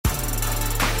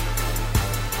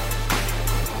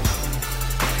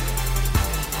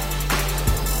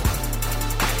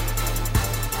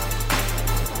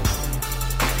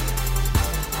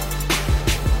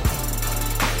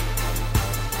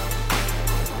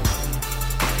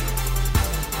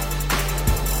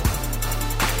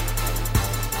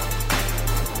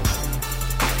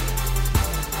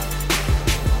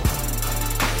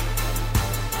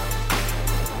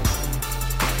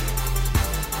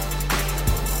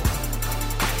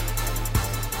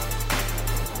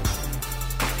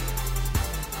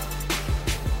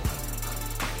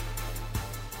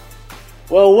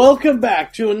Well, welcome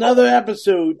back to another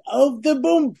episode of the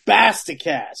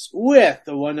Boombasticast with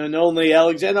the one and only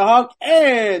Alexander Hawk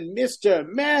and Mr.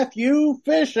 Matthew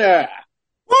Fisher.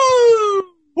 Woo!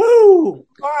 Woo!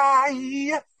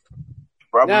 Bye!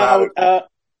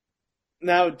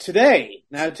 Now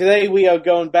today we are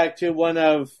going back to one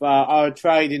of our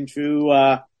tried and true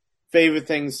favorite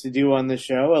things to do on the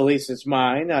show. At least it's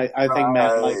mine. I think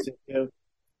Matt likes it too.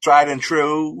 Tried and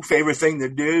true, favorite thing to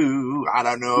do. I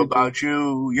don't know about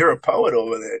you. You're a poet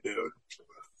over there, dude.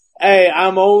 Hey,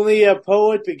 I'm only a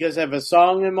poet because I have a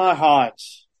song in my heart.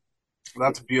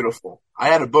 That's beautiful. I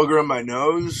had a booger in my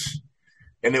nose,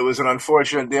 and it was an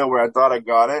unfortunate deal where I thought I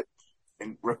got it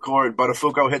and record.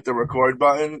 Buttafuoco hit the record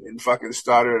button and fucking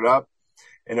started it up,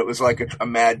 and it was like a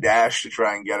mad dash to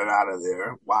try and get it out of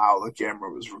there while the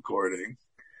camera was recording.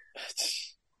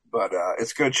 But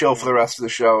it's going to chill for the rest of the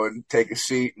show and take a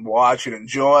seat and watch and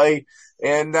enjoy.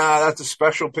 And that's a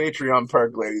special Patreon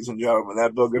perk, ladies and gentlemen.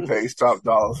 That booger pays top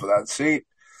dollar for that seat.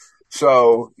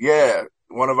 So, yeah,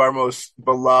 one of our most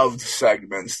beloved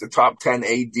segments, the top 10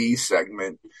 AD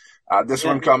segment. This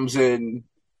one comes in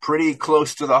pretty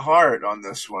close to the heart on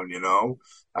this one, you know.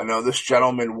 I know this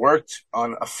gentleman worked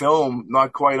on a film,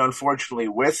 not quite unfortunately,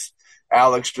 with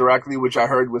Alex directly, which I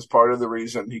heard was part of the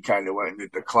reason he kind of went into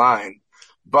decline.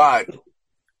 But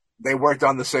they worked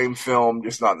on the same film,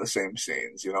 just not in the same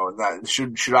scenes, you know. And that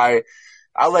should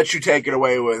I'll let you take it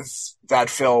away with that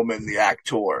film and the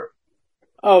actor.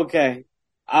 Okay.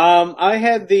 I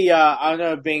had the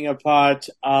honor of being a part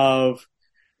of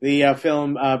the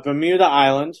film Bermuda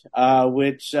Island,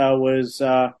 which was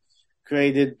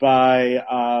created by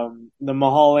the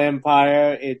Mahal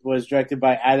Empire. It was directed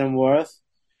by Adam Worth.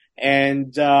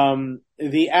 And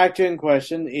the actor in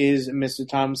question is Mr.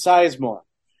 Tom Sizemore.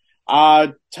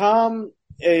 Tom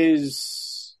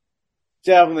is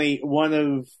definitely one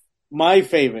of my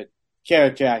favorite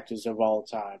character actors of all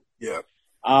time. Yeah.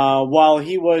 While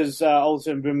he was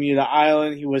also in Bermuda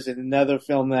Island, he was in another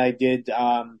film that I did,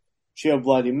 Sheer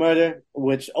Bloody Murder,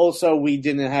 which also we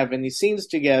didn't have any scenes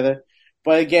together.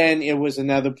 But again, it was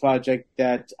another project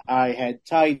that I had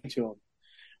tied to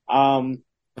him.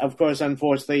 Of course,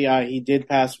 unfortunately, he did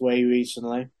pass away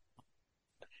recently.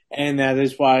 And that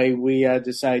is why we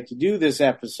decided to do this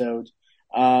episode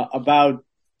about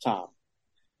Tom.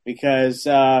 Because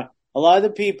a lot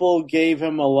of people gave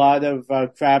him a lot of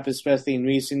crap, especially in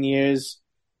recent years.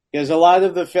 Because a lot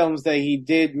of the films that he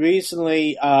did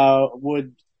recently are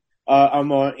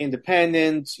more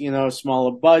independent, you know,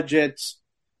 smaller budgets.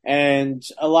 And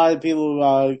a lot of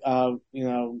people, you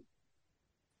know,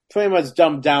 pretty much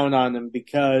dumped down on him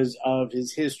because of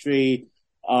his history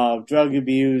of drug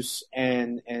abuse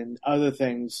and other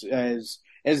things as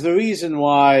the reason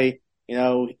why, you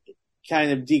know,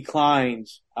 kind of declined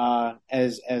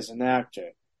as an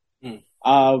actor.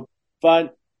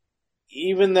 But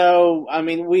even though, I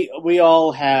mean, we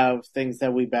all have things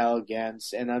that we battle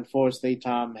against, and unfortunately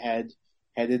Tom had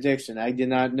addiction. I did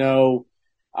not know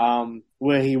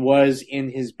where he was in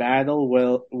his battle,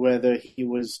 whether he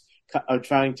was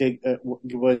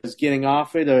was getting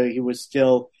off it or he was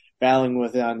still battling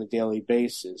with it on a daily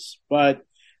basis. But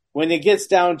when it gets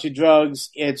down to drugs,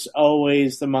 it's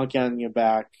always the monkey on your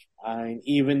back.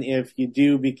 Even if you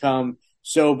do become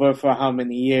sober for how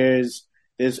many years,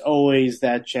 there's always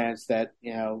that chance that,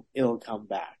 you know, it'll come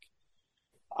back.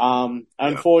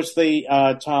 Unfortunately,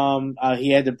 Tom, he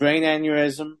had a brain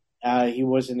aneurysm. He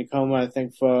was in a coma, I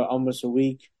think, for almost a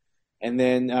week. And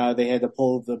then they had to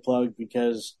pull the plug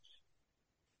because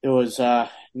there was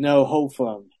no hope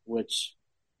for him, which,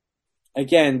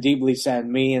 again, deeply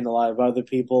saddened me and a lot of other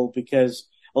people because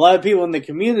a lot of people in the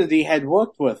community had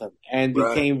worked with him and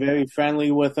became very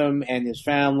friendly with him and his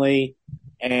family.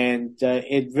 And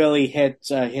it really hit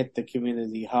the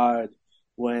community hard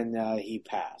when he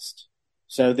passed.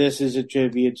 So this is a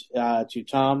tribute to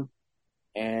Tom.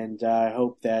 And I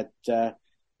hope that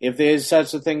if there is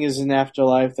such a thing as an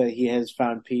afterlife, that he has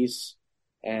found peace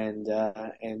and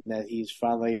that he's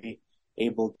finally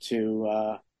able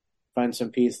to find some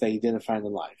peace that he didn't find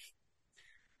in life.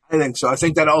 I think so. I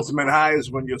think that ultimate high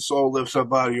is when your soul lifts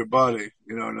up out of your body.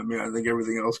 You know what I mean? I think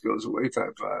everything else goes away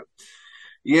type vibe.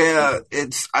 Yeah,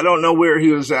 I don't know where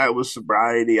he was at with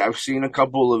sobriety. I've seen a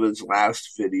couple of his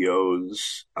last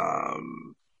videos. I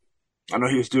know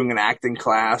he was doing an acting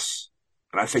class,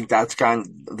 and I think that's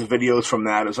kind of the videos from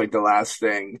that is like the last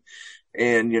thing.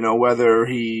 And, you know, whether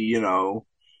he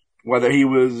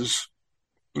was,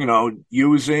 you know,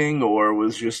 using or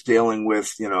was just dealing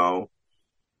with, you know,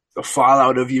 the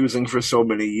fallout of using for so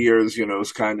many years, you know,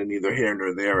 is kind of neither here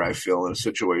nor there, I feel, in a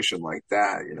situation like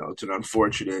that. You know, it's an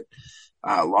unfortunate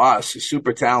loss.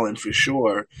 Super talent for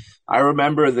sure. I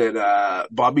remember that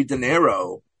Bobby De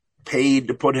Niro paid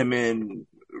to put him in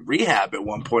rehab at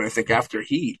one point, I think after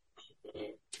Heat.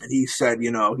 And he said,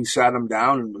 he sat him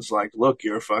down and was like, look,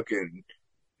 you're a fucking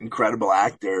incredible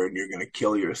actor and you're going to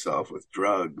kill yourself with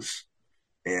drugs.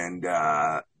 And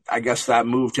I guess that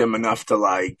moved him enough to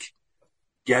like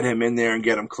get him in there and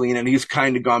get him clean. And he's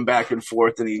kind of gone back and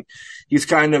forth, and he's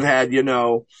kind of had,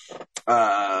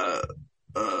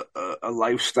 a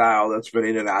lifestyle that's been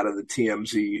in and out of the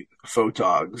TMZ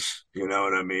photogs, you know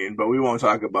what I mean? But we won't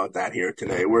talk about that here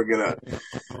today. We're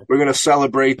gonna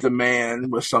celebrate the man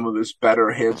with some of his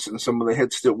better hits and some of the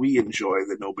hits that we enjoy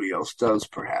that nobody else does,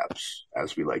 perhaps,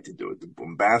 as we like to do at the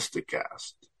Bombastic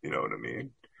Cast. You know what I mean?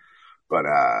 But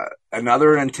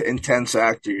another intense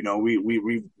actor.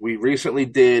 We recently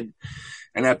did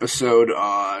an episode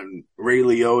on Ray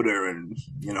Liotta, and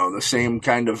the same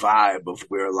kind of vibe of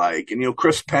where like, and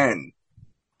Chris Penn.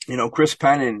 Chris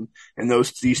Penn and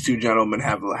these two gentlemen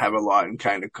have a lot in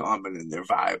kind of common in their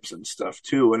vibes and stuff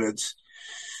too, and it's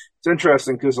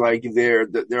interesting because like they're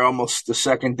almost the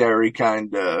secondary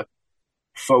kind of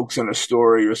folks in a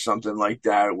story or something like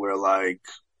that, where like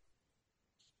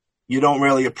you don't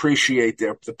really appreciate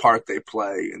the part they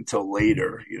play until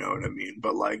later, you know what I mean?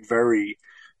 But like very,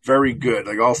 very good.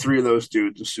 Like all three of those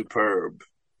dudes are superb,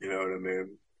 you know what I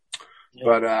mean? Yeah.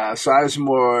 But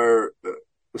Sizemore,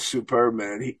 superb,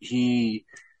 man. He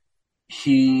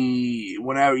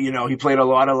whenever he played a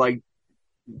lot of like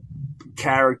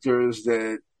characters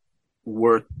that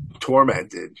were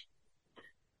tormented,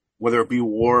 whether it be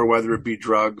war, whether it be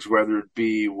drugs, whether it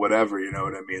be whatever, you know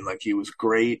what I mean? Like he was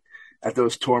great at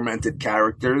those tormented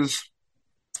characters.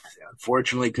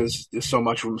 Unfortunately, because there's so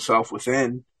much of himself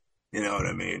within, you know what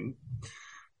I mean?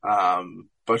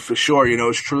 But for sure,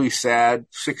 it's truly sad.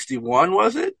 61,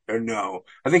 was it? Or no?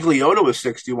 I think Liotta was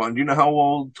 61. Do you know how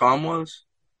old Tom was?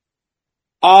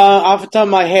 Off the top of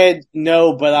my head,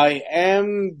 no, but I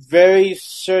am very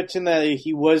certain that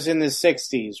he was in his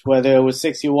 60s, whether it was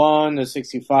 61 or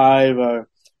 65 or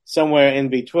somewhere in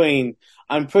between.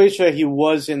 I'm pretty sure he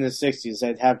was in the 60s.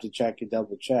 I'd have to check and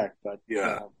double check, but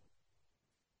yeah.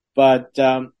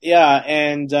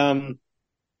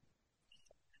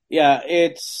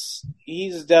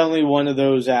 He's definitely one of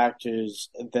those actors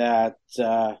that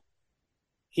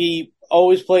he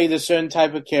always played a certain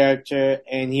type of character,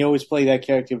 and he always played that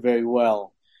character very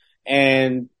well.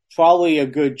 And probably a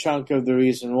good chunk of the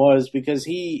reason was because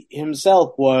he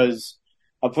himself was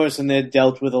a person that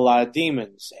dealt with a lot of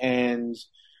demons. And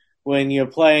when you're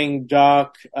playing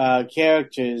dark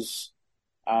characters,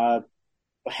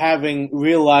 having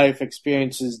real life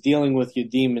experiences dealing with your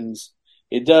demons,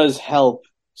 it does help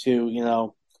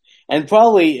to, and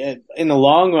probably in the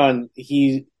long run,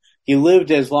 he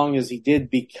lived as long as he did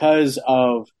because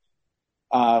of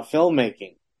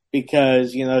filmmaking,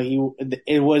 because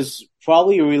it was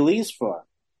probably a release for him,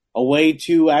 a way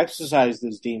to exercise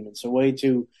those demons, a way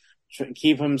to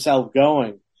keep himself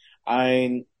going.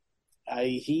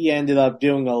 He ended up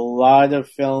doing a lot of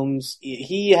films.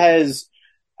 He has,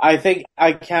 I think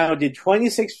I counted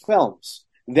 26 films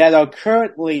that are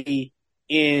currently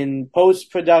in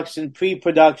post-production,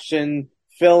 pre-production,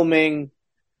 filming,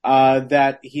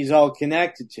 that he's all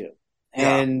connected to.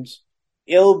 Yeah. And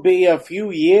it'll be a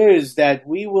few years that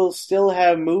we will still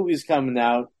have movies coming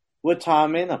out with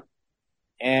Tom in them.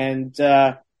 And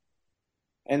the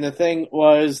thing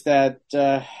was that,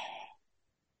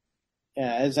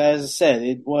 as I said,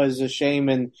 it was a shame,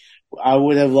 and I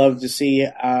would have loved to see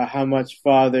how much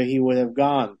farther he would have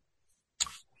gone.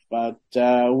 But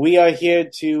we are here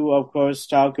to, of course,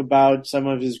 talk about some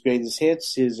of his greatest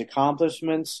hits, his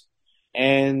accomplishments,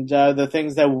 and the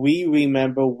things that we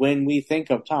remember when we think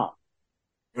of Tom.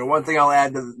 One thing I'll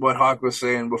add to what Hawk was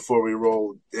saying before we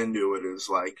roll into it is,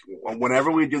 like,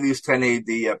 whenever we do these 10 AD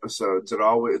episodes,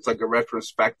 it's like a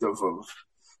retrospective of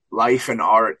life and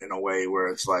art in a way, where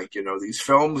it's like, these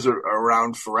films are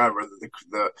around forever.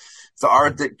 The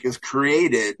art that is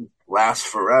created lasts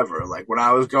forever. Like when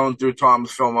I was going through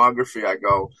Tom's filmography, I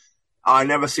go, oh, I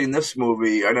never seen this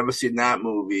movie, I never seen that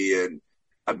movie, and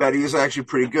I bet he was actually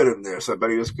pretty good in this. I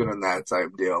bet he was good in that type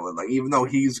deal. And like, even though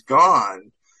he's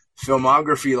gone,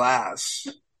 filmography lasts,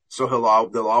 so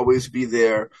they'll always be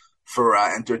there for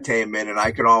entertainment, and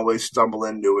I can always stumble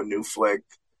into a new flick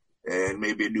and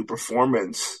maybe a new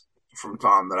performance from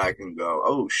Tom that I can go,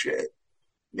 oh shit,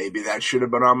 maybe that should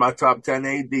have been on my top 10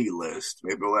 AD list.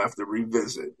 Maybe we'll have to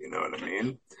revisit, you know what I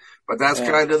mean? But that's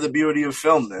kind of the beauty of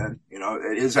film, then.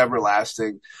 It is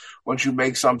everlasting. Once you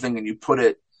make something and you put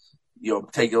it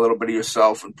take a little bit of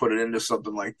yourself and put it into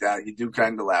something like that, you do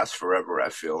kind of last forever, I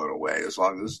feel, in a way, as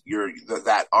long as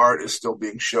that art is still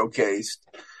being showcased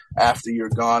after you're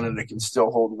gone, and it can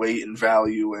still hold weight and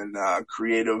value and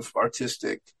creative,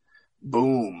 artistic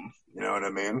boom. You know what I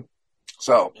mean?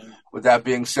 So, with that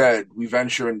being said, we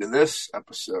venture into this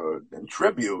episode in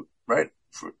tribute, right?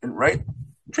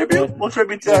 Tribute? Yeah. We'll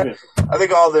tribute to. I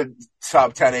think all the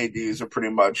top 10 ADs are pretty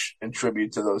much in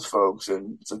tribute to those folks,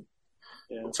 and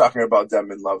we're talking about them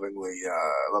in lovingly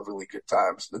good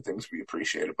times, the things we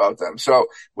appreciate about them. So,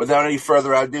 without any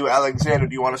further ado, Alexander,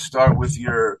 do you want to start with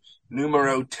your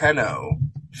numero 10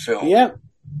 film? Yeah.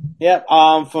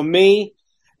 For me,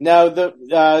 now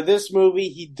this movie,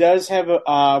 he does have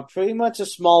pretty much a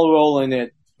small role in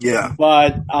it. Yeah.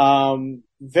 But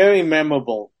very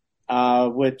memorable,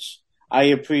 which I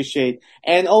appreciate.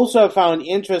 And also I found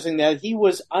interesting that he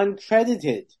was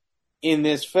uncredited in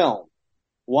this film.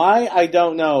 Why? I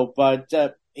don't know, but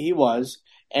he was.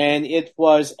 And it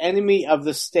was Enemy of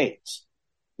the State.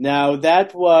 Now,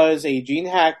 that was a Gene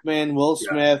Hackman, Will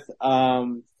Smith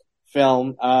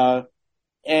film.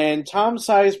 And Tom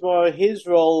Sizemore, his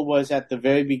role was at the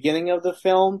very beginning of the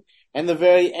film and the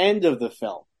very end of the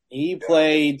film. He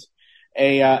played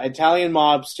a Italian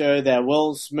mobster that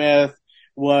Will Smith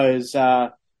was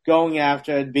going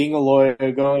after, being a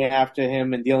lawyer, going after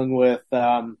him and dealing with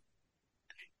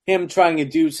him trying to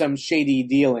do some shady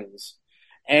dealings.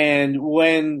 And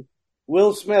when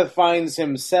Will Smith finds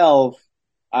himself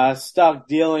stuck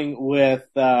dealing with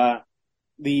the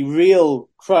real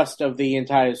crust of the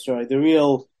entire story, the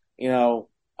real,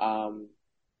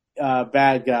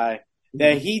 bad guy,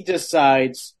 that he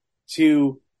decides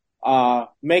to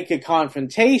make a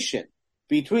confrontation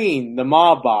between the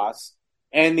mob boss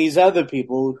and these other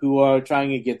people who are trying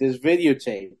to get this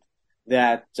videotape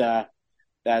that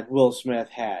Will Smith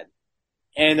had.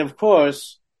 And of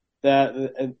course,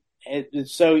 so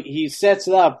he sets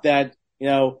it up that,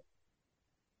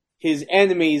 his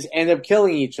enemies end up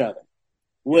killing each other,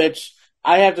 which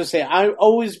I have to say, I've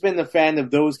always been a fan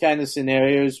of those kind of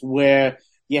scenarios where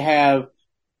you have,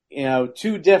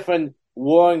 two different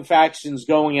warring factions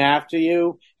going after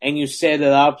you, and you set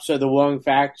it up so the warring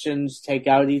factions take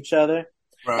out each other.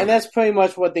 Right. And that's pretty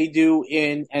much what they do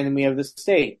in Enemy of the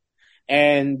State.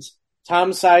 And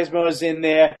Tom Sizemore is in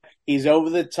there. He's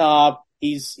over the top.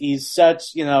 He's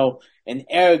such, an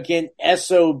arrogant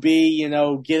SOB,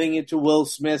 getting into Will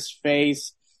Smith's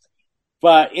face.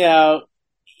 But,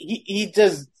 he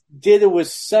just did it with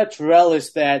such relish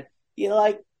that,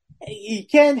 you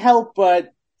can't help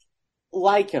but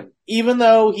like him. Even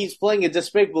though he's playing a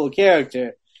despicable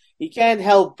character, you can't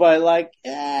help but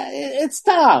it's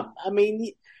Tom. I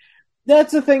mean,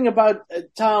 that's the thing about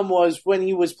Tom was when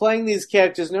he was playing these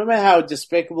characters, no matter how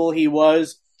despicable he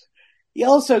was, you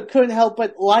also couldn't help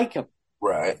but like him.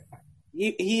 Right.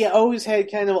 He always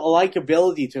had kind of a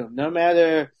likability to him, no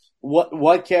matter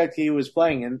what character he was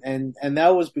playing, and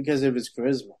that was because of his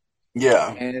charisma.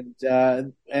 Yeah.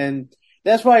 And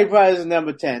that's why he brought as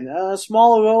number 10. A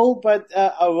smaller role, but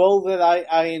a role that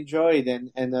I enjoyed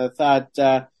and I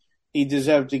thought he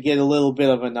deserved to get a little bit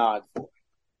of a nod for.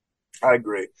 I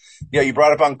agree. Yeah, you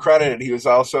brought up uncredited. He was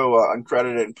also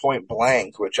uncredited in Point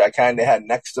Blank, which I kind of had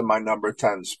next to my number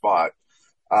 10 spot.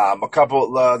 A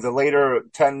couple, the later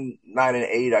 10, 9, and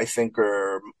 8, I think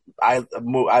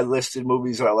I listed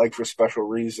movies that I like for special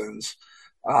reasons.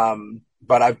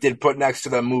 But I did put next to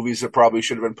them movies that probably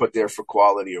should have been put there for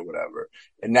quality or whatever.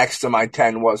 And next to my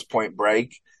 10 was Point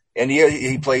Break. And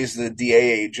he plays the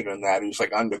DA agent in that who's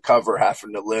undercover,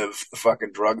 having to live the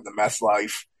fucking drug, the meth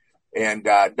life, and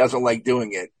doesn't like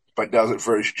doing it, but does it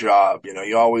for his job.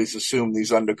 You always assume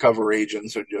these undercover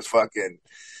agents are just fucking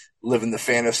living the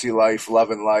fantasy life,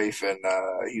 loving life, and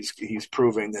he's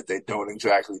proving that they don't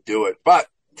exactly do it. But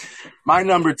my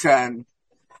number 10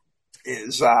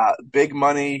 is Big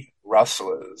Money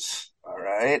Rustlers. All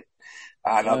right.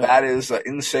 Now that is an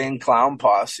Insane Clown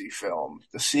Posse film,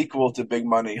 the sequel to Big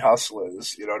Money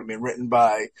Hustlers. You know what I mean? Written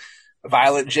by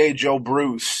Violet J. Joe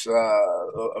Bruce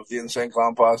of the Insane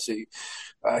Clown Posse.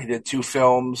 He did 2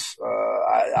 films.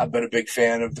 I've been a big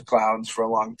fan of the clowns for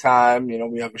a long time.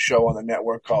 We have a show on the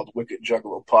network called Wicked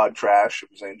Juggalo Pod Trash. If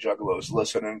there's any juggalos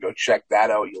listening, go check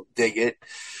that out. You'll dig it.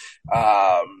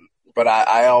 But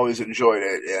I always enjoyed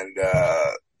it. And,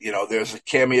 there's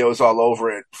cameos all over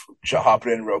it.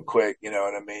 Hopping in real quick, you know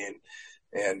what I mean?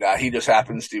 And he just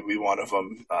happens to be one of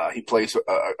them. He plays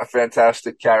a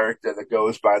fantastic character that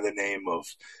goes by the name of,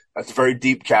 that's a very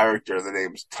deep character. The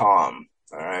name's Tom.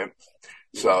 All right.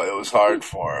 So it was hard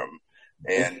for him.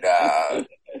 And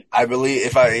I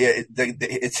believe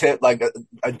it's hit like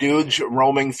a dude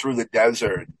roaming through the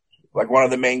desert Like one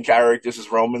of the main characters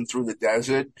is roaming through the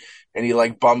desert, and he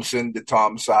like bumps into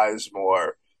Tom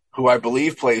Sizemore, who I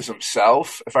believe plays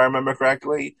himself, if I remember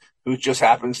correctly, who just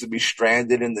happens to be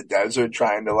stranded in the desert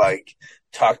trying to like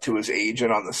talk to his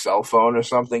agent on the cell phone or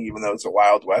something, even though it's a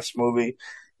Wild West movie.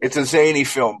 It's a zany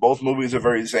film. Both movies are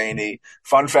very zany.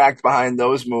 Fun fact behind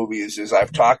those movies is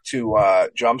I've talked to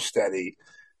Jumpsteady,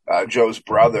 Joe's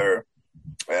brother,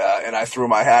 and I threw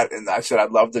my hat and I said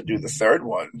I'd love to do the third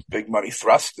one, Big Money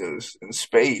Thrusters in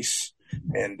Space.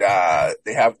 And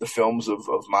they have the films of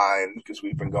mine because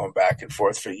we've been going back and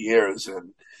forth for years.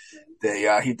 And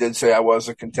he did say I was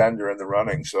a contender in the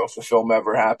running. So if the film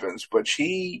ever happens, but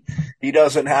he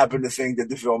doesn't happen to think that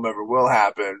the film ever will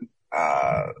happen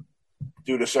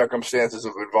due to circumstances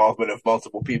of involvement of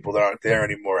multiple people that aren't there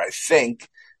anymore, I think,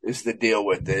 is the deal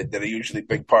with it, that are usually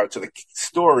big parts of the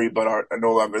story but are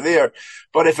no longer there.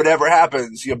 But if it ever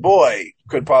happens, your boy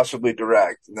could possibly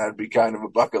direct, and that'd be kind of a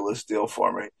bucket list deal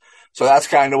for me. So that's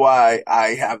kind of why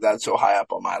I have that so high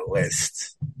up on my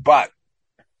list. But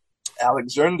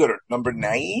Alexander, number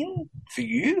 9 for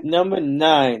you? Number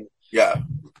 9. Yeah.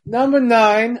 Number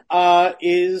 9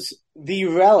 is The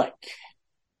Relic.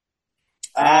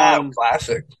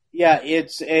 Classic. Yeah,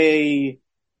 it's a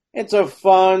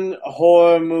fun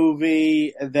horror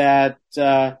movie that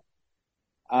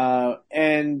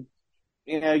and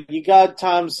you got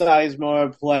Tom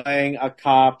Sizemore playing a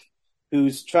cop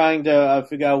who's trying to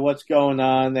figure out what's going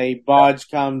on. A barge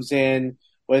comes in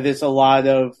where there's a lot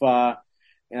of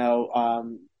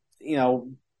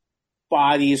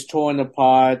bodies torn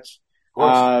apart,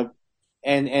 and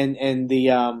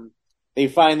they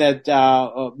find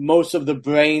that most of the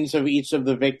brains of each of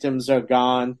the victims are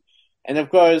gone. And of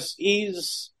course,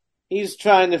 he's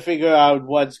trying to figure out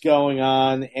what's going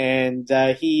on, and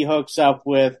he hooks up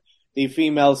with the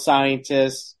female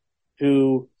scientist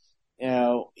who,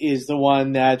 is the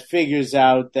one that figures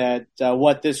out that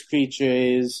what this creature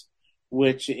is,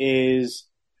 which is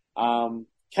kind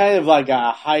of like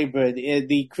a hybrid.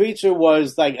 The creature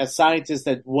was like a scientist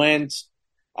that went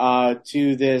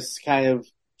to this kind of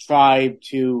tribe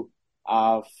to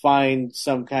find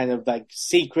some kind of like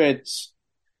secret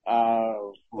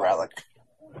relic.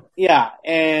 Yeah,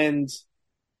 and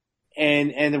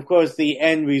of course the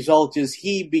end result is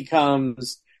he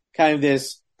becomes kind of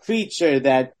this creature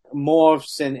that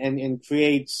morphs and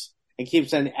creates and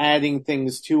keeps on adding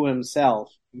things to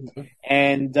himself. Mm-hmm.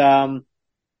 And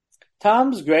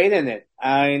Tom's great in it.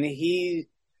 And he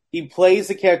plays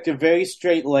the character very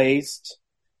straight laced.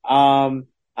 And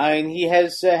he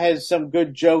has some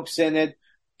good jokes in it,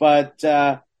 but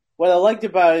what I liked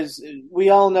about it is we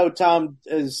all know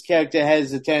Tom's character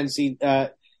has a tendency,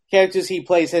 characters he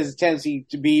plays has a tendency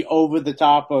to be over the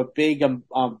top or big and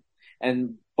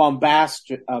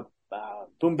bombastic,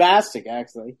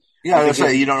 actually. Yeah, I was gonna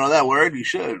say, you don't know that word? You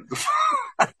should.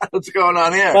 What's going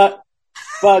on here?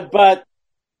 But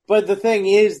the thing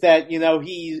is that,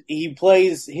 he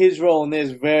plays his role in this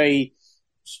very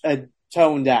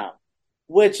toned down,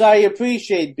 which I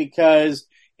appreciate because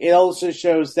it also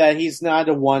shows that he's not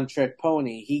a one-trick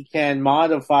pony. He can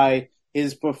modify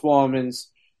his performance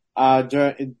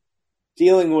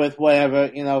dealing with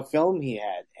whatever film he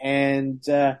had. And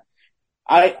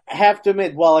I have to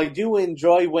admit, while I do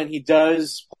enjoy when he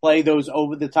does play those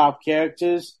over-the-top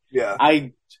characters, yeah,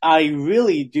 I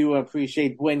really do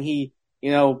appreciate when he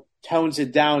tones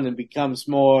it down and becomes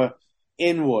more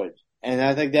inward. And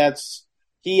I think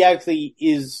he actually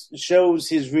shows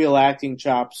his real acting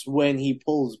chops when he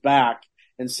pulls back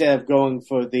instead of going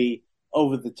for the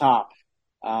over the top,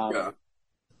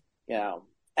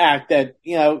 act that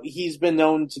he's been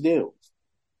known to do.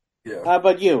 Yeah. How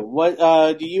about you? What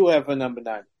do you have for number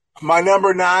 9? My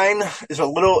number 9 is a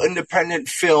little independent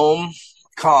film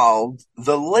called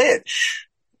The Lich.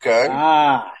 Okay.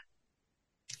 Now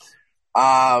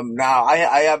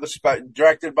I have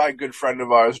directed by a good friend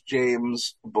of ours,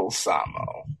 James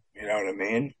Balsamo. You know what I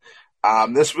mean?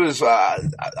 This was,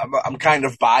 I'm kind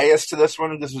of biased to this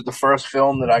one. This was the first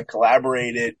film that I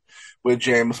collaborated with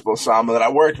James Balsamo, that I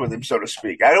worked with him, so to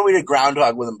speak. I know we did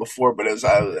Groundhog with him before, but as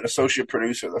an associate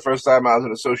producer, the first time I was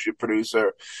an associate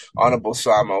producer on a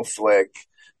Balsamo flick,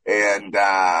 and,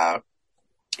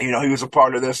 he was a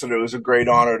part of this, and it was a great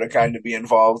honor to kind of be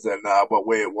involved in what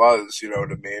way it was, you know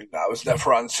what I mean? I was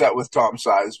never on set with Tom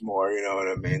Sizemore, you know what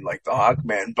I mean, like the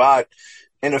Hawkman, but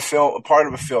in a part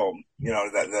of a film,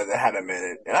 that had him in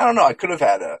it. And I don't know,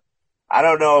 I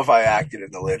don't know if I acted in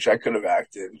The Lich. I could have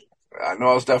acted. I know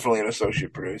I was definitely an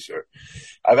associate producer.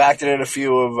 I've acted in a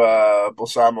few of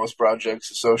Balsamo's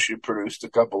projects, associate produced a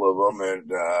couple of them,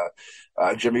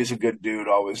 and Jimmy's a good dude,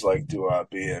 always liked to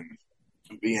be in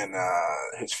being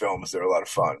his films. They're a lot of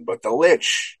fun. But The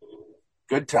Lich,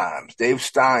 good times. Dave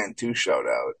Stein too showed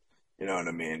out. You know what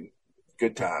I mean?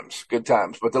 Good times, good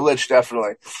times. But The Lich,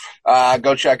 definitely.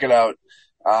 Go check it out.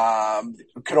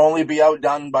 Could only be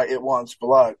outdone by It Wants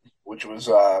Blood, which was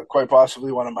quite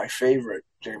possibly one of my favorite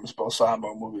James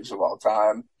Balsamo movies of all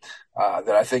time.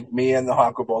 That I think me and the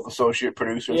Hawk were both associate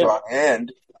producers Yep. on,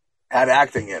 and had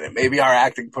acting in it. Maybe our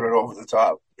acting put it over the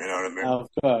top. You know what I mean? Of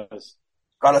course.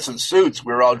 Got us in suits.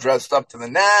 We were all dressed up to the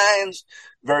nines.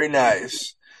 Very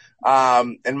nice.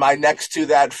 And my next to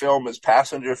that film is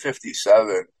Passenger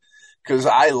 57, because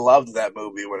I loved that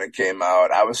movie when it came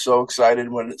out. I was so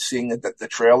excited when seeing that the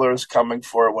trailer is coming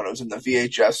for it when it was in the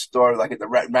VHS store, like at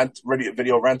the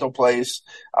video rental place.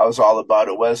 I was all about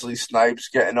it. Wesley Snipes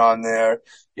getting on there,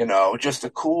 just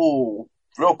a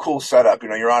real cool setup.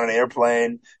 You're on an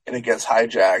airplane and it gets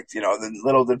hijacked. Then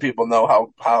little did people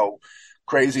know how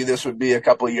crazy this would be a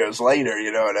couple of years later.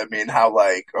 You know what I mean? How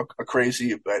like a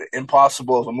crazy but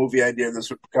impossible of a movie idea this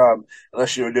would become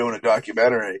unless you were doing a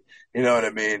documentary. You know what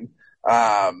I mean?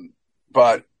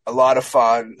 But a lot of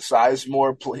fun.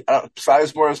 Sizemore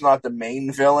is not the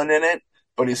main villain in it,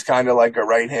 but he's kind of like a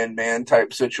right-hand man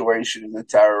type situation. He's a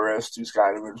terrorist who's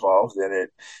kind of involved in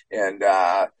it. And,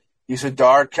 he's a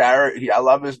dark character. I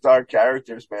love his dark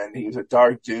characters, man. He's a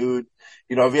dark dude.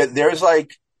 There was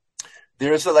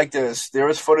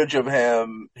footage of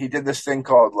him. He did this thing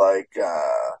called it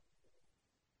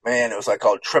was like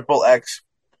called Triple X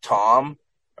Tom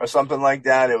or something like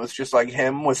that. It was just like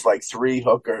him with like 3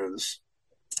 hookers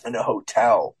in a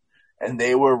hotel, and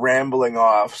they were rambling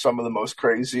off some of the most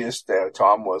craziest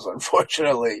Tom was,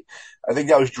 unfortunately. I think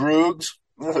that was Droogs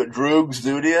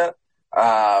Zudia.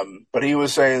 But he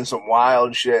was saying some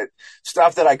wild shit,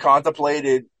 stuff that I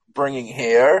contemplated bringing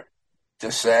here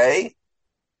to say,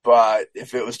 but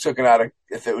if it was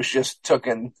just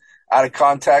taken out of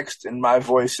context in my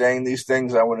voice saying these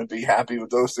things, I wouldn't be happy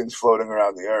with those things floating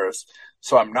around the earth.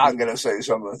 So I'm not going to say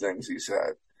some of the things he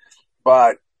said.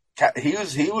 But that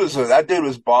dude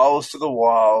was balls to the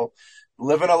wall,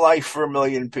 living a life for a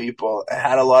million people,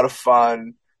 had a lot of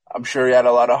fun. I'm sure he had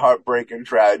a lot of heartbreak and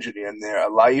tragedy in there.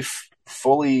 A life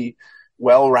fully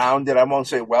well-rounded. I won't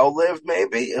say well-lived,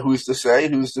 maybe. Who's to say?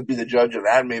 Who's to be the judge of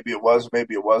that? Maybe it was,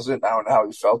 maybe it wasn't. I don't know how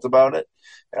he felt about it.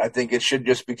 And I think it should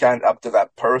just be kind of up to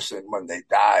that person when they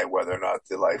die, whether or not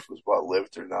their life was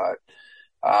well-lived or not.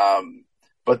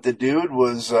 But the dude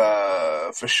was,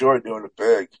 for sure, doing it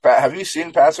big. Have you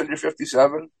seen Passenger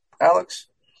 57, Alex?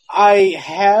 I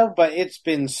have, but it's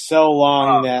been so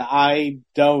long that I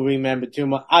don't remember too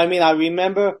much. I mean, I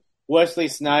remember Wesley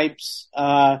Snipes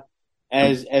as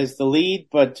the lead,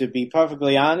 but to be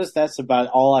perfectly honest, that's about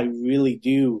all I really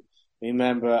do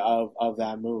remember of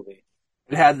that movie.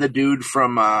 It had the dude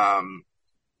from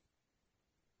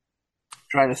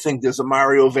trying to think. There's a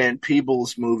Mario Van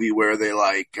Peebles movie where they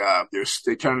they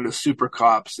turn into super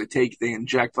cops. They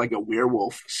inject like a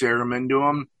werewolf serum into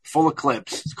them, full of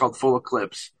clips. It's called Full of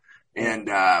Clips. And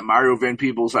Mario Van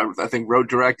Peebles, I think, wrote,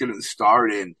 directed, and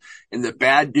starred in. And the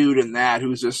bad dude in that,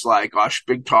 who's this like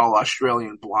big, tall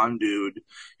Australian blonde dude,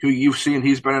 who you've seen,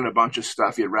 he's been in a bunch of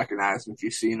stuff. You'd recognize him if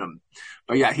you've seen him.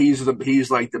 But yeah, he's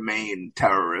like the main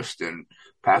terrorist in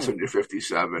Passenger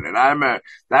 57. And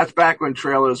that's back when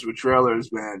trailers were trailers,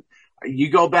 man. You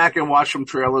go back and watch some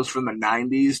trailers from the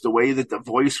 90s, the way that the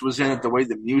voice was in it, the way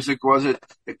the music was, the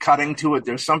cutting to it.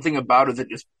 There's something about it that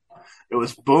it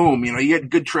was boom. You get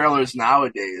good trailers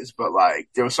nowadays, but like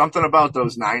there was something about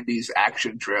those 90s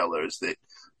action trailers that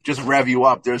just rev you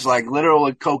up. There's like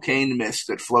literal cocaine mist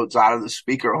that floats out of the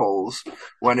speaker holes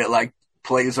when it like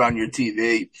plays on your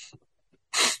TV.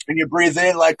 And you breathe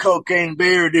in like cocaine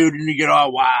beer, dude, and you get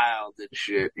all wild and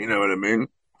shit. You know what I mean?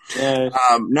 Yeah.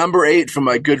 Number 8 from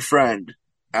my good friend,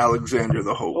 Alexander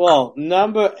the Hulk. Well,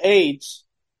 number 8,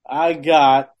 I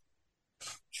got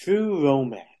True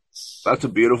Romance. That's a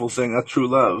beautiful thing. That's true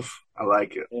love. I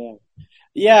like it.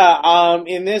 Yeah.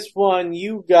 In this one,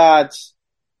 you got,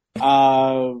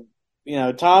 Tom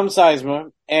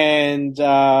Sizemore and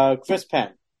Chris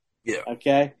Penn. Yeah.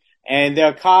 Okay. And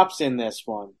they're cops in this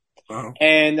one. Uh-huh.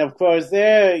 And of course,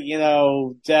 they're,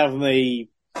 definitely,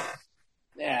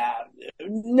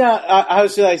 how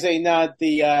should I say, not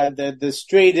the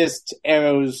straightest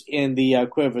arrows in the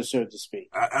quiver, so to speak.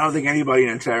 I don't think anybody in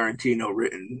a Tarantino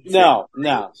written. No.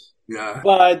 Yeah.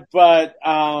 But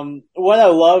what I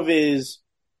love is,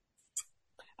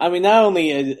 I mean, not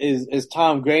only is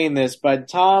Tom great in this, but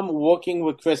Tom working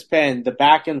with Chris Penn, the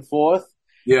back and forth.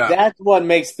 Yeah. That's what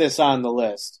makes this on the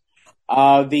list.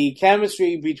 The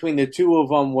chemistry between the two of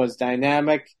them was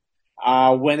dynamic.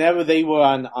 Whenever they were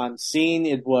on scene,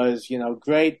 it was,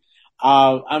 great.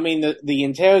 I mean, the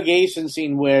interrogation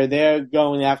scene where they're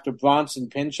going after Bronson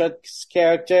Pinchot's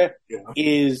character Yeah.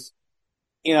 is,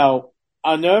 you know,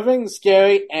 unnerving,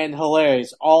 scary, and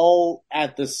hilarious all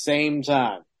at the same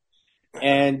time.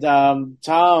 And Tom,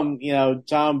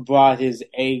 Tom brought his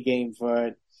A game for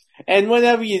it. And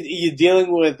whenever you're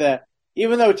dealing with,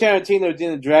 even though Tarantino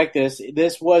didn't direct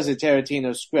this was a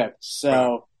Tarantino script.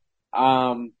 So,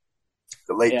 The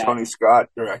late yeah, Tony Scott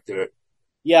directed it,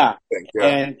 yeah, I think.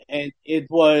 Yeah. and it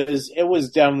was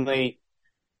definitely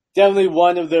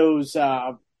one of those,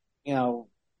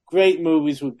 great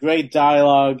movies with great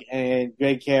dialogue and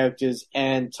great characters.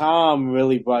 And Tom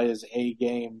really brought his A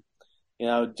game,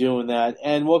 doing that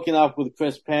and working off with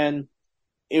Chris Penn.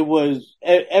 It was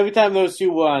every time those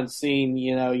two were on scene,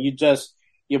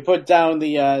 you put down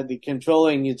the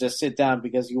controller and you just sit down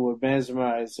because you were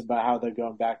mesmerized about how they're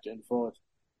going back and forth.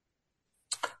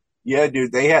 Yeah,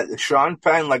 dude, they had Sean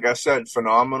Penn, like I said,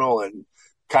 phenomenal and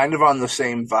kind of on the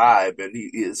same vibe. And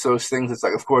it's those things. It's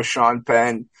like, of course, Sean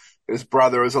Penn, his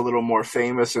brother is a little more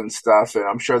famous and stuff, and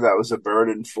I'm sure that was a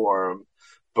burden for him.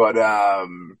 But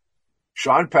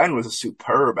Sean Penn was a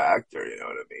superb actor. You know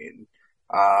what I mean?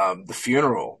 The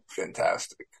Funeral,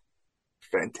 fantastic,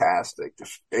 fantastic.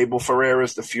 Abel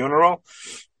Ferrera's The Funeral.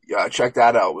 Yeah, check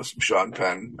that out with some Sean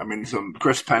Penn. I mean, some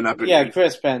Chris Penn up in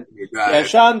Chris Penn. Yeah,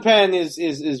 Sean Penn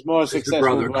is more successful.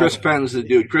 Brother. Chris Penn's the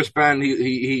dude. Chris Penn,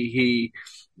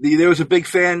 there was a big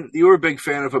fan. You were a big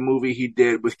fan of a movie he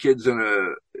did with kids in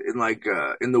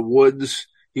the woods.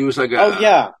 He was like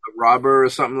a robber or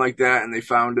something like that, and they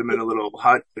found him in a little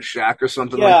hut, a shack or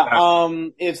something like that. Yeah,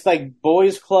 it's like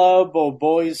Boys Club or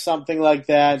Boys something like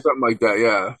that. Something like that,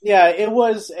 yeah. Yeah, it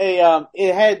was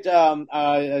it had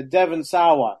Devon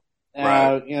Sawa,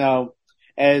 right.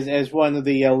 as one of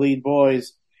the lead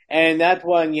boys, and that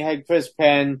one you had Chris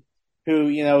Penn, who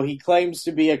he claims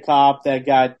to be a cop that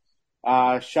got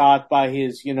shot by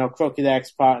his crooked ex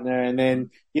partner, and then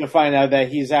you find out that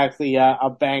he's actually a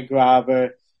bank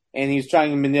robber. And he's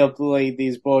trying to manipulate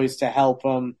these boys to help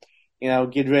him,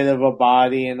 get rid of a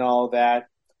body and all that.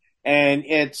 And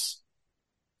it's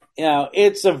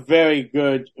a very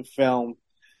good film,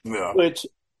 which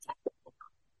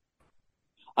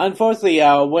unfortunately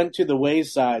went to the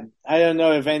wayside. I don't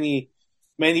know if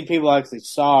many people actually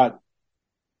saw it,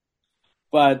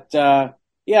 but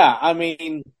I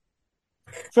mean,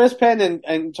 Chris Penn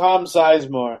and Tom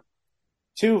Sizemore,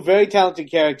 two very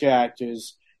talented character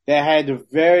actors that had a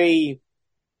very,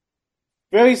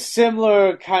 very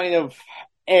similar kind of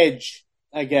edge,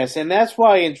 I guess. And that's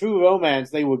why in True Romance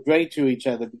they were great to each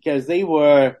other, because they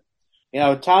were,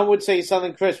 Tom would say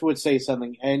something, Chris would say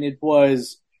something, and it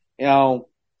was,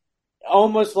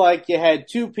 almost like you had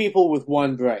two people with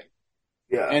one brain.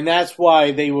 Yeah. And that's why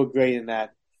they were great in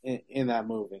that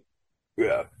movie.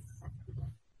 Yeah.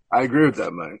 I agree with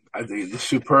that, man. I think the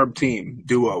superb team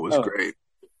duo was great.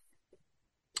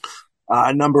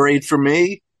 Number 8 for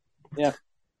me. Yeah.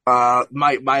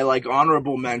 My like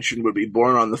honorable mention would be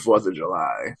Born on the 4th of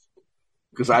July,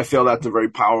 because I feel that's a very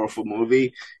powerful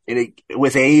movie, and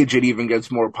with age it even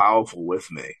gets more powerful with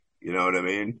me. You know what I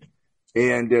mean?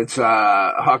 And it's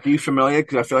Huck, are you familiar?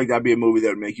 Because I feel like that'd be a movie that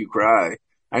would make you cry.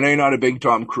 I know you're not a big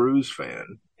Tom Cruise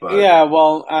fan, but yeah,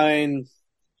 well, I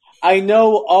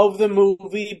know of the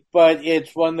movie, but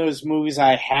it's one of those movies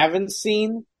I haven't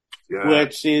seen. Yeah.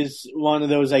 Which is one of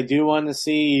those I do want to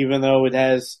see, even though it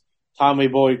has Tommy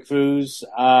Boy Cruise.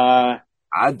 I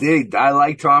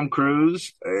like Tom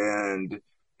Cruise, and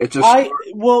it's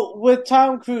with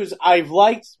Tom Cruise, I've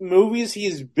liked movies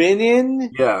he's been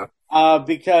in. Yeah.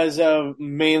 Because of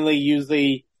mainly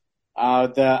usually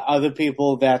the other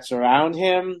people that surround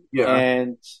him. Yeah.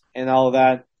 And all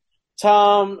that.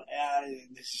 Tom,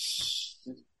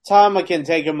 I can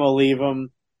take him or leave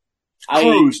him.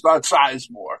 Cruise, not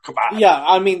Sizemore. Come on. Yeah,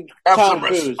 I mean, have Tom some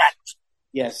Cruise. Respect.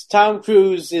 Yes, Tom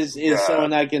Cruise is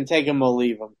someone I can take him or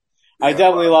leave him. Yeah, I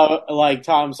definitely like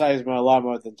Tom Sizemore a lot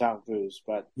more than Tom Cruise,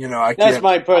 but that's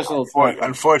my personal preference.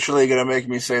 Unfortunately, going to make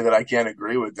me say that I can't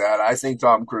agree with that. I think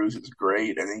Tom Cruise is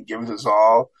great. I think he gives us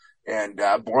all. And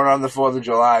Born on the 4th of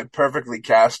July, perfectly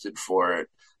casted for it,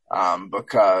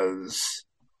 because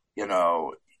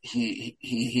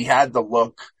he had the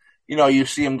look. You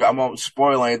see him. I won't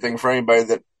spoil anything for anybody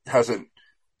that hasn't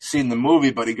seen the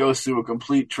movie, but he goes through a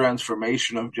complete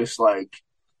transformation of just like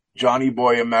Johnny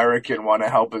Boy American, want to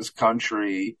help his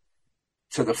country,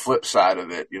 to the flip side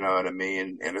of it. You know what I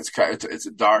mean? And it's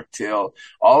a dark tale.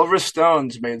 Oliver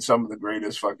Stone's made some of the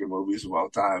greatest fucking movies of all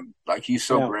time. Like, he's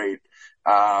so great.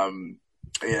 And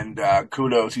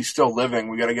kudos, he's still living.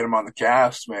 We got to get him on the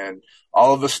cast, man.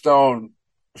 Oliver Stone,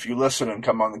 if you listen, and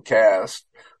come on the cast.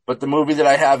 But the movie that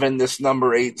I have in this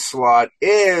number 8 slot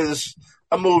is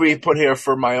a movie put here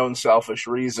for my own selfish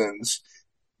reasons.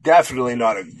 Definitely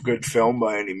not a good film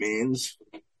by any means,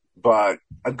 but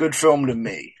a good film to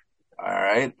me. All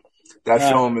right? That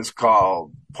film is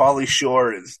called Pauly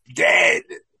Shore is Dead.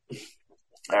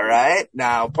 All right?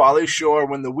 Now, Pauly Shore,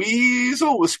 when the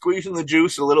weasel was squeezing the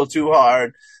juice a little too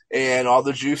hard and all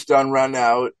the juice done run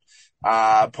out,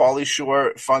 Pauly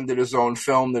Shore funded his own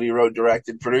film that he wrote,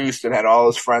 directed, produced, and had all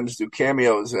his friends do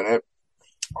cameos in it.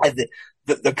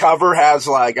 The cover has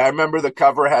I remember the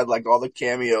cover had all the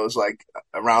cameos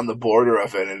around the border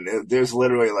of it, and there's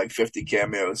literally 50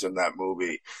 cameos in that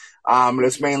movie. And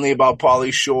it's mainly about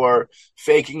Pauly Shore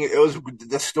faking it. It was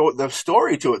the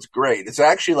story to it's great. It's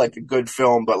actually a good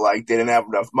film, but they didn't have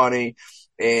enough money.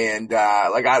 And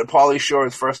Pauly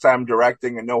Shore's first time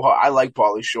directing, and I like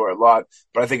Pauly Shore a lot,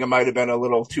 but I think it might have been a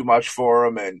little too much for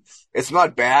him. And it's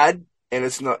not bad, and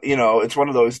it's not it's one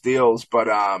of those deals. But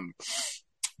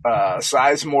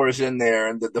Sizemore is in there,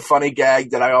 and the funny gag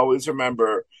that I always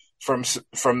remember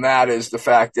from that is the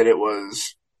fact that it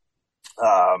was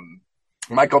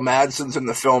Michael Madsen's in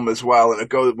the film as well, and it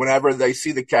goes whenever they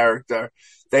see the character,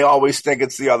 they always think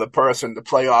it's the other person to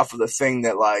play off of the thing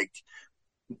that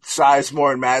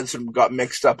Sizemore and Madsen got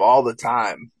mixed up all the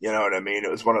time. You know what I mean?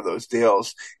 It was one of those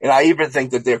deals. And I even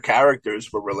think that their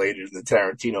characters were related in the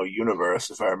Tarantino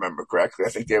universe, if I remember correctly. I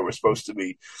think they were supposed to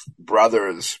be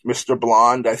brothers. Mr.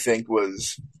 Blonde, I think,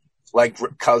 was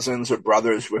cousins or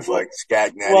brothers with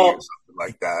Scagnetti or something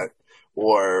like that.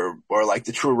 Or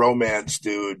the True Romance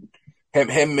dude.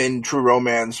 Him in True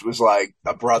Romance was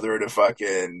a brother to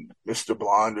fucking Mr.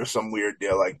 Blonde or some weird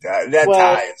deal like that. And that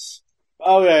ties.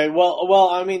 Okay, well,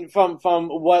 I mean, from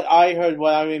what I heard,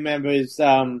 what I remember is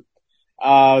the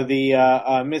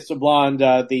Mr.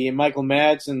 Blonde, the Michael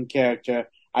Madsen character,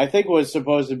 I think was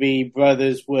supposed to be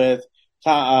brothers with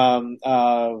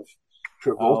Travolta.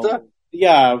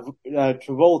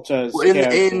 Travolta's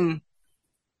character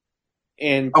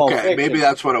in Pulp Fiction. Maybe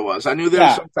that's what it was. I knew there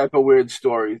was some type of weird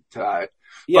story tie.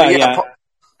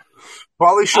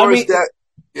 Pauly Shore is dead.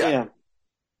 Yeah.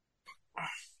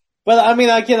 But, I mean,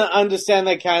 I can understand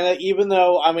that kind of, even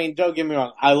though, I mean, don't get me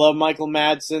wrong, I love Michael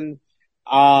Madsen,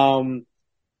 and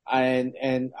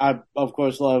I, of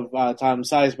course, love Tom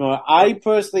Sizemore. I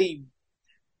personally,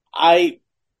 I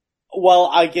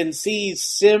can see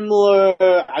similar,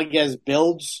 I guess,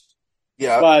 builds.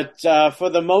 Yeah. But for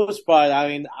the most part, I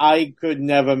mean, I could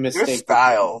never mistake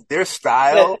their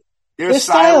style. Their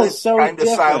style is so kind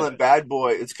different. of silent bad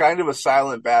boy. It's kind of a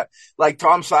silent bad.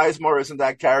 Tom Sizemore isn't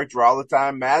that character all the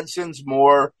time. Madsen's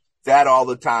more that all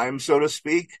the time, so to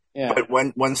speak. Yeah. But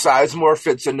when Sizemore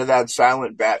fits into that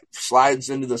slides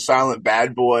into the silent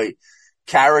bad boy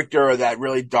character or that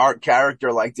really dark character,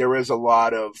 there is a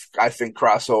lot of, I think,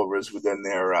 crossovers within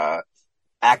their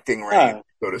acting range,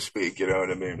 so to speak. You know what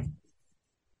I mean?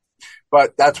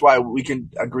 But that's why we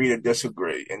can agree to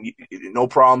disagree. And no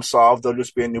problem solved. There'll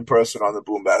just be a new person on the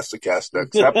Boombastic Cast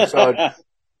next episode.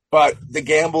 But the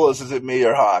gamble is it me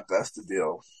or Hawk? That's the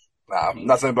deal.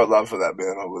 Nothing but love for that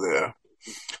man over there.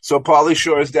 So Pauly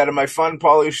Shore is dead. And my fun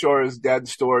Pauly Shore is dead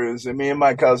story is that me and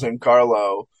my cousin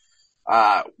Carlo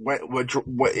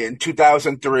in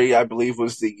 2003, I believe,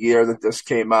 was the year that this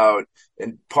came out.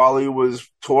 And Pauly was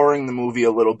touring the movie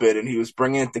a little bit, and he was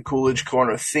bringing it to Coolidge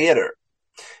Corner Theater.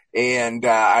 And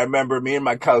I remember me and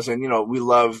my cousin, we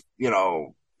love,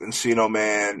 Encino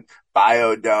Man,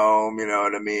 Biodome, you know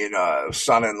what I mean,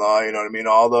 Son-in-Law, you know what I mean,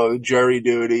 all those, Jury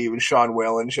Duty, even Sean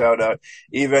Whalen, shout out,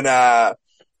 even,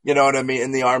 you know what I mean,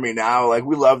 In the Army Now,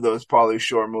 we love those Pauly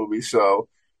Shore movies. So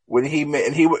when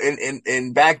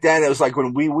and back then it was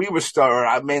when we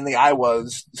were mainly I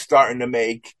was starting to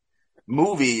make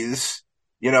movies.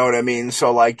 You know what I mean?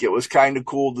 So, it was kind of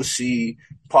cool to see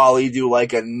Pauly do,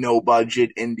 a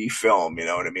no-budget indie film, you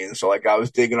know what I mean? So, I was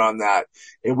digging on that.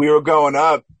 And we were going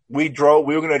up. We were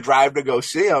going to drive to go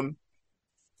see him.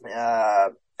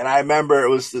 And I remember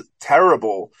it was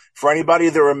terrible. For anybody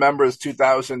that remembers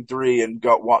 2003 and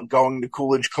going to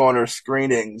Coolidge Corner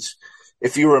screenings,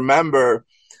 if you remember,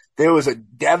 there was a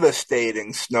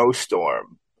devastating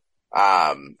snowstorm.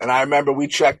 And I remember we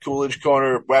checked Coolidge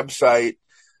Corner website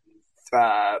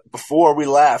before we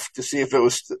left to see if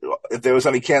there was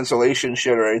any cancellation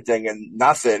shit or anything, and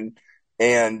nothing.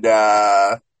 And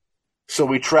so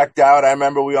we trekked out. I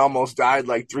remember we almost died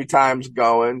 3 times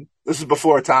going. This is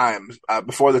before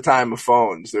the time of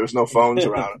phones. There was no phones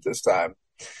around at this time.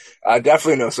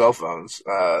 Definitely no cell phones.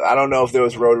 I don't know if there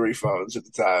was rotary phones at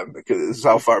the time because this is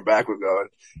how far back we're going.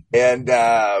 And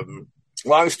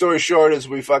long story short is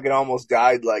we fucking almost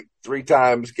died 3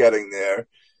 times getting there.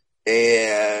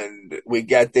 And we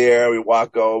get there, we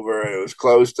walk over, and it was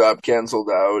closed up, canceled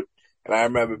out. And I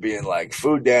remember being like,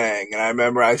 "Food dang." And I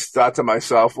remember I thought to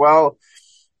myself, well,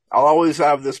 I'll always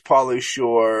have this Pauly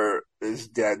Shore is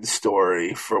dead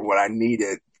story for when I need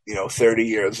it, 30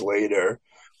 years later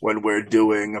when we're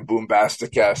doing a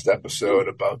Boombasticast episode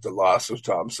about the loss of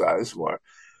Tom Sizemore.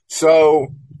 So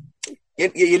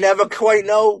you never quite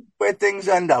know where things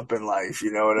end up in life,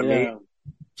 you know what I mean?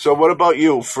 So what about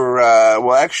you for,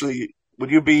 actually, would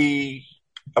you be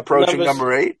approaching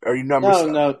number 8? Or are you number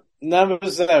 7? No, number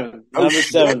 7. Oh, number shit,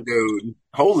 7. dude.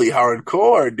 Holy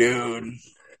hardcore, dude.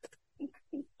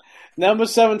 Number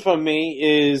 7 for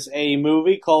me is a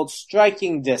movie called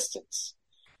Striking Distance.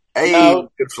 Hey,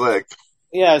 good flick.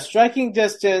 Yeah, Striking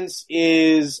Distance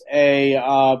is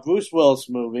a Bruce Willis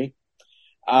movie.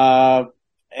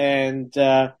 And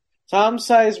Tom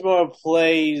Sizemore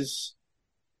plays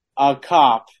a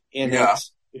cop in it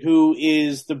who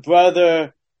is the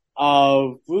brother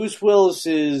of Bruce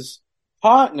Willis's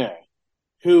partner,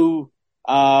 who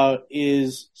who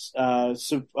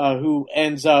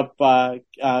ends up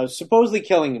supposedly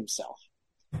killing himself.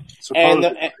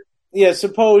 Supposedly.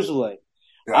 Supposedly.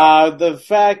 Yeah. The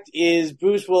fact is,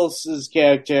 Bruce Willis's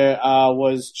character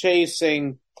was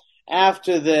chasing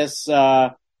after this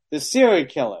the serial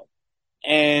killer,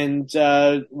 and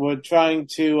we're trying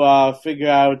to figure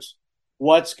out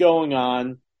what's going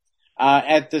on.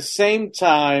 At the same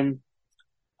time,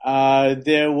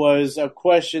 there was a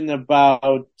question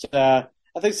about, I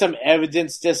think, some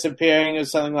evidence disappearing or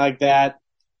something like that,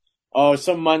 or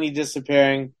some money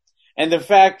disappearing. And the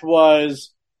fact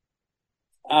was,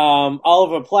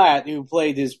 Oliver Platt, who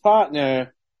played his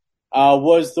partner,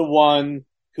 was the one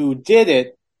who did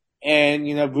it. And,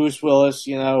 Bruce Willis,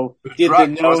 did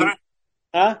drugs, the no. Wasn't it?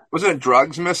 Huh? Wasn't it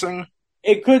drugs missing?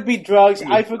 It could be drugs.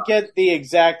 I forget the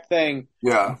exact thing.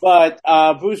 Yeah. But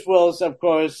Bruce Willis, of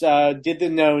course, did the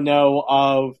no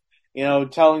of,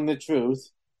 telling the truth.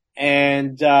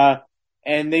 And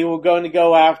they were going to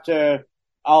go after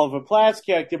Oliver Platt's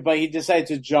character, but he decided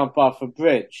to jump off a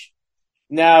bridge.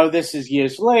 Now, this is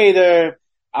years later.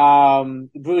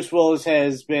 Bruce Willis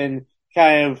has been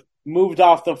kind of moved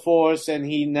off the force, and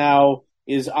he now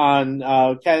is on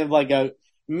kind of like a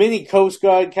mini Coast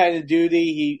Guard kind of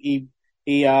duty.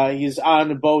 He's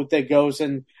on a boat that goes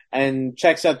and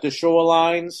checks out the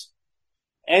shorelines.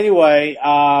 Anyway,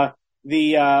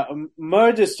 the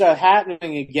murders start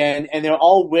happening again, and they're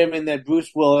all women that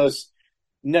Bruce Willis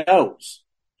knows.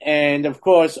 And, of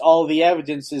course, all the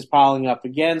evidence is piling up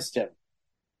against him.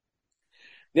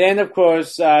 Then, of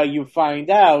course, you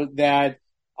find out that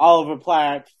Oliver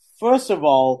Platt, first of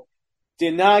all,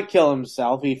 did not kill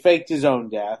himself. He faked his own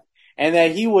death. And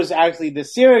that he was actually the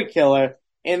serial killer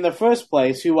in the first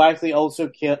place, who actually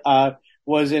also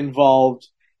was involved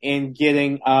in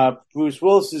getting Bruce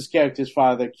Willis's character's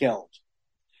father killed.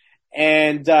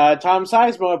 And Tom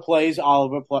Sizemore plays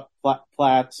Oliver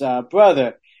Platt's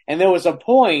brother. And there was a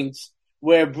point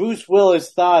where Bruce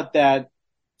Willis thought that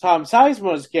Tom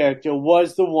Sizemore's character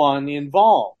was the one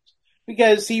involved,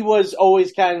 because he was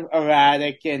always kind of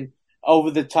erratic and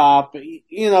over the top,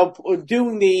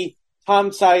 doing the Tom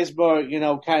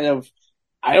Sizemore, kind of,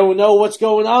 I don't know what's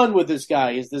going on with this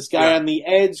guy. Is this guy on the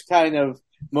edge kind of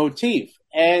motif?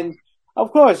 And,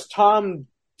 of course, Tom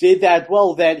did that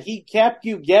well, that he kept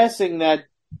you guessing that,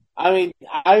 I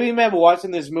remember watching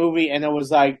this movie and it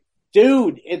was like,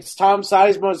 dude, it's Tom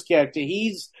Sizemore's character.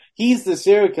 He's the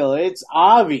serial killer. It's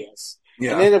obvious.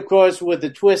 Yeah. And then, of course, with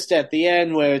the twist at the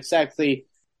end where it's actually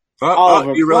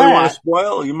Oliver you really want to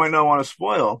spoil? You might not want to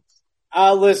spoil.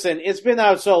 Listen, it's been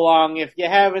out so long. If you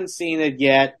haven't seen it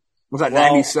yet. Was that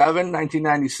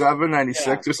 1997,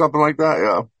 96 or something like that?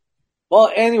 Yeah.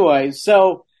 Well, anyway,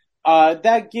 so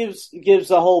that gives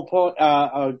the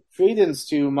whole credence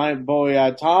to my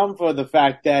boy Tom for the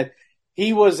fact that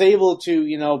he was able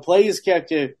to, play his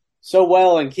character so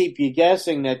well and keep you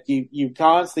guessing that you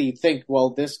constantly think,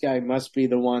 well, this guy must be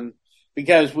the one,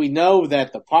 because we know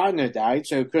that the partner died,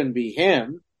 so it couldn't be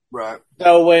him. Right.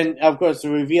 So when, of course, the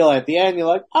reveal at the end, you're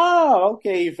like, oh,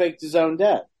 okay, he faked his own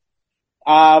death.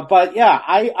 But yeah,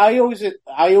 I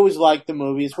always like the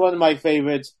movie. It's one of my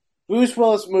favorites. Bruce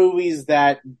Willis movies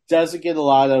that doesn't get a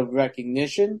lot of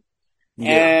recognition.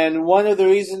 Yeah. And one of the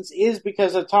reasons is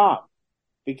because of Tom.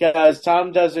 Because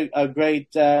Tom does a great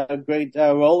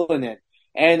role in it.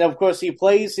 And of course he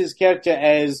plays his character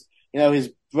as, his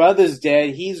brother's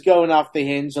dead. He's going off the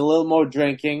hinge, a little more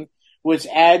drinking, which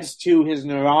adds to his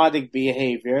neurotic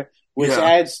behavior, which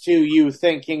adds to you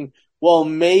thinking, well,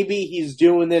 maybe he's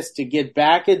doing this to get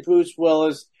back at Bruce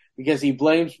Willis because he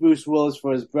blames Bruce Willis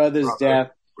for his brother's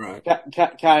death,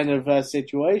 kind of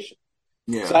situation.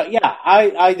 Yeah. So yeah,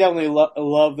 I definitely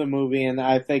love the movie, and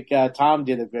I think Tom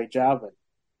did a great job.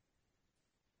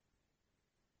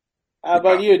 How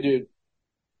about Yeah. you, dude?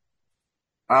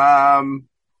 Um,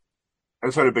 I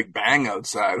just had a big bang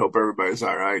outside. Hope everybody's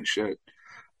all right. Shit.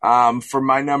 For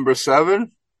my number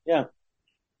seven. Yeah,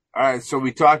 All right. So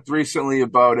we talked recently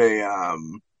about,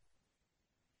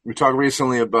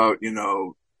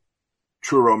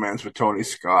 True Romance with Tony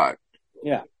Scott.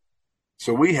 yeah.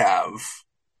 So we have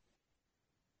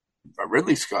a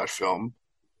Ridley Scott film,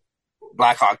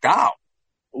 Black Hawk Down.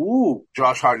 Ooh,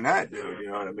 Josh Hartnett, dude. You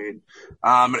know what I mean?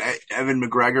 Evan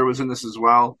McGregor was in this as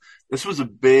well. This was a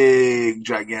big,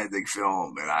 gigantic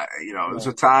film, and it was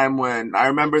yeah, a time when I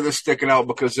remember this sticking out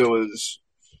because there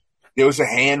was a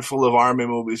handful of army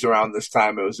movies around this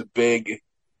time. It was a big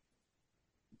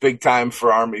time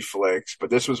for army flicks, but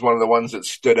this was one of the ones that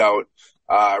stood out.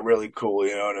 Really cool.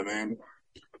 You know what I mean?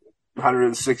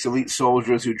 106 elite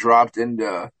soldiers who dropped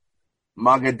into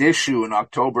Mogadishu in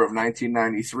October of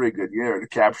 1993, good year, to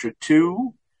capture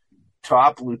two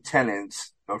top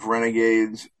lieutenants of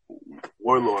renegades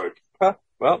warlord. Huh.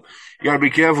 Well, you got to be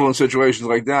careful in situations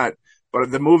like that. But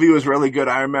the movie was really good.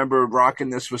 I remember rocking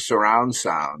this with surround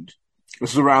sound.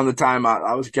 This was around the time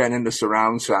I was getting into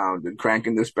surround sound and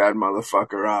cranking this bad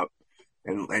motherfucker up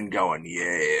and going,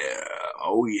 yeah,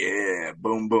 oh yeah,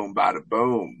 boom, boom, bada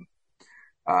boom.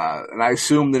 And I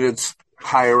assume that it's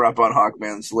higher up on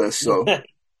Hawkman's list, so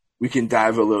we can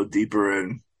dive a little deeper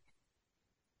in,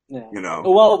 yeah. you know.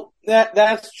 Well,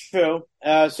 that's true.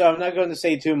 So I'm not going to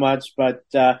say too much, but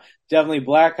definitely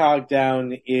Black Hawk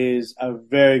Down is a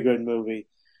very good movie.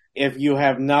 If you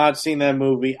have not seen that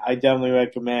movie, I definitely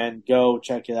recommend go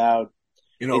check it out.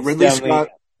 It's definitely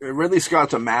Ridley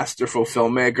Scott's a masterful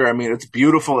filmmaker. I mean, it's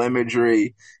beautiful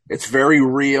imagery. It's very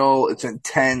real. It's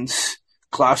intense,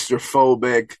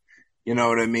 claustrophobic. You know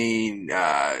what I mean?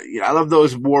 I love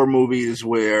those war movies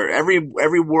where every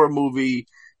war movie,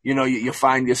 you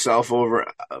find yourself over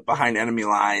behind enemy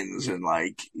lines, and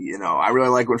I really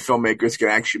like when filmmakers can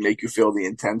actually make you feel the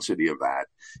intensity of that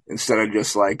instead of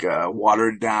just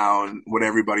watered down what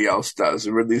everybody else does.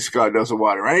 And Ridley Scott doesn't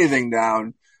water anything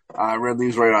down.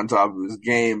 Ridley's right on top of his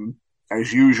game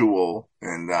as usual,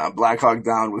 and Black Hawk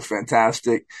Down was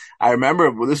fantastic. I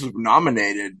remember this was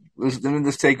nominated. Didn't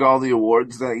this take all the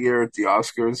awards that year at the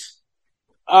Oscars?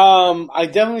 I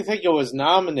definitely think it was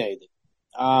nominated.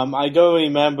 I don't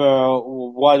remember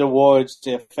what awards,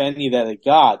 if any, that it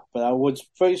got, but I was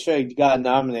pretty sure it got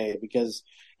nominated because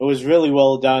it was really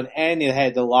well done and it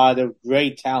had a lot of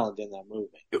great talent in that movie.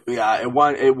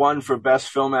 It won for best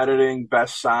film editing,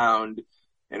 best sound,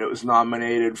 and it was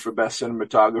nominated for best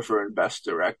cinematographer and best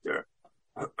director.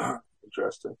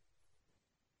 Interesting.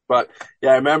 But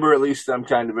yeah, I remember at least them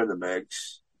kind of in the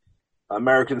mix.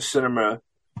 American cinema,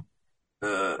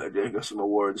 I did get some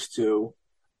awards too.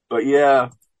 But yeah,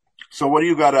 so what do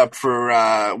you got up for?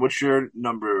 What's your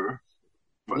number?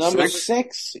 What, Number six?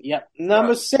 six, yep.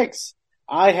 Number six,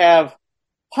 I have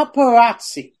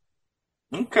Paparazzi.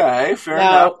 Okay, fair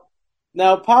enough.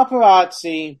 Now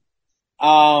Paparazzi,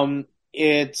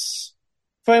 it's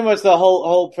pretty much the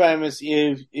whole premise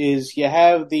is you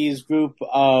have these group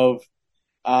of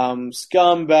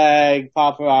scumbag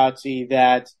paparazzi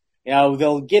that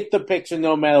they'll get the picture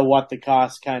no matter what the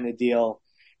cost kind of deal,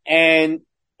 and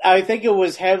I think it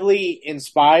was heavily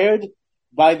inspired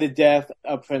by the death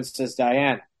of Princess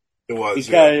Diana. It was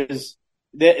because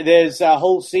there's a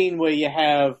whole scene where you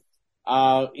have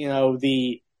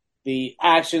the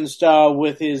action star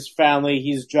with his family,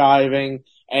 he's driving,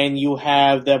 and you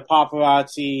have the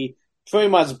paparazzi pretty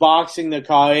much boxing the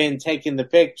car in, taking the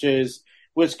pictures,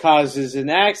 which causes an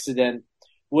accident,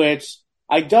 which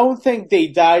I don't think they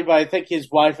died, but I think his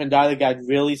wife and daughter got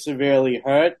really severely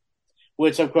hurt,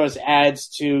 which of course adds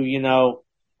to,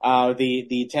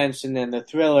 the tension and the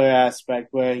thriller aspect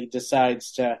where he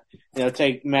decides to,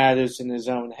 take matters in his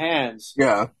own hands.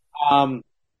 Yeah. And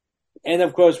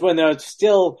of course, when they're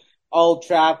still all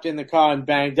trapped in the car and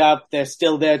banged up, they're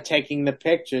still there taking the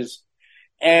pictures.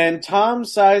 And Tom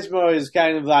Sizemore is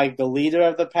kind of like the leader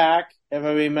of the pack, if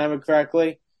I remember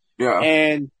correctly. Yeah.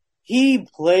 And he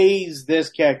plays this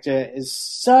character as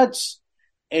such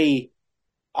a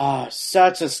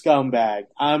scumbag.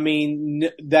 I mean,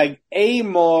 like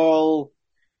amoral.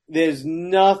 There's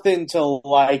nothing to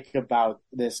like about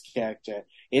this character.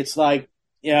 It's like,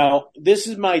 this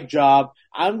is my job.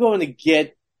 I'm going to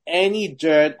get any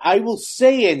dirt. I will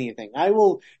say anything. I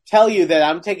will tell you that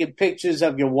I'm taking pictures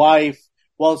of your wife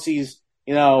while she's,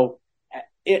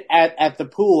 at the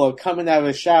pool or coming out of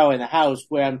a shower in the house,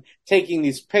 where I'm taking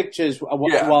these pictures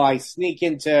while I sneak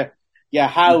into your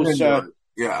house.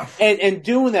 Yeah. And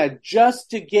doing that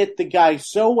just to get the guy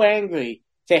so angry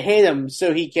to hate him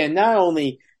so he can not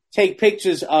only take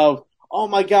pictures of, oh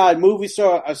my God, movie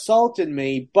star assaulted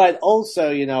me, but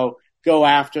also, go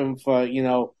after him for,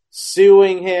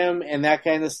 suing him and that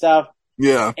kind of stuff.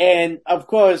 Yeah. And of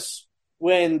course,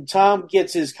 when Tom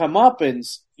gets his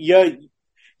comeuppance,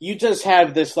 you just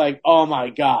have this like, oh my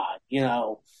God,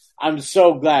 I'm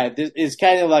so glad. This is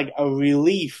kind of like a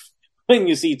relief when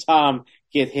you see Tom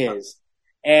get his.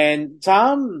 And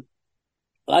Tom,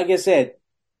 like I said,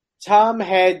 Tom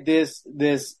had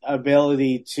this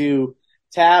ability to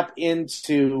tap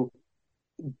into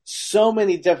so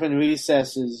many different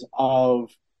recesses of,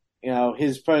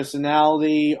 his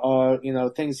personality or,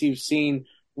 things you've seen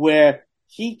where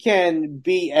he can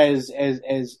be as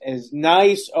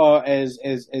nice or as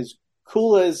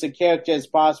cool as a character as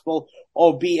possible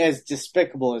or be as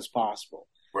despicable as possible.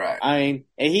 Right. I mean,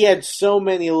 and he had so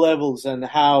many levels on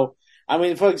how,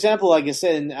 for example, like I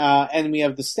said in Enemy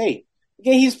of the State,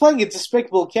 okay, he's playing a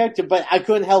despicable character, but I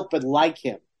couldn't help but like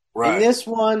him. Right. In this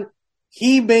one,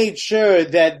 he made sure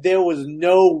that there was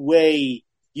no way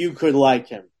you could like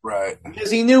him. Right.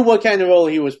 Because he knew what kind of role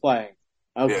he was playing.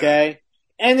 Okay?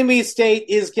 Yeah. Enemy State,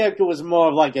 his character was more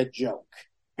of like a joke.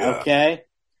 Yeah. Okay?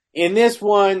 In this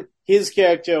one, his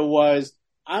character was,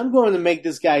 I'm going to make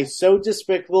this guy so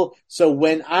despicable, so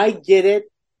when I get it,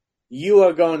 you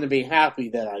are going to be happy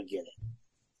that I get it.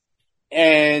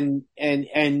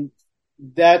 And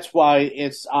that's why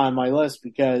it's on my list,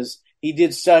 because he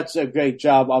did such a great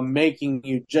job of making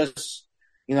you just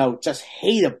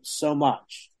hate him so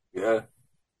much. Yeah.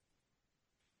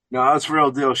 No, that's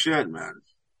real deal shit, man.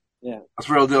 Yeah. That's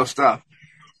real deal stuff.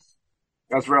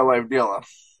 That's real life deal,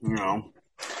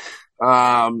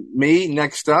 Me,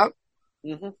 next up,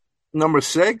 number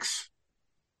 6.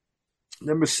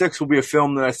 Number 6 will be a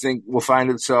film that I think will find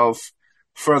itself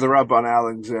further up on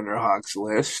Alexander Hawk's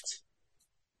list.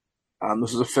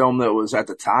 This is a film that was, at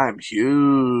the time,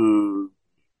 huge.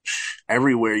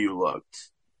 Everywhere you looked.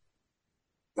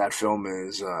 That film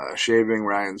is Shaving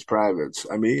Ryan's Privates.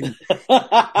 Saving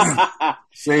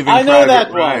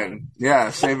Private Ryan. One. Yeah,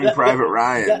 Saving Private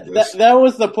Ryan. That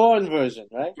was the porn version,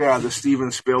 right? Yeah, the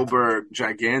Steven Spielberg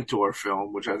Gigantor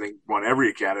film, which I think won every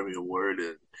Academy Award.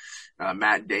 And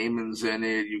Matt Damon's in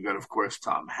it. You got, of course,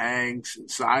 Tom Hanks and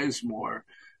Sizemore.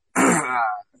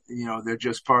 They're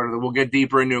just part of the. We'll get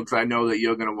deeper into it because I know that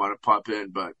you're going to want to pop in,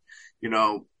 but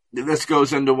this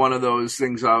goes into one of those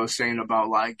things I was saying about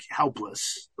like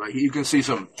helpless. Like you can see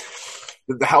the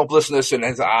helplessness in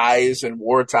his eyes in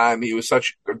wartime. He was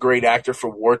such a great actor for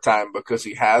wartime because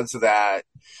he has that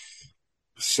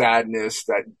sadness,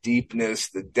 that deepness,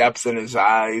 the depth in his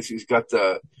eyes. He's got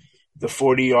the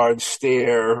 40-yard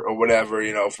stare or whatever,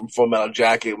 from Full Metal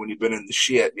Jacket when you've been in the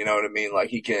shit. You know what I mean? Like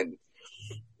he can.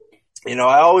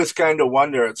 I always kind of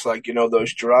wonder, it's like,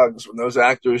 those drugs, when those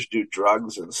actors do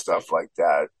drugs and stuff like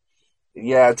that,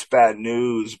 yeah, it's bad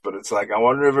news, but it's like, I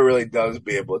wonder if it really does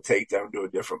be able to take them to a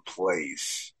different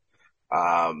place.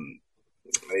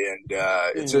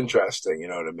 It's interesting, you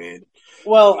know what I mean?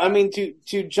 Well,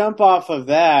 to jump off of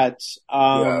that,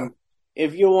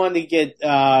 if you want to get,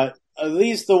 at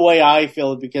least the way I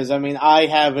feel it, because I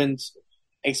haven't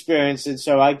experienced it,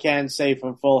 so I can't say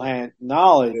from full hand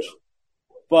knowledge. Yeah.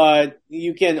 But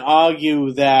you can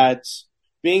argue that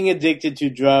being addicted to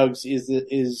drugs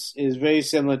is very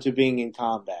similar to being in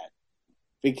combat,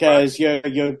 because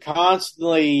you're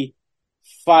constantly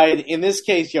fighting. In this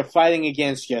case, you're fighting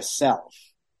against yourself.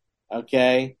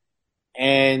 Okay,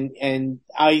 and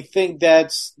I think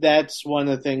that's one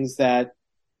of the things that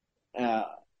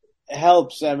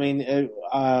helps.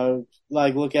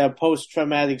 Like look at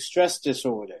post-traumatic stress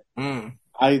disorder. Mm.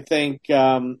 I think,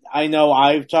 I know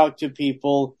I've talked to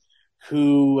people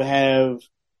who have,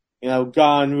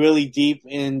 gone really deep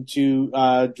into,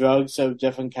 drugs of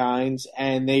different kinds,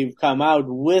 and they've come out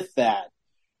with that,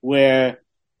 where,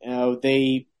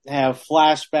 they have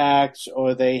flashbacks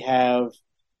or they have,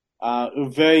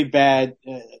 very bad,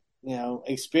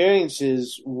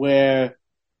 experiences where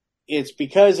it's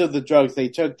because of the drugs they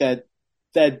took that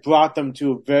brought them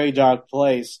to a very dark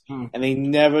place, and they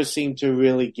never seem to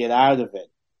really get out of it.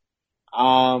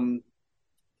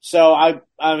 So I'm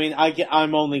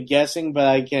only guessing, but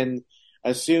I can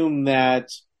assume that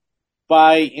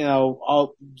by,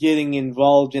 getting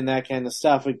involved in that kind of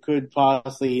stuff, it could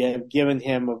possibly have given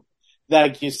him,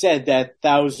 like you said, that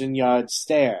 1,000-yard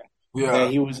stare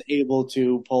that he was able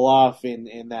to pull off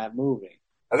in that movie.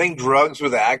 I think drugs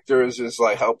with actors is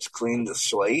like helps clean the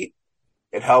slate.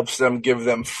 It helps them, give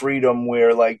them freedom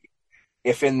where, like,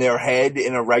 if in their head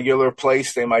in a regular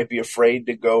place they might be afraid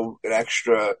to go an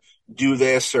extra do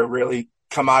this or really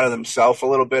come out of themselves a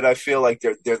little bit. I feel like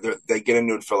they get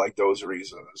into it for like those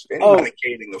reasons, and Oh,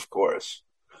 medicating, of course.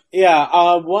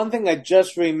 yeah. One thing I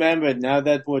just remembered now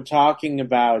that we're talking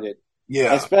about it,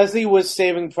 Yeah. especially with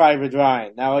Saving Private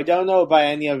Ryan. Now, I don't know about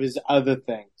any of his other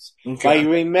things, but I Okay.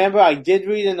 remember I did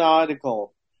read an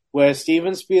article where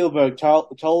Steven Spielberg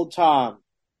told Tom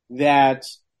that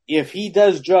if he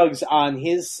does drugs on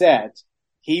his set,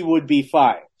 he would be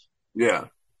fired. Yeah.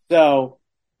 So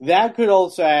that could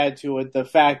also add to it the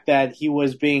fact that he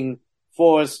was being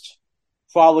forced,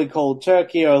 probably cold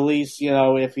turkey, or at least,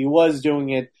 if he was doing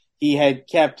it, he had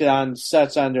kept it on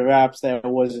such under wraps that it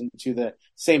wasn't to the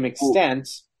same extent.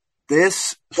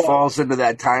 This But, falls into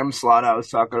that time slot I was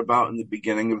talking about in the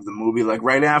beginning of the movie. Like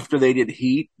right after they did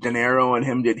Heat, De Niro and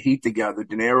him did Heat together.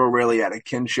 De Niro really had a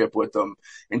kinship with him,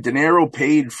 and De Niro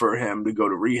paid for him to go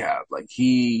to rehab. Like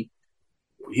he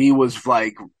was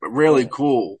like really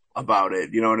cool about it.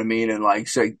 You know what I mean? And like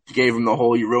say gave him the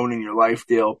whole "you're ruining your life"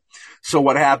 deal. So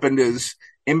what happened is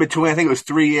in between, I think it was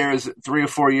 3 or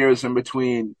 4 years in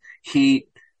between Heat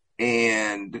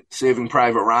and Saving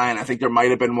Private Ryan. I think there might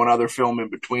have been one other film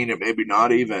in between it, maybe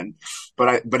not even.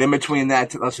 But in between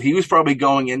that, so he was probably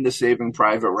going into Saving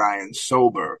Private Ryan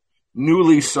sober,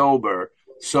 newly sober.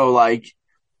 So like,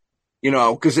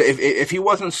 because if he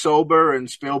wasn't sober and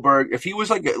Spielberg, if he was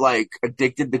like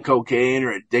addicted to cocaine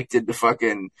or addicted to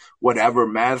fucking whatever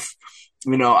meth,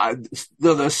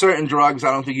 there's certain drugs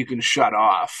I don't think you can shut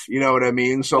off. You know what I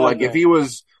mean? So like if he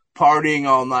was partying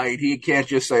all night, he can't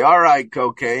just say, all right,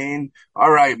 cocaine,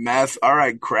 all right, meth, all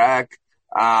right, crack.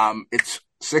 It's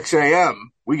 6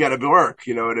 a.m. We got to work.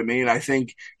 You know what I mean? I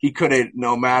think he couldn't,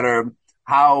 no matter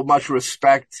how much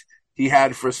respect he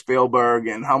had for Spielberg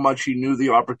and how much he knew the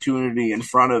opportunity in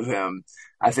front of him,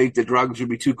 I think the drugs would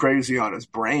be too crazy on his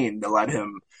brain to let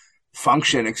him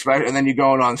function. And then you're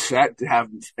going on set to have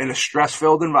in a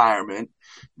stress-filled environment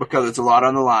because it's a lot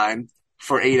on the line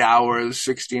for 8 hours,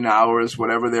 16 hours,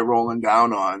 whatever they're rolling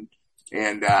down on.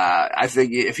 And I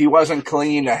think if he wasn't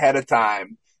clean ahead of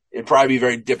time, it'd probably be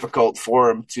very difficult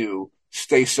for him to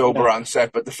stay sober on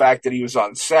set. But the fact that he was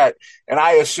on set, and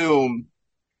I assume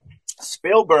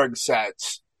Spielberg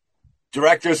sets,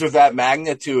 directors of that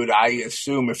magnitude, I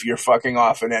assume if you're fucking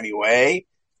off in any way,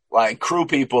 like crew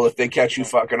people, if they catch you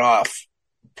fucking off,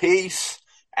 peace.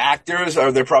 Actors,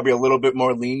 they're probably a little bit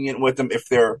more lenient with them if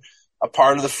they're a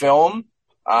part of the film.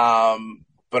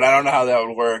 But I don't know how that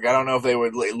would work. I don't know if they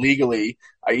would legally.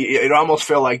 It almost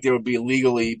feel like there would be a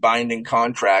legally binding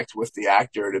contract with the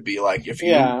actor to be like, if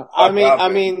you. Yeah,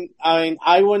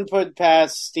 I wouldn't put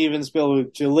past Steven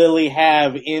Spielberg to literally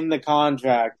have in the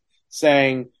contract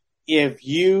saying if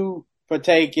you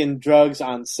partake in drugs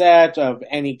on set of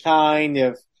any kind,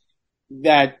 if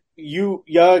that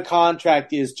your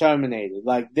contract is terminated,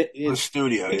 like the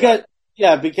studio,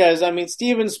 because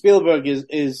Steven Spielberg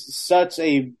is such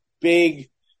a big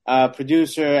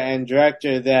producer and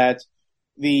director that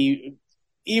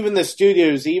even the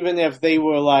studios, even if they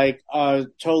were like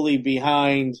totally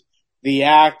behind the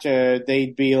actor,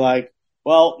 they'd be like,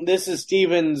 well, this is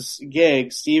Steven's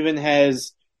gig. Steven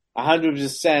has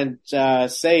 100%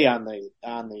 say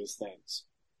on these things.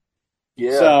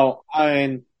 Yeah. So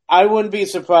I wouldn't be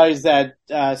surprised that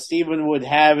Steven would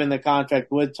have in the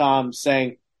contract with Tom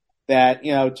saying that,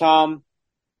 Tom,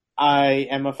 I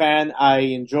am a fan. I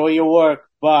enjoy your work,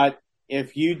 but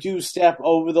if you do step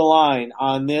over the line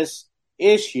on this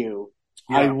issue,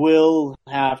 I will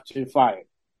have to fire.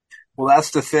 Well,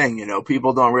 that's the thing,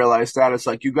 people don't realize that. It's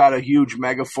like you got a huge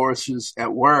mega forces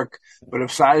at work, but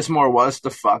if Sizemore was to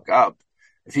fuck up,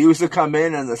 if he was to come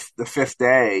in on the fifth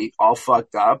day all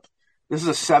fucked up, this is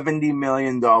a $70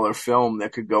 million film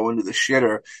that could go into the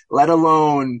shitter, let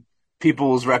alone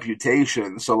people's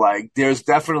reputation. So like there's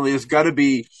got to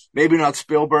be, maybe not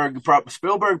Spielberg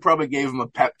probably gave him a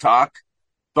pep talk,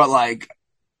 but like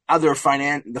the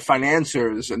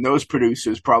financiers and those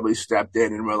producers probably stepped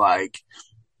in and were like,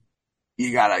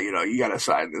 you gotta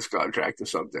sign this contract or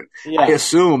something. I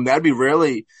assume that'd be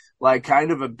really like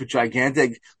kind of a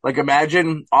gigantic, like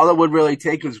imagine all it would really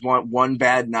take is one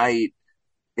bad night.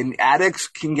 And addicts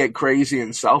can get crazy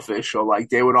and selfish, or like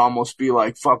they would almost be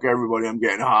like, fuck everybody, I'm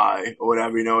getting high, or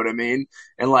whatever, you know what I mean?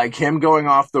 And like him going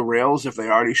off the rails if they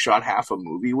already shot half a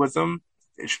movie with him,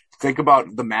 think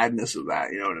about the madness of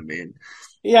that, you know what I mean?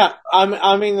 Yeah,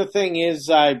 the thing is,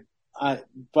 and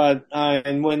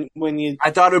when you...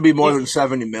 I thought it would be more than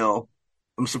 70 mil.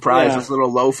 I'm surprised it's a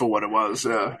little low for what it was,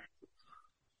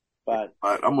 But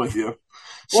I'm with you.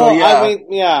 So,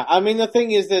 the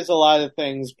thing is, there's a lot of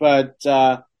things, but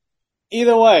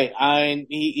either way,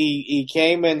 he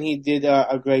came and he did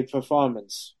a great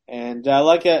performance, and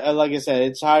like I said,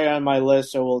 it's higher on my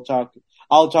list. So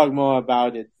I'll talk more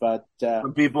about it. But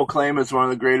Some people claim it's one of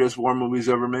the greatest war movies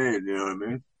ever made. You know what I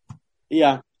mean?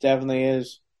 yeah, definitely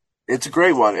is. It's a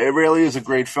great one. It really is a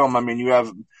great film. I mean, you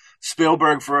have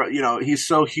Spielberg he's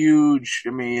so huge.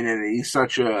 I mean, and he's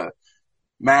such a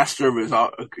master of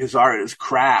his art, his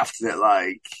craft that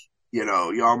like, you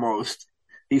almost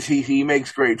he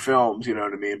makes great films, you know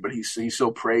what I mean? But he's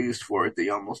so praised for it that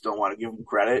you almost don't want to give him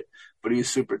credit. But he's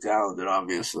super talented,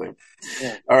 obviously.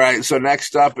 Yeah. All right, so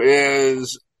next up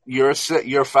is your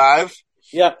 5.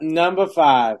 Yep, number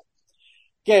 5.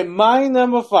 Okay, my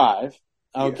number 5.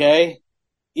 Okay,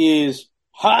 is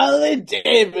Harley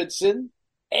Davidson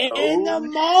and the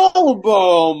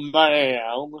Marlboro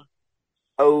Man.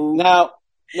 Now,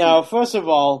 first of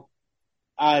all,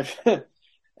 it's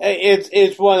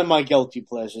one of my guilty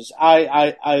pleasures.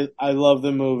 I love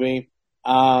the movie.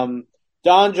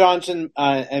 Don Johnson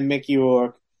and Mickey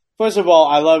Rourke. First of all,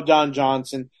 I love Don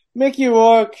Johnson. Mickey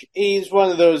Rourke, he's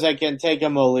one of those I can take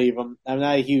him or leave him. I'm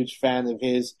not a huge fan of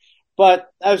his,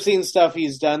 but I've seen stuff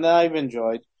he's done that I've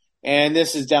enjoyed, and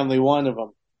this is definitely one of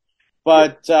them.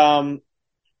 But the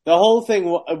whole thing,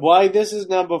 why this is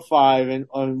number 5, and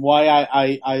why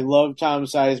I love Tom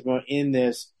Sizemore in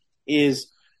this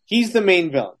is he's the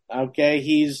main villain.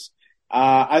 Okay,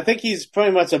 I think he's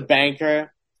pretty much a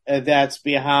banker that's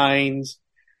behind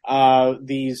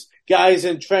these guys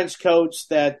in trench coats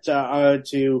that are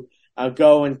to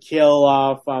go and kill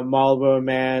off Marlboro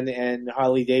Man and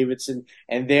Harley Davidson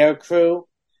and their crew.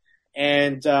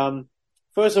 And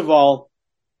first of all,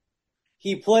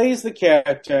 he plays the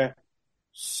character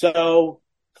so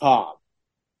calm.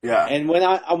 Yeah. And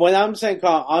when I'm saying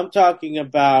calm, I'm talking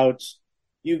about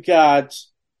you got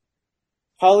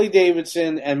Harley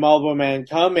Davidson and Marlboro Man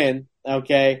come in,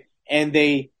 okay, and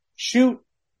they shoot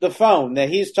the phone that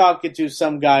he's talking to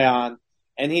some guy on,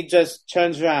 and he just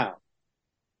turns around.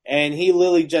 And he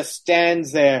literally just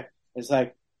stands there. It's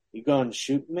like, you going to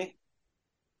shoot me?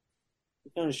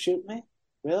 You going to shoot me?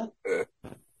 Really?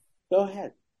 Go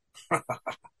ahead.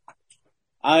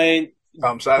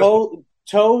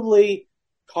 Totally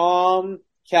calm,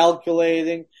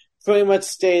 calculating, pretty much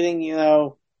stating,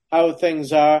 how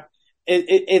things are.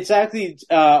 It's actually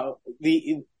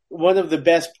one of the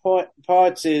best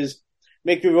parts is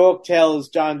Mickey Rourke tells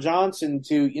John Johnson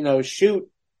to shoot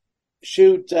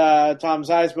Tom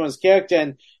Sizemore's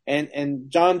character, and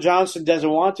John Johnson doesn't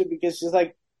want to because he's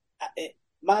like,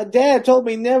 my dad told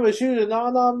me never shoot an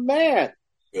unarmed man.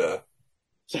 Yeah.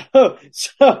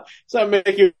 So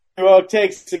Mickey Rourke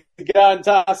takes the gun,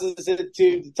 tosses it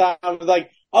to Tom, like,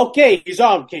 okay, he's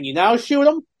armed. Can you now shoot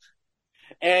him?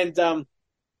 And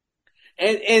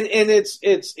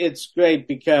it's great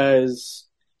because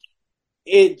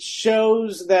it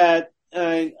shows that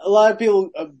a lot of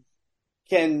people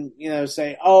can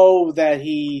say, oh, that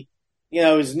he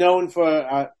is known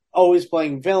for always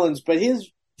playing villains, but his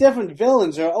different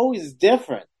villains are always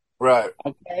different. Right.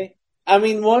 Okay. I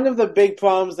mean, one of the big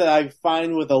problems that I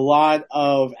find with a lot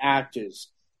of actors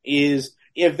is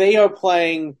if they are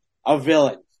playing a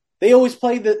villain, they always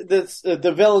play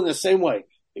the villain the same way.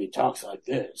 He talks like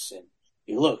this, and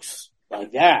he looks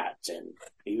like that, and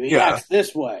he acts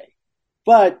this way.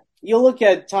 But you look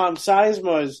at Tom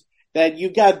Sizemore's, that you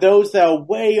got those that are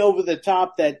way over the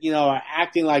top that, are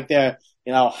acting like they're,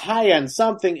 high on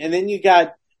something, and then you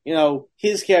got,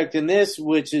 his character in this,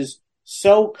 which is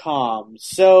so calm,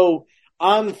 so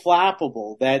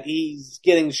unflappable that he's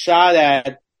getting shot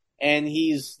at and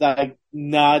he's like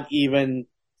not even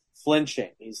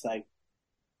flinching. He's like,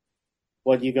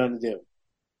 what are you going to do?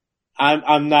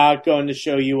 I'm not going to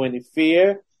show you any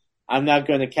fear. I'm not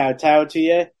going to kowtow to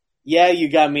you. Yeah, you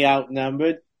got me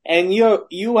outnumbered and you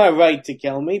have right to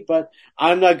kill me, but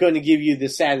I'm not going to give you the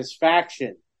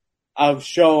satisfaction of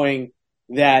showing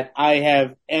that I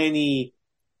have any,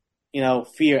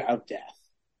 fear of death.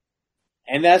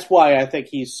 And that's why I think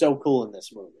he's so cool in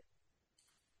this movie.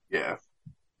 Yeah.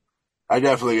 I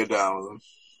definitely get down with him.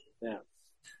 Yeah.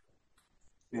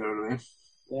 You know what I mean?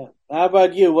 Yeah. How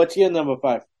about you? What's your number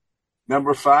 5?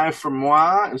 Number 5 for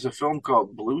moi is a film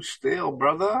called Blue Steel,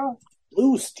 brother.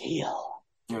 Blue Steel.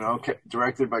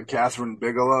 Directed by Catherine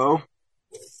Bigelow.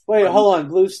 Wait, hold on.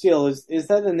 Blue Steel. Is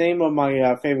that the name of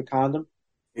my favorite condom?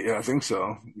 Yeah, I think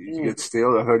so. You get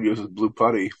steel. I heard you was Blue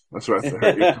Putty. That's what I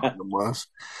heard your condom was.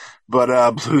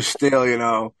 But Blue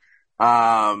Steel,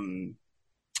 the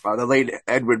late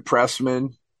Edward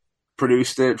Pressman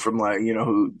produced it from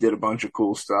who did a bunch of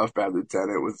cool stuff, Bad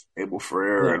Lieutenant with Abel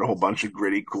Ferrara and a whole bunch of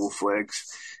gritty, cool flicks.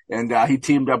 And he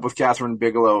teamed up with Catherine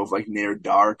Bigelow of Near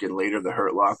Dark and later The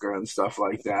Hurt Locker and stuff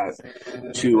like that,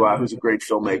 who's a great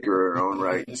filmmaker in her own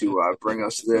right, to bring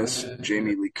us this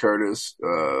Jamie Lee Curtis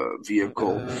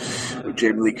vehicle.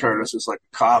 Jamie Lee Curtis is like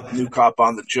a new cop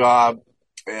on the job,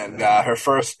 and her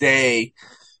first day,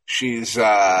 she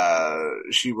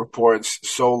reports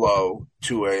solo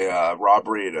to a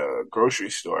robbery at a grocery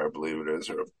store, I believe it is,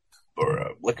 or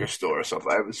a liquor store or something.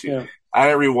 I haven't seen it. I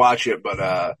didn't rewatch it, but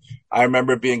I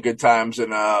remember it being good times.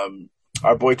 And our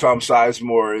boy Tom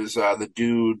Sizemore is the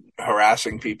dude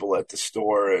harassing people at the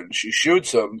store, and she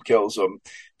shoots him, kills him.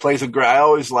 Plays I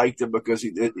always liked him because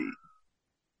he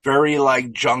very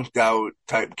junked out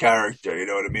type character. You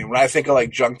know what I mean? When I think of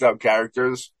junked out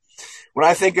characters, when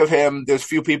I think of him, there's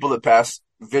few people that pass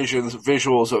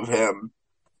visuals of him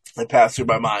that pass through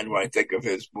my mind when I think of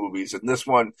his movies. And this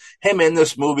one, him in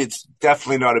this movie, it's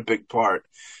definitely not a big part,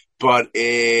 but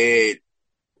it's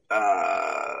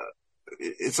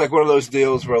like one of those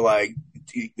deals where they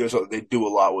do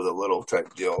a lot with a little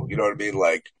type deal. You know what I mean?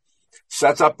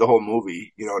 Sets up the whole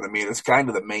movie. You know what I mean? It's kind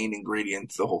of the main ingredient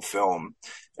to the whole film.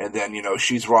 And then,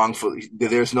 she's wrongfully,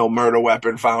 there's no murder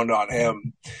weapon found on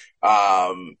him.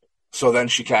 So then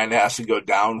she kind of has to go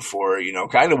down for,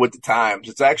 kind of with the times.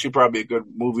 It's actually probably a good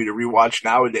movie to rewatch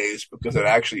nowadays because it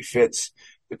actually fits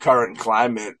the current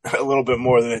climate a little bit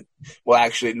more than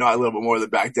actually not a little bit more than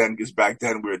back then, because back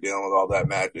then we were dealing with all that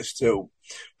madness too.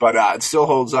 But it still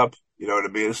holds up, you know what I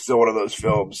mean? It's still one of those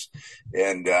films,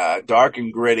 and dark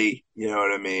and gritty, you know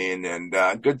what I mean? And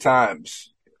good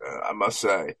times, I must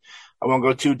say. I won't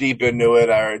go too deep into it.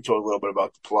 I already told a little bit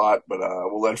about the plot, but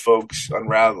we'll let folks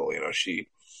unravel. She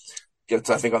gets,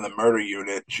 I think, on the murder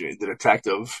unit. The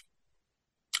detective.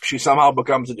 She somehow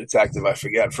becomes a detective. I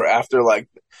forget, for after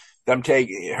them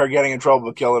taking her, getting in trouble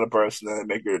for killing a person, then they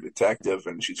make her a detective,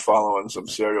 and she's following some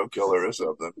serial killer or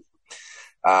something.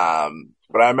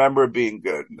 But I remember it being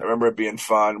good. I remember it being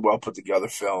fun, well put together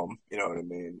film. You know what I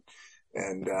mean?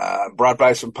 And brought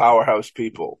by some powerhouse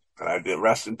people. And I did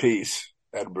rest in peace,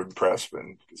 Edward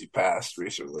Pressman, because he passed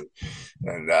recently.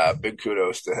 And big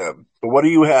kudos to him. But what do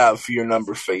you have for your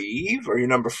number 5 or your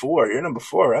number 4? You're number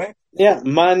 4, right? Yeah,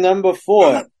 my number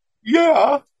 4.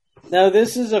 Yeah. Now,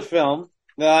 this is a film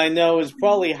that I know is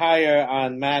probably higher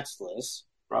on Matt's list.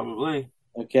 Probably.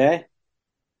 Okay.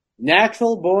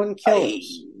 Natural Born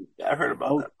Killers. I heard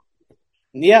about that.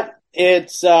 Yeah,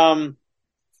 it's it's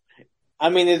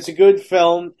a good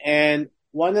film, and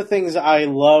one of the things I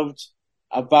loved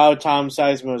about Tom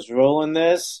Sizemore's role in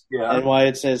this, and why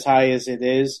it's as high as it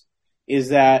is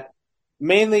that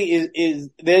mainly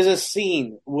is there's a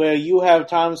scene where you have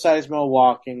Tom Sizemore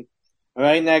walking,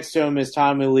 right next to him is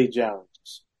Tommy Lee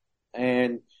Jones,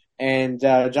 and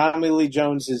Tommy Lee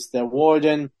Jones is the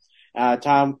warden.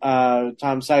 Tom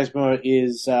Sizemore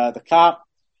is the cop,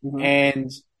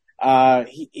 and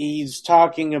he's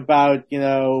talking about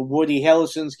Woody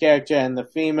Harrelson's character and the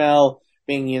female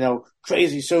being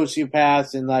crazy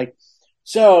sociopaths, and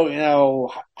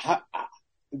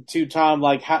to Tom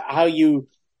how you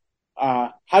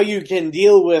can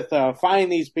deal with finding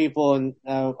these people and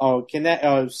or connect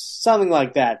or something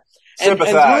like that.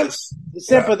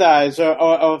 Sympathize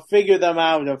or figure them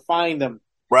out or find them.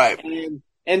 Right.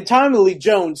 And Tommy Lee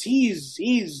Jones, he's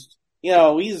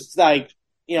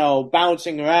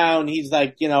bouncing around. He's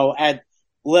at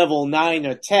level 9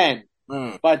 or 10.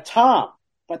 But Tom,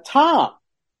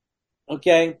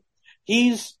 okay,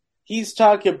 he's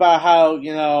talking about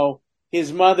how,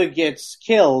 his mother gets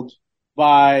killed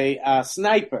by a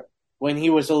sniper when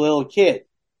he was a little kid.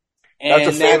 And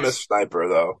that's a famous sniper,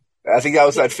 though. I think that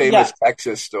was that famous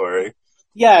Texas story.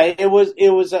 Yeah, it was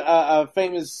a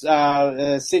famous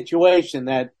situation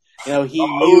that he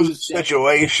used.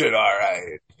 Situation, all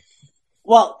right.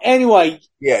 Well, anyway,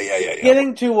 yeah.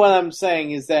 Getting to what I'm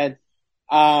saying is that,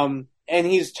 and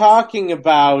he's talking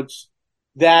about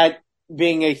that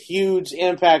being a huge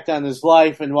impact on his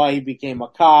life and why he became a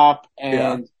cop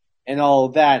and all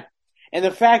of that. And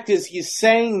the fact is, he's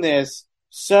saying this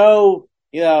so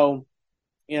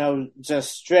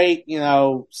just straight,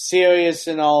 serious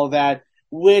and all of that,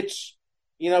 which,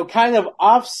 kind of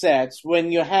offsets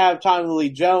when you have Tommy Lee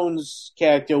Jones'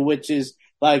 character, which is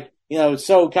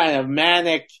so kind of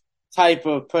manic type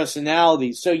of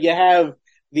personality. So you have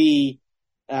the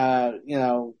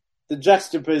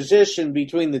juxtaposition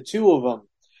between the two of them.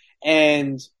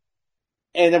 And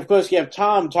of course you have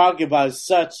Tom talking about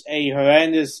such a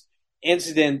horrendous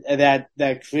incident that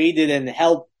created and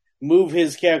helped move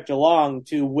his character along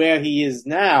to where he is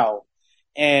now.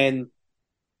 And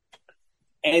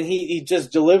and he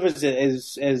just delivers it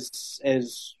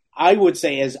as I would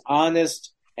say as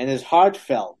honest and as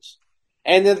heartfelt.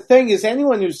 And the thing is,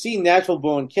 anyone who's seen Natural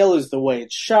Born Killers, the way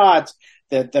it's shot,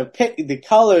 the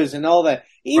colors and all that,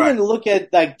 Right. even look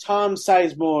at like Tom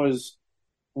Sizemore's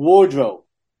wardrobe.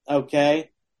 Okay,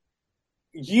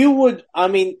 you would, I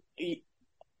mean,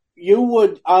 you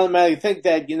would automatically think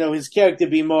that his character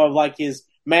be more of like his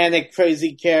manic,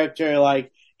 crazy character,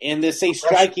 like in the say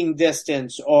Striking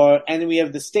Distance or Enemy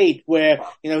of the State, where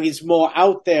he's more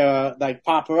out there, like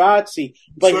paparazzi.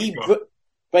 But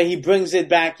he brings it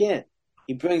back in.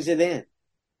 He brings it in,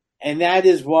 and that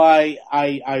is why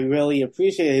I really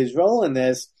appreciate his role in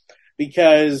this,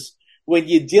 because when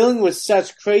you're dealing with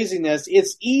such craziness,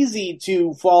 it's easy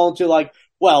to fall into like,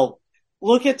 well,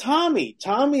 look at Tommy.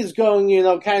 Tommy's going,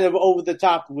 kind of over the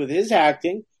top with his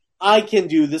acting. I can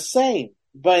do the same.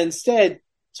 But instead,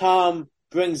 Tom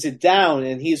brings it down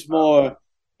and he's more,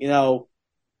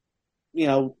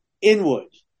 inward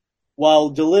while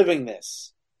delivering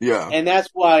this. Yeah. And that's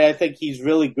why I think he's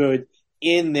really good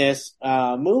in this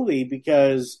movie,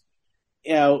 because,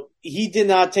 he did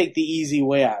not take the easy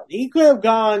way out. He could have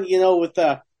gone, with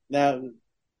the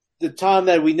Tom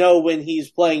that we know when he's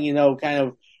playing, kind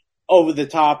of over the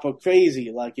top or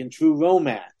crazy, like in True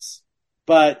Romance.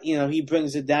 But, he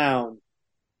brings it down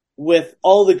with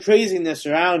all the craziness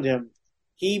around him.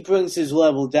 He brings his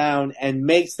level down and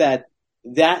makes that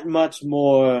much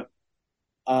more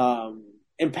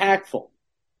impactful.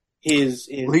 His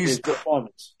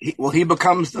performance. He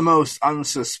becomes the most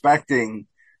unsuspecting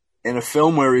in a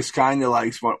film where he's kind of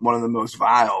like one of the most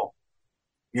vile.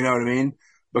 You know what I mean?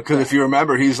 Because if you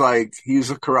remember, he's a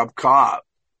corrupt cop.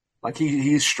 Like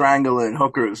he's strangling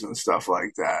hookers and stuff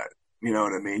like that. You know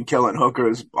what I mean? Killing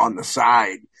hookers on the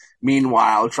side.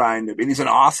 Meanwhile, and he's an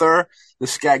author, the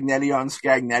Scagnetti on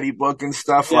Scagnetti book and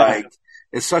stuff. Yeah. Like,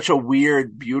 it's such a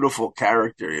weird, beautiful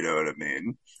character. You know what I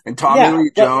mean? And Tommy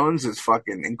Lee Jones is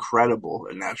fucking incredible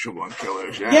in Natural Born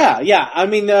Killers. Yeah. I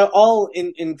mean, they're all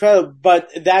incredible,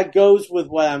 but that goes with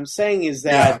what I'm saying is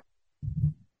that,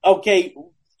 okay,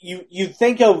 you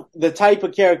think of the type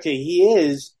of character he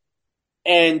is,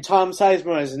 and Tom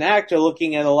Sizemore as an actor,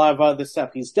 looking at a lot of other stuff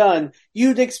he's done,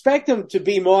 you'd expect him to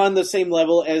be more on the same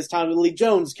level as Tommy Lee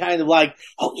Jones, kind of like,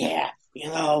 oh yeah,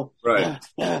 right.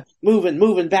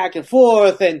 Moving back and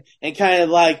forth and kind of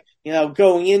like,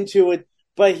 going into it.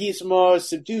 But he's more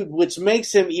subdued, which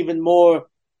makes him even more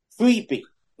creepy.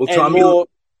 Well, more,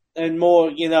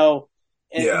 more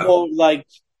like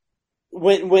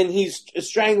when he's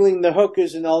strangling the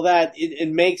hookers and all that,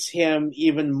 it makes him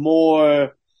even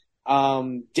more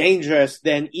dangerous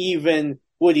than even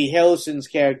Woody Harrelson's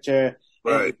character.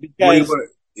 Right. Because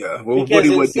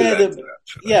Woody would do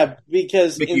that.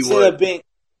 Because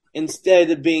instead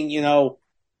of being,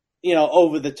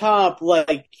 over the top,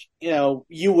 like,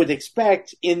 you would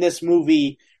expect in this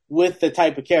movie with the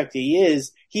type of character he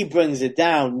is, he brings it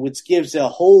down, which gives a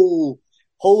whole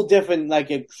different, like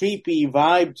a creepy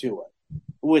vibe to it,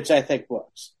 which I think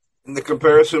works. In the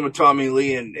comparison with Tommy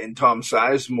Lee and Tom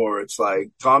Sizemore, it's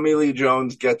like Tommy Lee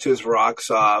Jones gets his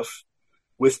rocks off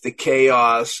with the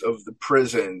chaos of the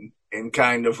prison and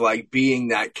kind of like being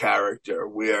that character,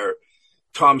 where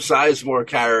Tom Sizemore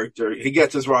character, he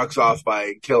gets his rocks off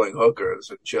by killing hookers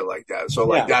and shit like that. So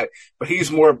like that, but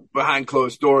he's more behind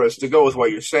closed doors, to go with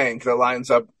what you're saying, because it lines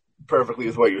up perfectly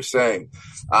with what you're saying.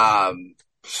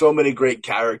 So many great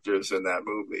characters in that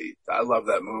movie. I love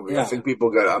that movie. I think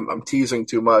people I'm teasing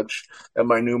too much at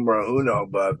my numero uno,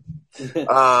 but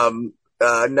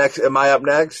next, am I up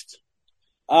next?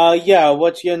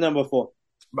 What's your number 4?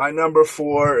 My number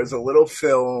 4 is a little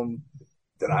film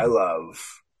that I love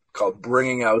called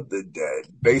Bringing Out the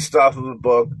Dead, based off of a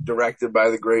book directed by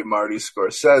the great Marty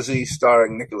Scorsese,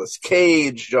 starring Nicolas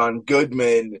Cage, John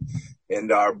Goodman,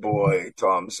 and our boy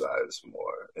Tom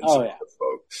Sizemore and some other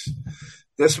folks.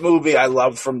 This movie I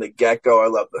love from the get-go. I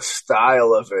love the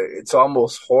style of it. It's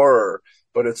almost horror,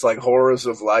 but it's like horrors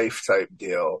of life type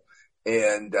deal.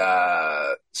 And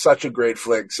such a great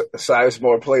flick.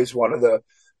 Sizemore plays one of the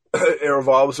it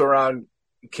revolves around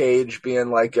Cage being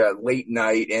like a late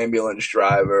night ambulance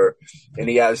driver, and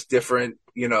he has different,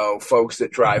 folks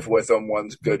that drive with him.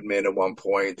 One's Goodman at one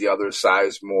point, the other's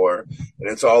Sizemore,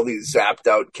 and it's all these zapped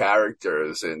out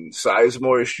characters. And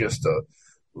Sizemore is just a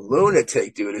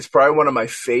lunatic, dude. It's probably one of my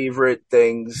favorite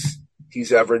things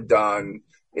he's ever done.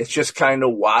 It's just kind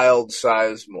of wild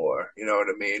Sizemore, you know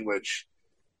what I mean? Which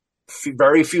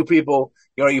very few people,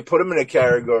 you put him in a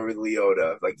category with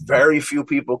Leota. Like, very few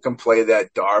people can play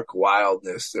that dark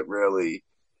wildness that really,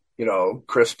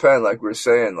 Chris Penn, like we were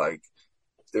saying, like,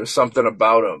 there's something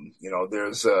about him.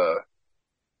 There's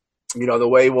the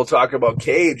way we'll talk about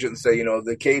Cage and say,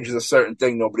 the Cage is a certain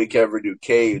thing. Nobody can ever do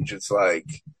Cage. It's like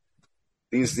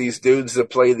these dudes that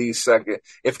play these second.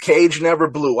 If Cage never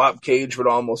blew up, Cage would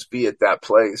almost be at that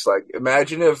place. Like,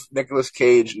 imagine if Nicolas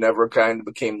Cage never kind of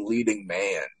became leading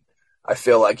man. I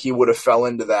feel like he would have fell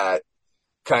into that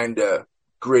kind of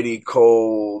gritty,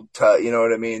 cold, you know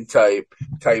what I mean, type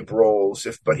roles.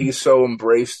 But he's so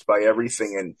embraced by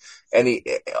everything, and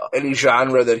any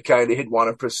genre that kind of he'd want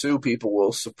to pursue, people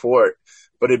will support.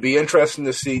 But it'd be interesting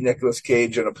to see Nicolas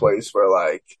Cage in a place where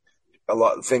like a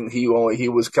lot of things he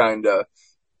was kind of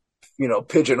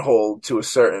pigeonholed to a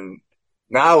certain.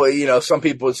 Now, some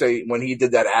people would say when he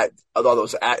did that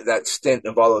that stint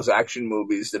of all those action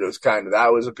movies that it was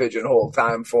that was a pigeonhole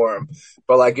time for him.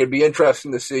 But like, it'd be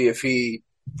interesting to see if he,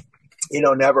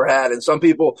 never had. And some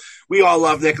people, we all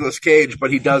love Nicolas Cage,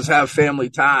 but he does have family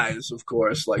ties, of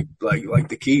course, like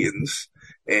the Keatons,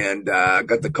 and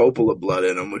got the Coppola blood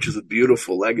in him, which is a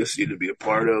beautiful legacy to be a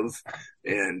part of.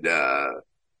 And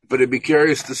but it'd be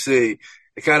curious to see.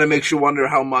 It kind of makes you wonder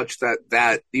how much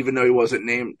that even though he wasn't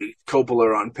named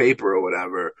Coppola on paper or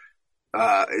whatever,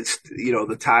 it's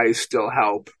the ties still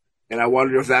help. And I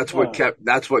wonder if that's what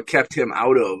kept him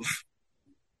out of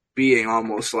being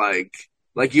almost like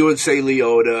you would say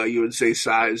Leota, you would say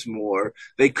Sizemore.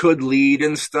 They could lead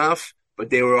and stuff, but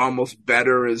they were almost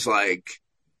better as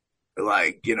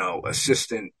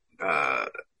assistant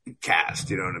cast,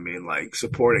 you know what I mean? Like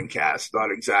supporting cast,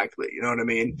 not exactly, you know what I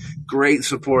mean? Great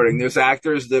supporting. There's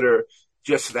actors that are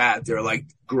just that. They're like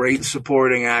great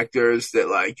supporting actors that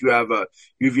like you have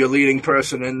your leading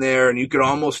person in there, and you could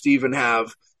almost even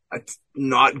have a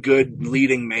not good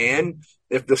leading man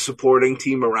if the supporting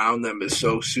team around them is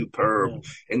so superb. Yeah.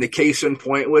 And the case in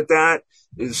point with that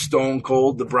is Stone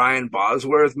Cold, the Brian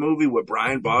Bosworth movie, where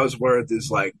Brian Bosworth is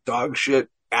like dog shit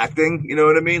acting, you know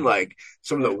what I mean? Like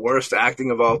some of the worst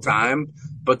acting of all time.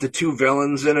 But the two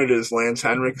villains in it is Lance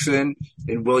Henriksen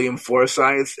and William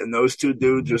Forsythe, and those two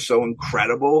dudes are so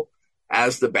incredible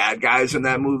as the bad guys in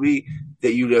that movie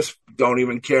that you just don't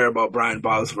even care about Brian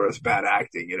Bosworth's bad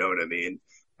acting, you know what I mean?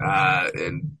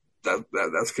 And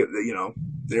that's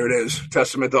there it is.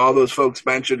 Testament to all those folks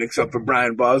mentioned, except for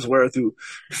Brian Bosworth, who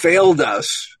failed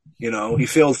us. He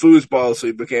failed foosball, so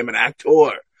he became an actor.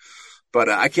 But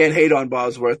I can't hate on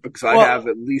Bosworth because I have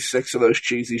at least 6 of those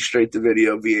cheesy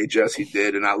straight-to-video VHS he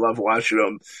did, and I love watching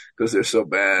them because they're so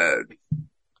bad.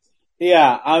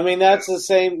 Yeah, I mean, that's the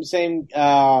same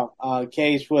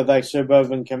case with, like,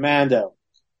 Suburban Commando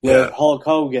with Hulk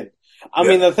Hogan. I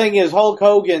mean, the thing is, Hulk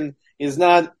Hogan is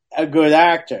not a good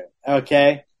actor,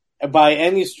 okay, by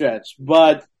any stretch.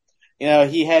 But,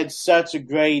 he had such a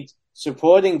great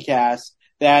supporting cast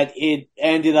that it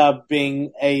ended up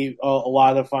being a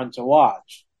lot of fun to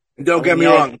watch. Don't get me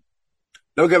wrong.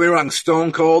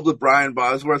 Stone Cold with Brian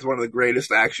Bosworth, one of the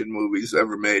greatest action movies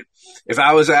ever made. If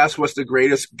I was asked what's the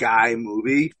greatest guy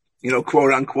movie,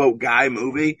 quote unquote guy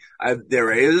movie,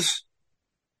 there is.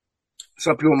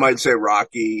 Some people might say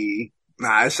Rocky.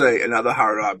 Nah, I say Another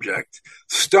Hard Object.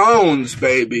 Stones,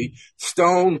 baby.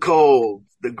 Stone Cold,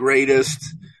 the greatest.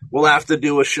 We'll have to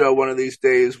do a show one of these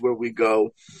days where we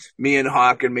go, me and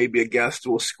Hawk and maybe a guest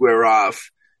will square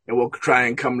off, and we'll try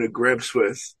and come to grips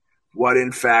with what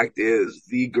in fact is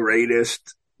the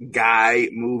greatest guy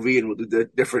movie, and we'll do the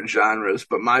different genres.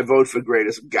 But my vote for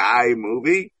greatest guy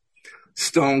movie,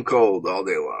 Stone Cold all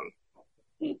day long.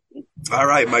 All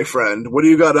right, my friend. What do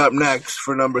you got up next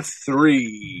for number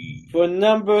 3? For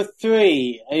number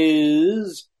 3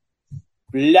 is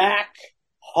Black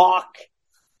Hawk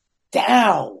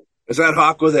Down. Is that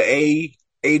Hawk with a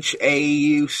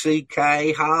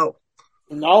H-A-U-C-K, Hawk?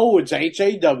 No, it's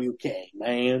H-A-W-K,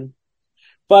 man.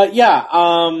 But yeah,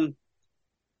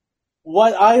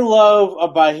 what I love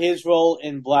about his role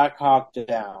in Black Hawk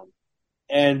Down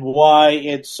and why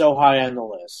it's so high on the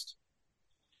list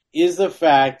is the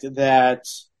fact that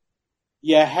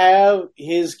you have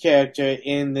his character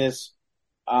in this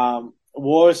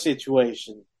war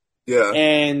situation. Yeah.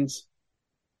 And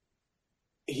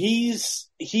he's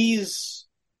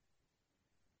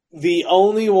the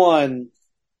only one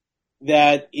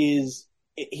that he's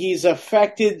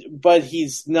affected, but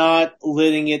he's not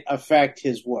letting it affect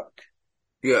his work.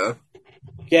 Yeah.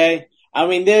 Okay? I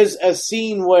mean, there's a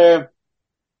scene where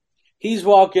he's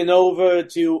walking over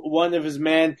to one of his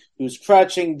men who's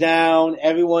crouching down,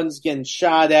 everyone's getting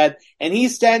shot at, and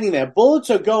he's standing there. Bullets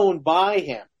are going by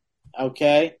him.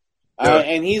 Okay? Yeah.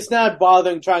 And he's not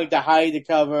bothering trying to hide the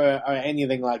cover or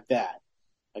anything like that.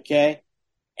 Okay?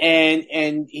 And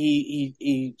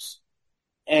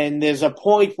and there's a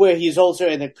point where he's also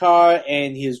in a car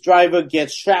and his driver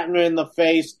gets shrapnel in the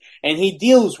face and he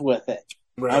deals with it.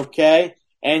 Right. Okay?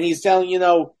 and he's telling,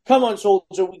 come on,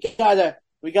 soldier, we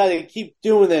gotta keep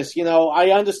doing this.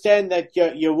 I understand that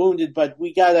you're wounded, but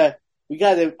we gotta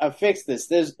fix this.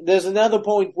 There's another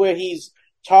point where he's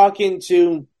talking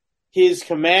to his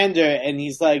commander, and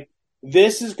he's like,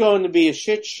 "This is going to be a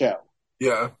shit show.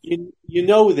 Yeah. You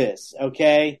know this,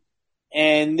 okay?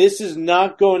 And this is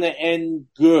not going to end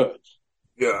good."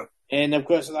 Yeah. And of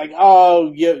course, like,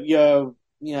 oh, you're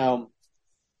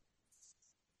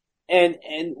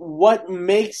and what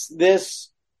makes this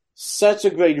such a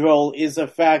great role is the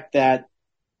fact that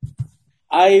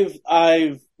I've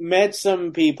met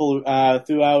some people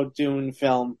throughout doing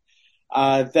film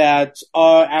that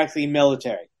are actually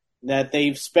military, that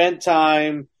they've spent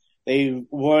time, they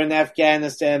were in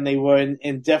Afghanistan, they were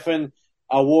in different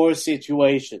war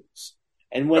situations,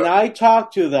 and when I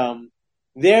talk to them,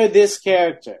 they're this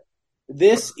character.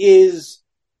 This is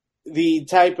the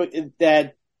type of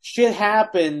that shit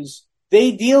happens.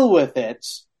 They deal with it.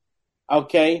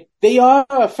 Okay, they are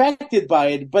affected by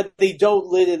it, but they don't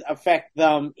let it affect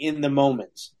them in the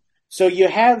moment. So you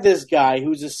have this guy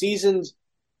who's a seasoned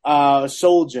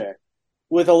soldier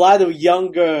with a lot of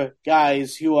younger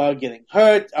guys who are getting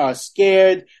hurt, are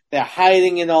scared, they're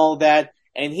hiding and all that,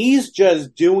 and he's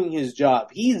just doing his job.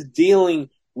 He's dealing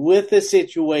with the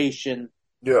situation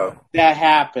that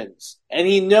happens. And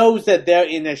he knows that they're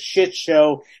in a shit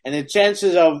show, and the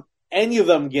chances of any of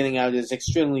them getting out is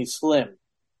extremely slim.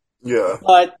 Yeah.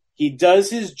 But he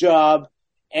does his job,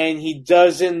 and he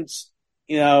doesn't,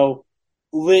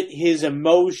 let his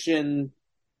emotion,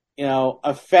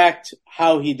 affect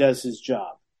how he does his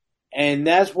job. And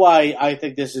that's why I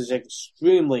think this is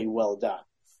extremely well done,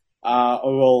 a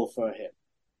role for him.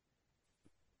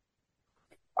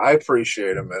 I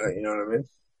appreciate him in it, you know what I mean?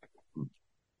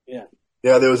 Yeah.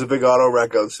 Yeah, there was a big auto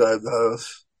wreck outside the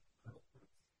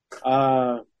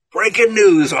house. Breaking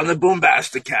news on the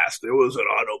Boombasticast. There was an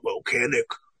auto volcanic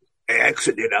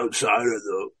accident outside of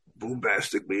the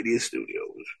Boombastic Media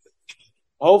Studios.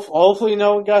 Hopefully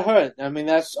no one got hurt. I mean,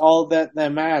 that's all that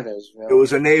matters. Really. It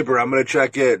was a neighbor. I'm going to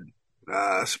check in.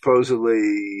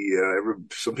 Supposedly,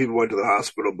 some people went to the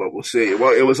hospital, but we'll see.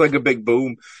 Well, it was like a big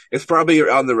boom. It's probably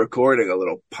on the recording a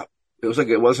little. It was like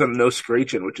it wasn't no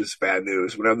screeching, which is bad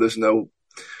news. Whenever there's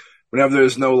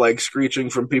no like screeching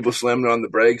from people slamming on the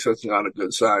brakes, that's not a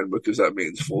good sign because that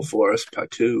means full force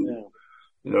tattoo. Yeah.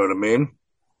 You know what I mean?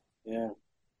 Yeah.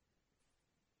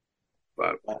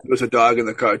 But there was a dog in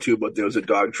the car too, but there was a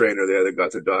dog trainer there that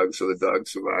got the dog, so the dog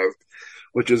survived,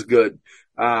 which is good.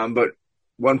 But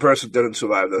one person didn't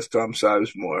survive. That's Tom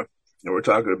Sizemore, and we're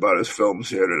talking about his films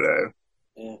here today.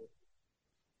 Yeah.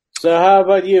 So how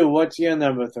about you? What's your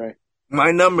number 3?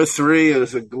 My number 3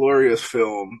 is a glorious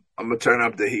film. I'm going to turn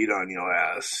up the heat on your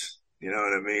ass. You know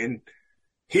what I mean?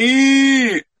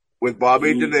 Heat! With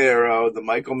Bobby De Niro, the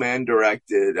Michael Mann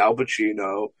directed, Al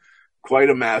Pacino. Quite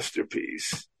a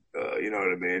masterpiece. You know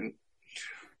what I mean?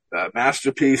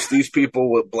 Masterpiece. These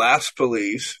people with Blast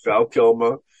Police, Val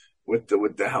Kilmer, with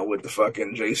the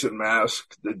fucking Jason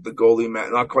mask, the goalie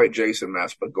mask, not quite Jason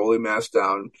mask, but goalie mask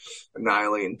down,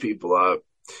 annihilating people up.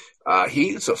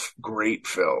 He's a great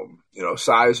film.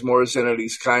 Sizemore's in it.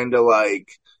 He's kind of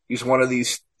like, he's one of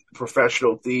these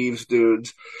professional thieves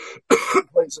dudes.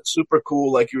 Plays it super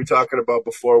cool, like you were talking about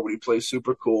before when he plays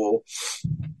super cool.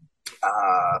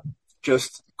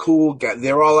 Just cool.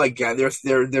 They're all like,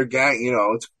 they're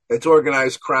gang, it's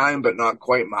organized crime, but not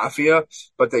quite mafia,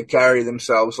 but they carry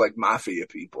themselves like mafia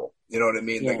people. You know what I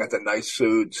mean? Yeah. They got the nice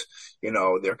suits,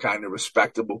 they're kind of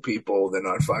respectable people. They're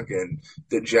not fucking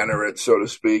degenerates, so to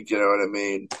speak. You know what I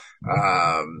mean?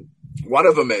 One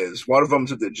of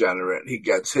them's a degenerate. He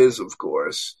gets his, of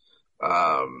course.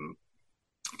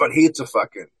 But Heat's a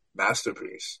fucking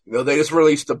masterpiece. They just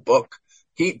released a book,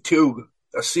 Heat 2,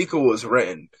 a sequel was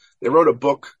written. They wrote a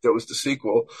book that was the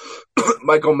sequel.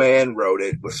 Michael Mann wrote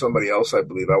it with somebody else, I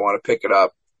believe. I want to pick it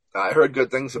up. I heard good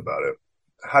things about it.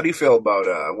 How do you feel about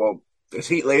is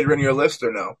Heat later in your list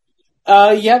or no?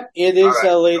 Yep, it is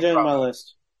right, later in my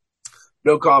list.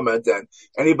 No comment then.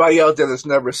 Anybody out there that's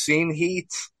never seen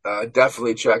Heat,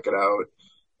 definitely check it out.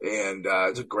 And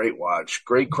it's a great watch.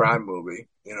 Great crime movie.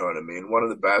 You know what I mean? One of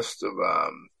the best of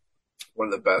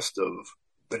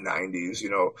the 90s.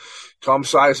 Tom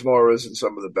Sizemore is in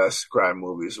some of the best crime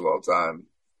movies of all time.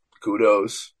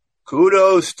 Kudos,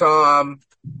 Tom.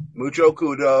 Mucho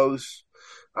kudos.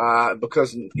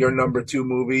 Because your number 2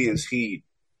 movie is Heat.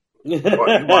 Do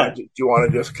you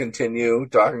want to just continue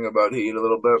talking about Heat a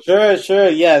little bit? Sure,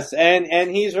 yes.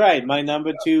 And he's right. My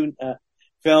number 2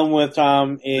 film with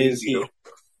Tom is Heat.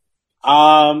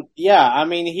 Yeah, I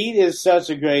mean, Heat is such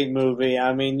a great movie.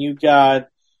 I mean, you got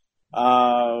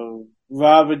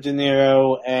Robert De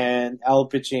Niro and Al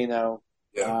Pacino.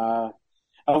 Yeah.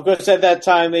 Of course, at that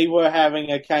time they were having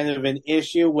a kind of an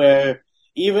issue where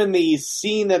even the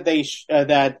scene that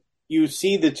that you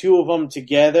see the two of them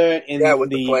together in Yeah, with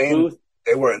the the plane, booth.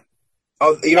 they weren't.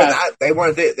 Oh, even Yeah, that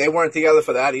they weren't together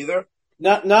for that either.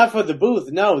 not for the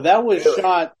booth. No, that was Really?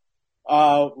 shot.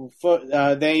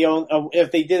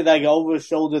 If they did like an over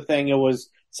shoulder thing, it was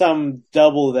some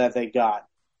double that they got.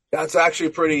 That's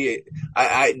actually pretty.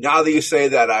 I now that you say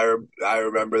that, I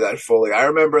remember that fully. I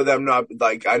remember them not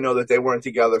like. I know that they weren't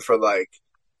together for like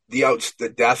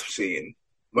the death scene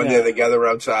when they're Yeah. together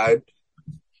outside.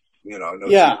 You know, no.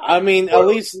 Yeah, TV. I mean, at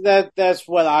least that's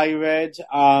what I read.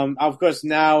 Of course,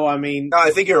 now, I mean, No,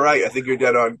 I think you're right. I think you're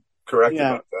dead on correct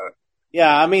yeah, about that.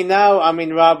 yeah, I mean, now, I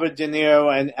mean, Robert De Niro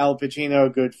and Al Pacino are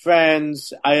good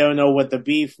friends. I don't know what the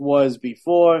beef was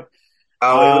before.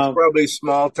 Oh, it was probably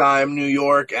small time New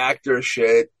York actor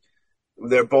shit.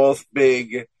 They're both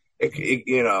big.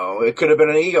 It could have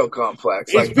been an ego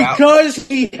complex. It's Like because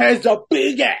he has a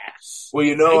big ass. well,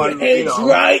 And your head's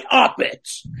right up it.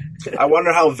 I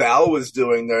wonder how Val was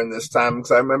doing during this time because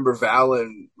I remember Val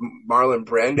and Marlon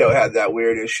Brando had that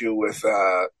weird issue with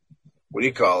what do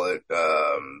you call it?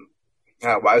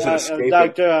 Why is it escaping?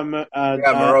 Dr.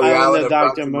 Moreau, the Island of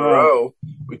Dr. Dr. Moreau. Moreau.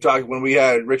 We talked when we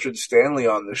had Richard Stanley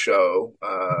on the show.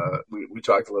 We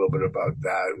talked a little bit about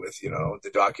that with the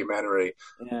documentary,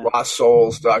 Yeah. Lost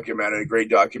Souls documentary, great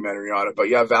documentary on it. But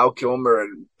yeah, Val Kilmer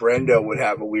and Brando would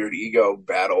have a weird ego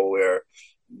battle where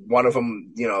one of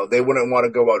them, they wouldn't want to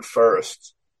go out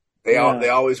first. They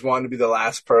always wanted to be the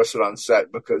last person on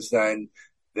set because then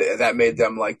that made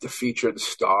them like the featured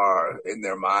star in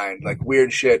their mind, like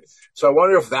weird shit. So I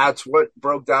wonder if that's what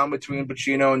broke down between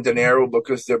Pacino and De Niro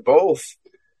because they're both,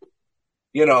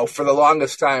 for the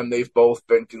longest time, they've both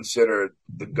been considered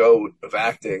the GOAT of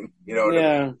acting. You know what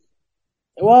I mean?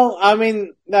 Well, I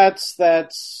mean,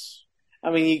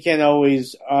 I mean, you can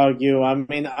always argue. I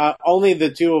mean, only the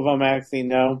two of them actually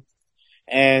know.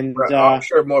 And I'm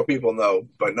sure more people know,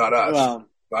 but not us. Well,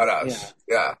 not us.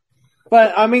 Yeah.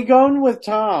 But I mean, going with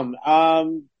Tom, I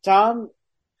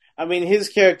mean, his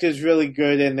character is really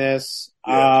good in this.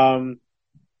 Yeah.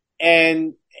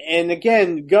 And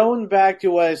again, going back to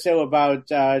what I said about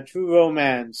True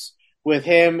Romance with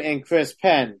him and Chris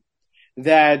Penn,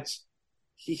 that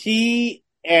he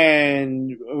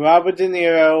and Robert De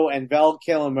Niro and Val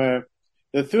Kilmer,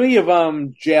 the three of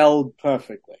them gelled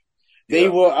perfectly. They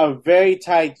were a very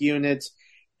tight unit,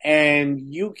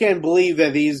 and you can believe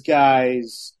that these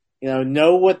guys,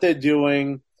 know what they're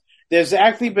doing. There's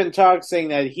actually been talk saying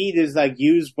that heat is like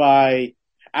used by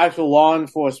actual law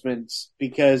enforcement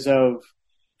because of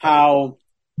how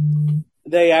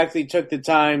they actually took the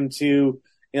time to,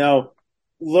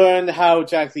 learn how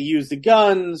to actually use the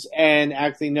guns and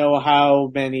actually know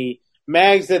how many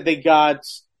mags that they got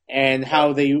and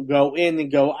how they go in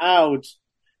and go out.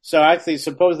 So actually,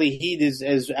 supposedly heat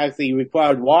is actually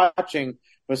required watching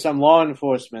for some law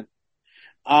enforcement.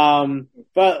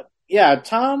 But yeah,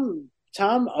 Tom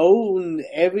owned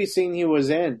every scene he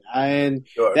was in, and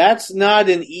that's not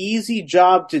an easy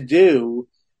job to do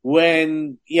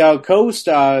when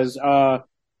co-stars are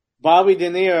Bobby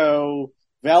De Niro,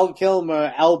 Val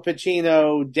Kilmer, Al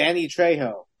Pacino, Danny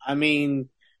Trejo. I mean,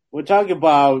 we're talking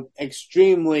about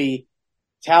extremely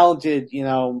talented,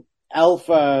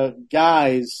 alpha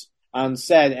guys on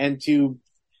set, and to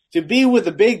be with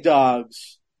the big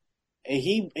dogs,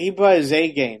 he brought his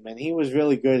A game, and he was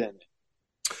really good in it.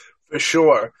 For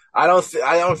sure. I don't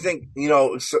think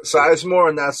Sizemore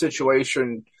in that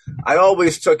situation. I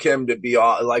always took him to be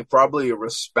like probably a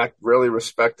really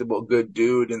respectable, good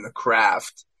dude in the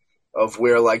craft of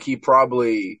where like he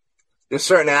probably there's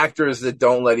certain actors that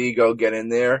don't let ego get in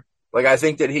there. Like I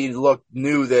think that he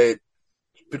knew that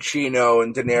Pacino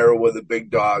and De Niro were the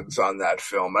big dogs on that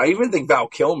film. I even think Val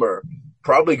Kilmer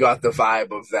probably got the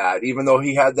vibe of that, even though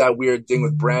he had that weird thing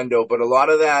with Brando. But a lot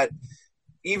of that,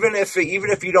 even if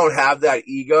you don't have that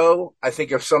ego, I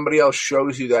think if somebody else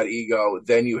shows you that ego,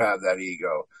 then you have that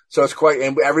ego. So it's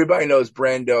and everybody knows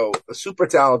Brando, a super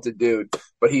talented dude,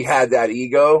 but he had that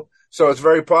ego. So it's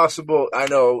very possible. I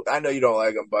know you don't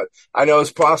like him, but I know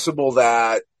it's possible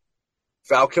that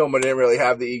Val Kilmer didn't really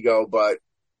have the ego, but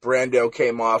Brando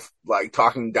came off like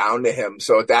talking down to him.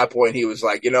 So at that point, he was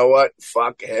like, you know what?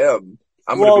 Fuck him.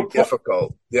 I'm going to be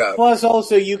difficult. Yeah. Plus,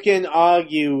 also, you can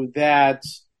argue that,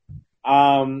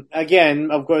 again,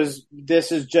 of course,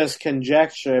 this is just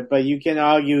conjecture, but you can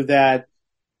argue that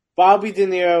Bobby De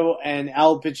Niro and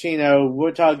Al Pacino,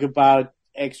 we're talking about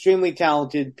extremely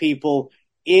talented people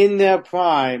in their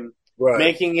prime,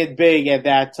 making it big at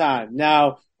that time.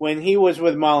 Now, when he was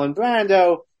with Marlon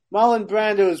Brando, Marlon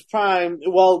Brando's prime,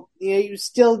 well, you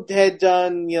still had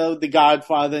done, The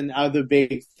Godfather and other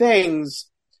big things.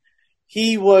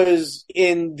 He was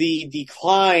in the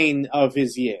decline of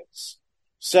his years.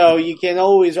 So you can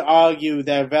always argue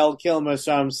that Val Kilmer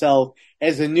saw himself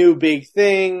as a new big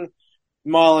thing.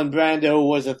 Marlon Brando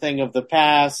was a thing of the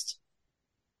past.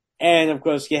 And of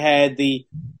course you had the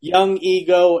young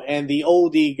ego and the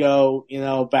old ego,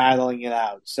 battling it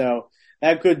out. So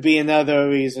that could be another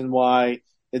reason why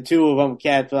the two of them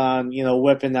kept on,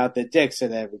 whipping out the dicks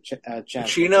at every chance.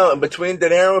 Pacino, between De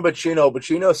Niro and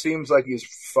Pacino seems like he's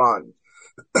fun.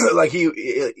 Like you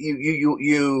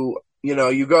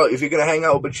go, if you're gonna hang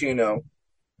out with Pacino,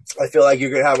 I feel like you're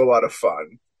gonna have a lot of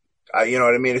fun. You know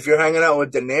what I mean? If you're hanging out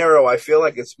with De Niro, I feel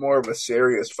like it's more of a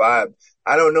serious vibe.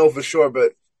 I don't know for sure,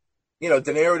 but De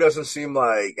Niro doesn't seem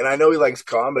like, and I know he likes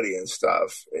comedy and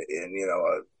stuff, and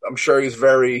I'm sure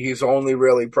he's only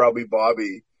really probably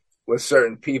Bobby with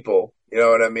certain people. You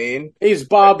know what I mean? He's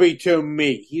Bobby to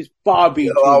me. He's Bobby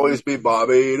He'll to always me. be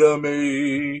Bobby to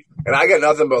me. And I got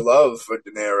nothing but love for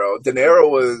De Niro. De Niro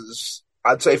was,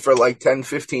 I'd say for like 10,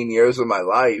 15 years of my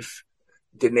life,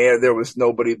 De Niro, there was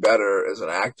nobody better as an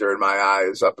actor in my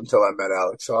eyes up until I met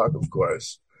Alex Hawke, of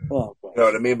course. Oh, you know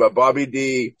what I mean? But Bobby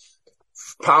D,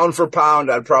 pound for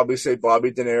pound, I'd probably say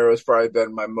Bobby De Niro has probably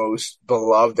been my most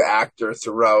beloved actor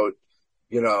throughout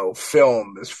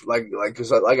film. Is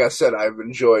because like I said, I've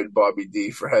enjoyed Bobby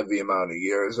D for a heavy amount of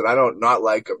years, and I don't not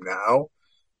like him now.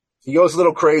 He goes a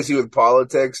little crazy with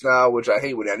politics now, which I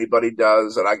hate when anybody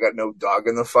does, and I got no dog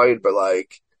in the fight, but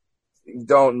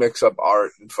don't mix up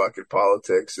art and fucking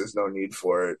politics. There's no need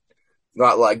for it.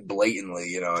 Not like blatantly,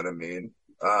 you know what I mean?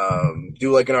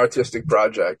 Do like an artistic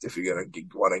project if you're gonna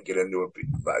want to get into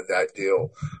that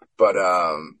deal. But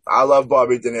I love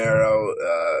Bobby De Niro.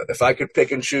 If I could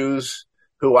pick and choose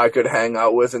who I could hang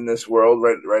out with in this world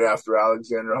right after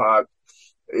Alexander Hawke,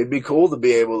 it'd be cool to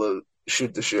be able to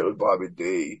shoot the shit with Bobby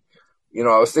D.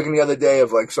 I was thinking the other day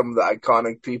of some of the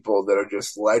iconic people that are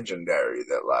just legendary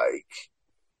that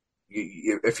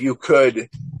if you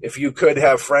could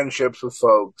have friendships with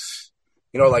folks,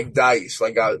 like Dice.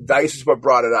 Dice is what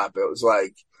brought it up. It was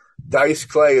like Dice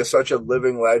Clay is such a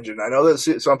living legend. I know that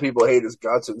some people hate his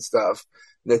guts and stuff,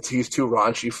 that he's too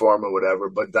raunchy for him or whatever,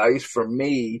 but Dice, for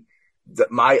me,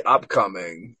 my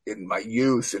upcoming in my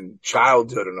youth and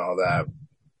childhood and all that,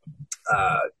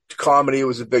 comedy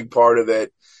was a big part of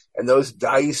it. And those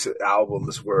Dice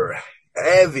albums were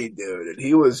heavy, dude. And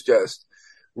he was just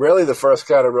really the first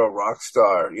kind of real rock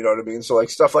star, you know what I mean? So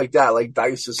stuff like that, like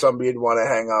Dice is somebody you'd want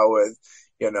to hang out with,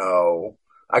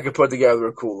 I could put together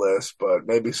a cool list, but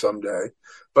maybe someday.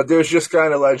 But there's just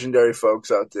kind of legendary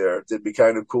folks out there. It'd be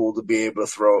kind of cool to be able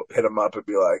to hit them up and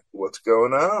be like, what's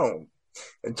going on?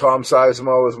 And Tom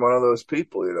Sizemore was one of those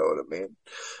people, you know what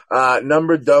I mean?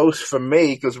 Number dos for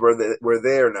me, because we're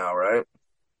there now, right?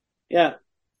 Yeah.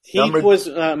 Heat was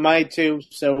my two,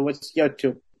 so what's your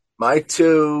two? My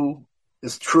two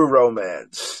is True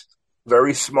Romance.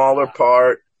 Very smaller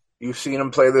part. You've seen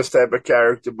him play this type of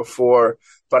character before,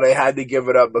 but I had to give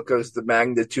it up because the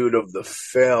magnitude of the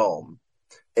film.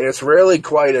 And it's really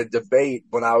quite a debate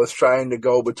when I was trying to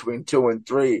go between 2 and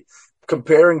 3.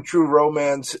 Comparing True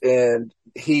Romance and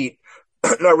Heat,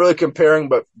 not really comparing,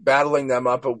 but battling them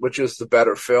up, which is the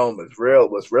better film,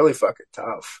 was really fucking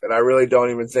tough. And I really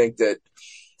don't even think that,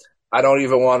 I don't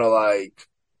even want to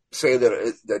say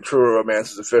that True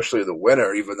Romance is officially the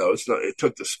winner, even though it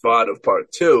took the spot of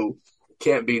part 2.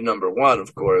 Can't be number 1,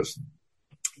 of course.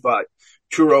 But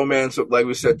True Romance, like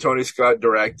we said, Tony Scott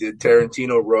directed,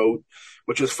 Tarantino wrote,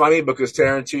 which is funny because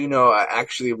Tarantino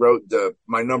actually wrote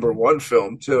my number 1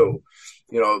 film too.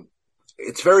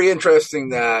 It's very interesting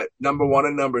that number 1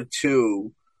 and number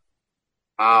 2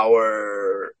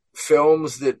 are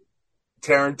films that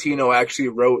Tarantino actually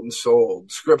wrote and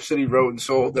sold, scripts that he wrote and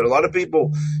sold, that a lot of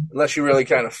people, unless you really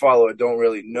kind of follow it, don't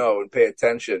really know and pay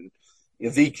attention.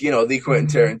 The Quentin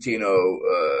Tarantino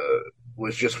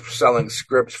was just selling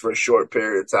scripts for a short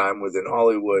period of time within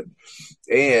Hollywood.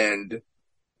 And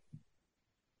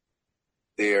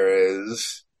there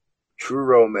is True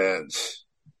Romance,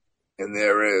 and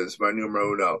there is my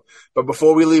numero uno. But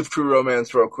before we leave True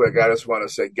Romance real quick, I just want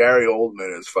to say Gary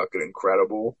Oldman is fucking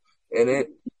incredible in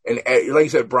it. And like you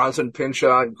said, Bronson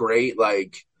Pinchot, great.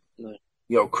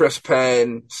 Chris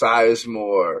Penn,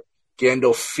 Sizemore,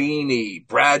 Gandolfini,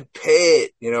 Brad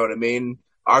Pitt, you know what I mean?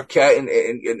 Arquette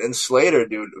and Slater,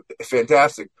 dude,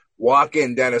 fantastic.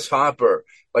 Walken, Dennis Hopper.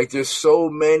 There's so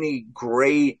many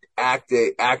great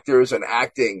actors and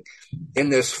acting in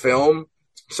this film.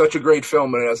 Such a great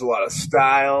film, and it has a lot of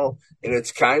style. And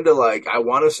it's kind of I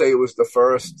want to say it was the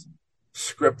first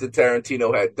script that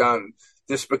Tarantino had done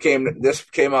this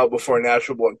came out before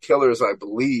Natural Born Killers, I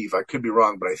believe. I could be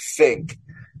wrong, but I think.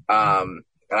 And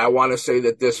I want to say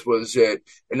that this was it.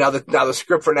 And now the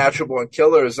script for Natural Born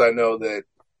Killers, I know that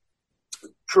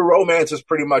True Romance is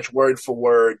pretty much word for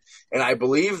word, and I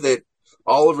believe that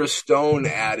Oliver Stone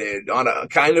added on a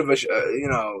kind of a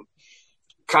shitey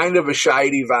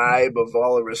vibe of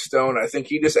Oliver Stone. I think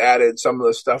he just added some of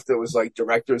the stuff that was like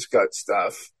director's cut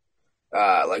stuff.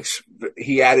 Like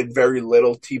he added very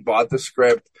little. He bought the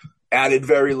script, added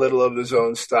very little of his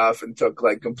own stuff, and took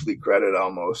like complete credit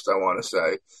almost. I want to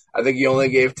say. I think he only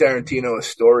gave Tarantino a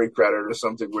story credit or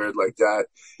something weird like that.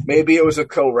 Maybe it was a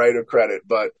co-writer credit,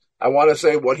 but I want to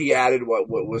say what he added what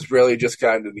was really just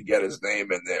kind of to get his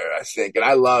name in there, I think. And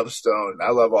I love Stone.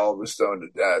 I love Oliver Stone to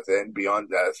death and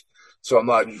beyond death. So I'm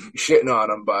not shitting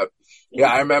on him, but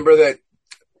yeah, I remember that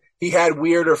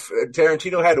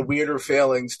Tarantino had weirder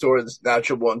feelings towards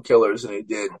Natural Born Killers than he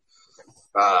did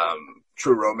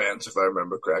True Romance, if I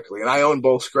remember correctly. And I own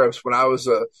both scripts. When I was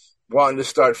wanting to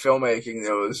start filmmaking,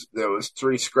 there was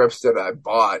 3 scripts that I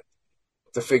bought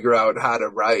to figure out how to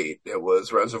write. It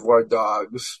was Reservoir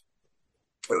Dogs,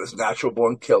 it was Natural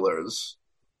Born Killers,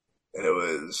 and it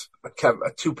was a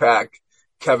 2-pack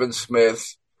Kevin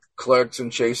Smith, Clerks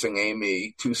and Chasing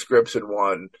Amy, 2 scripts in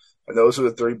one. And those are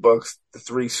the 3 books, the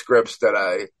 3 scripts that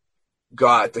I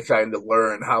got to kind of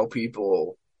learn how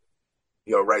people,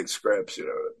 write scripts,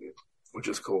 which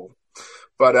is cool.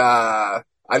 But I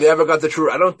never got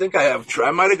I don't think I have.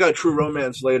 I might have got True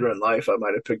Romance later in life. I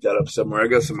might have picked that up somewhere. I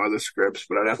got some other scripts,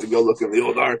 but I'd have to go look in the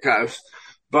old archives.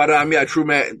 But yeah,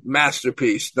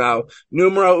 masterpiece. Now,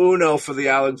 numero uno for the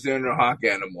Alexander Hawk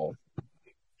Animal.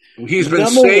 He's been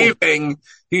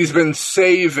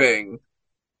saving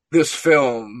this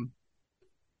film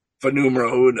for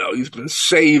numero uno. He's been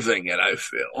saving it, I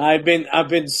feel. I've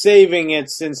been saving it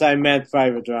since I met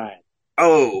Private Ryan.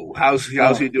 Oh, how's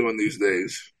he doing these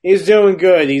days? He's doing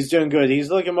good. He's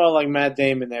looking more like Matt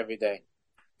Damon every day.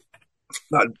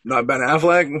 Not Ben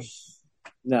Affleck?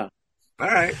 No. All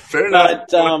right, fair enough.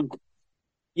 But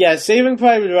yeah, Saving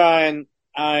Private Ryan.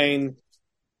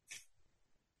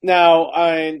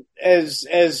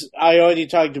 As I already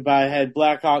talked about, I had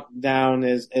Black Hawk Down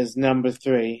as number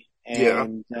 3,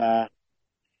 and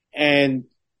and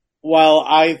while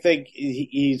I think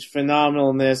he's phenomenal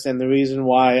in this, and the reason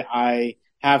why I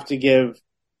have to give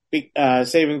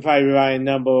Saving Private Ryan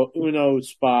number uno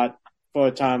spot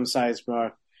for Tom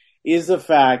Sizemore is the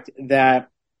fact that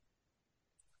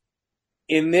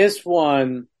in this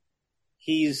one,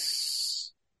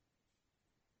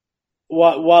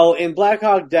 while in Black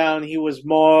Hawk Down, he was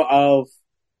more of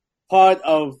part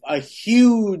of a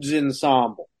huge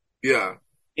ensemble. Yeah.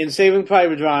 In Saving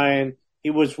Private Ryan, he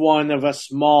was one of a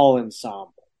small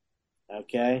ensemble.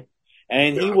 Okay?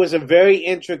 And he was a very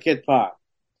intricate part.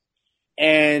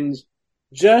 And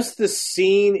just the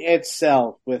scene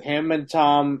itself with him and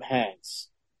Tom Hanks,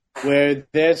 where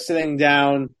they're sitting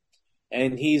down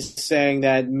and he's saying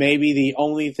that maybe the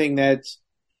only thing that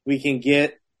we can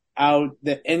get out,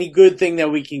 that any good thing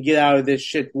that we can get out of this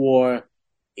shit war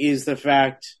is the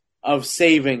fact of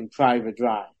saving Private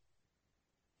Ryan.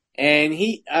 And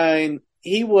he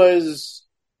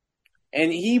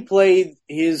played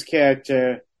his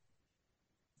character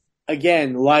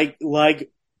again, like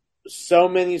so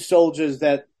many soldiers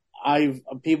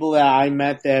people that I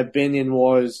met that have been in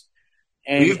wars.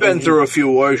 And you've been through a few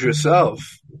wars yourself.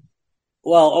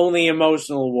 Well, only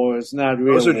emotional wars, not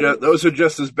real. Those are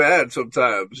just as bad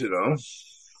sometimes,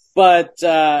 But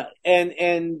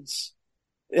and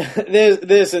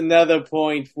there's another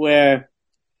point where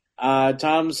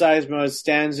Tom Sizemore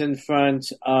stands in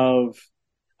front of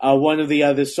one of the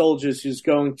other soldiers who's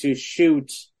going to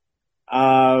shoot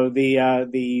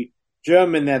the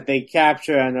German that they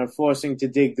capture and are forcing to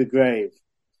dig the grave.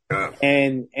 Yeah.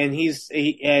 And he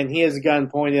has a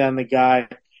gun pointed on the guy.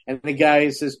 And the guy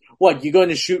says, "What, you're going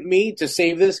to shoot me to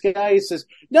save this guy?" He says,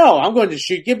 "No, I'm going to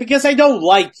shoot you because I don't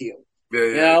like you."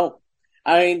 Yeah.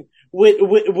 I mean,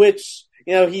 which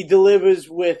he delivers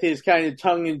with his kind of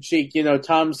tongue-in-cheek,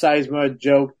 Tom Sizemore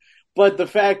joke. But the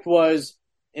fact was,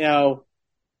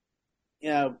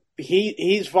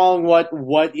 he's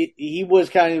following he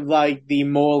was kind of like the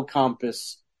moral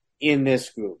compass in this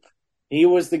group. He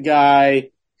was the guy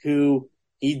who,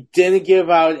 he didn't give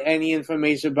out any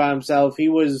information about himself. He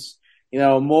was,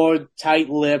 more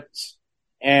tight-lipped,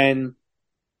 and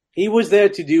he was there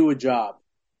to do a job.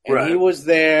 And right. He was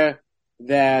there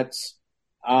that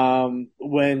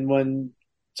when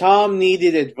Tom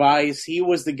needed advice, he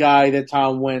was the guy that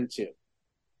Tom went to.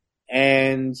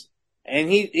 And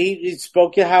he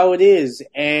spoke it how it is.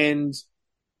 And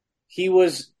he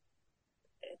was,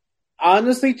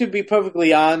 honestly, to be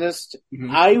perfectly honest,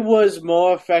 Mm-hmm. I was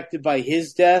more affected by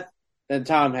his death than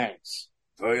Tom Hanks.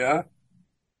 Oh yeah,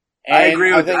 I And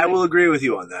agree I with. I think will agree with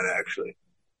you on that actually.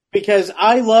 because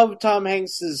I love Tom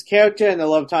Hanks's character and I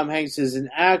love Tom Hanks as an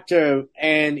actor,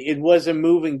 and it was a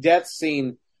moving death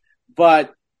scene,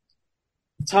 but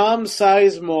Tom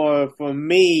Sizemore, for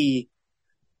me,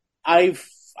 I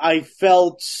I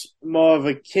felt more of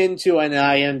akin to, and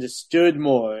I understood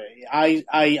more.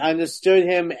 I understood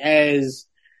him as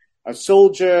a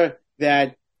soldier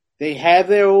that they have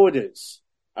their orders,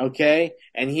 okay,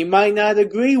 and he might not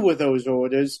agree with those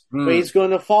orders, but Hmm. he's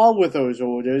going to fall with those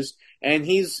orders, and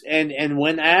and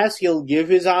when asked, he'll give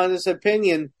his honest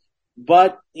opinion,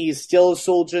 but he's still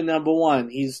soldier number one.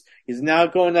 He's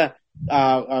not going to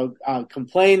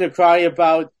complain or cry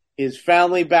about his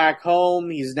family back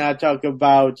home. He's not talking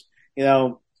about, you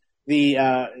know, the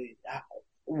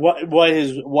what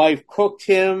his wife cooked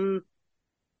him.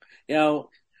 You know,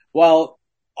 while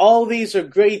all these are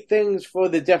great things for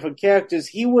the different characters,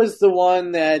 he was the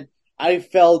one that I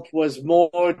felt was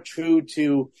more true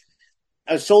to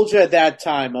a soldier at that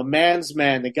time, a man's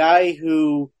man, the guy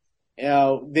who,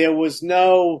 there was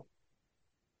no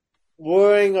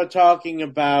worrying or talking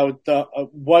about the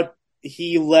what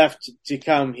he left to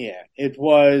come here. It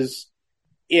was,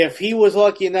 if he was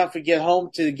lucky enough to get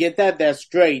home to get that, that's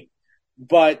great.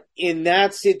 But in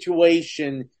that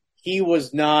situation, he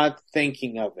was not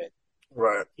thinking of it.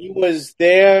 Right. He was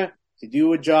there to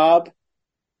do a job,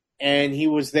 and he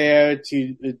was there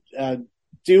to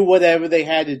do whatever they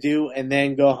had to do and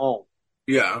then go home.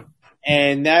 Yeah.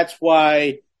 And that's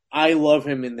why I love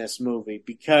him in this movie,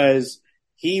 because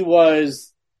he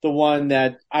was the one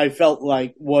that I felt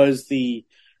like was the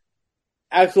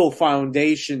actual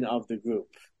foundation of the group.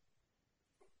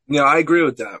 Yeah, I agree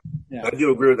with that. Yeah. I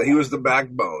do agree with that. He was the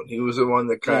backbone. He was the one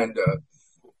that kind of,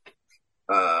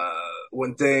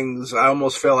 when things, I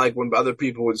almost felt like when other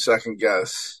people would second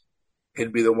guess,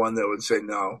 he'd be the one that would say,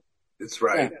 no, it's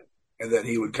right. Yeah. And then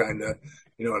he would kind of,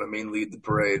 you know what I mean, lead the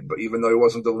parade. But even though he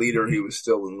wasn't the leader, he was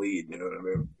still in lead. You know what I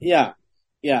mean? Yeah.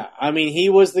 Yeah. I mean, he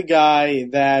was the guy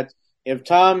that if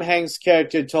Tom Hanks'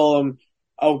 character told him,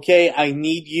 okay, I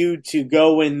need you to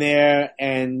go in there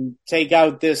and take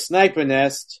out this sniper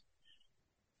nest,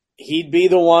 he'd be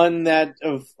the one that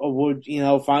would,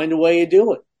 find a way to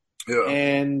do it.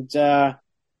 Yeah.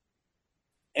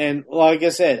 And like I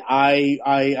said,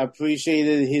 I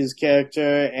appreciated his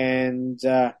character and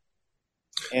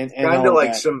Kind of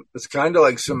like it's kind of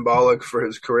like symbolic for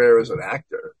his career as an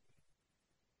actor.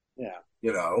 Yeah.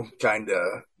 You know, kind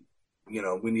of,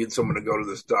 we need someone to go to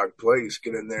this dark place,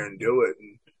 get in there and do it.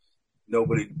 And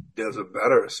nobody does it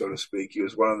better, so to speak. He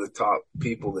was one of the top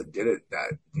people that did it,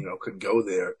 that, could go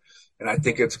there. And I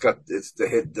think it's the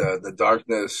hit, the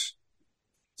darkness.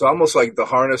 It's almost like the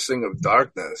harnessing of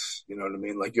darkness. You know what I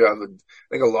mean? Like you have, I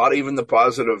think a lot, even the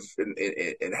positive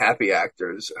and happy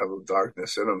actors have a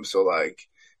darkness in them. So like,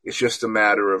 it's just a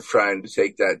matter of trying to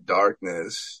take that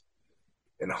darkness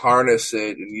and harness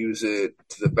it and use it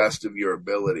to the best of your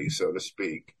ability, so to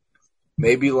speak.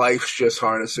 Maybe life's just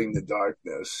harnessing the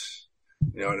darkness.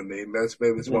 You know what I mean?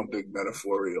 Maybe it's one big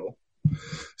metaphorial.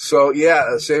 So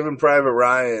yeah, Saving Private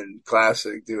Ryan,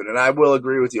 classic, dude. And I will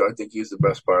agree with you. I think he's the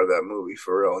best part of that movie,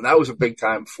 for real. And that was a big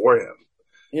time for him.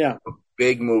 Yeah. A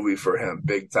big movie for him,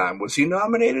 big time. Was he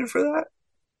nominated for that?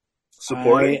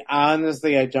 Supporting?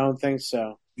 Honestly, I don't think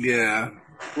so. Yeah.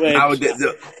 Which, Now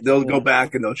they'll go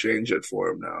back and they'll change it for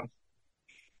him now.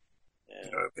 Yeah.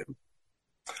 You know what I mean?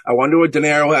 I wonder what De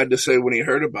Niro had to say when he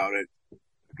heard about it.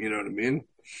 You know what I mean?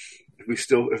 If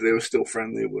they were still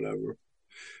friendly or whatever.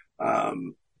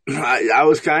 I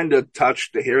was kind of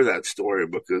touched to hear that story,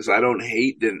 because what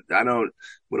a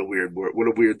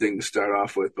weird thing to start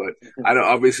off with, but I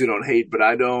obviously don't hate, but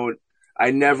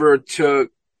I never took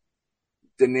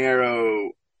De Niro,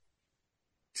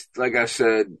 like I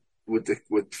said,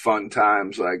 with fun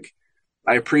times. Like,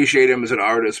 I appreciate him as an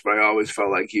artist, but I always felt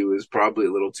like he was probably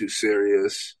a little too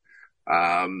serious.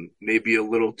 Maybe a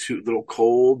little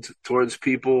cold towards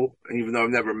people. And even though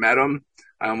I've never met him,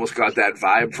 I almost got that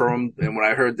vibe from him. And when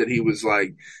I heard that he was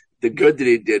like, the good that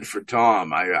he did for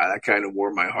Tom, I kind of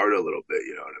warmed my heart a little bit,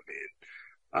 you know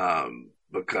what I mean?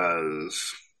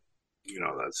 Because,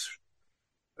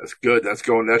 that's good. That's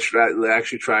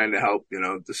actually trying to help,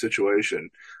 the situation.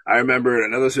 I remember in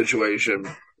another situation,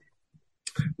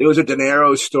 there was a De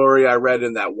Niro story I read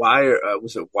in that Wire,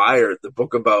 was it Wired, the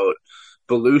book about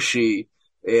Belushi,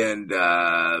 and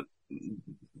De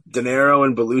Niro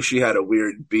and Belushi had a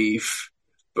weird beef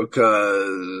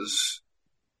because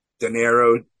De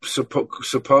Niro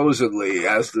supposedly,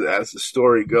 as the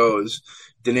story goes,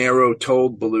 De Niro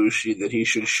told Belushi that he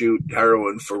should shoot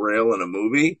heroin for real in a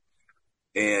movie.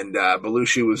 And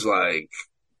Belushi was like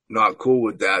not cool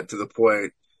with that, to the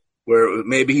point where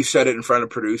maybe he said it in front of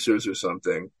producers or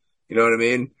something. You know what I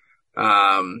mean?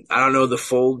 I don't know the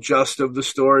full gist of the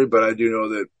story, but I do know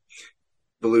that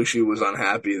Belushi was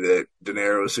unhappy that De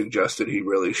Niro suggested he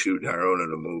really shoot heroin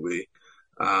in a movie.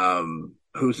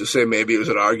 Who's to say maybe it was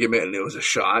an argument and it was a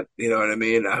shot? You know what I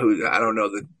mean? I don't know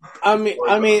the. I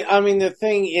mean, the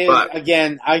thing is,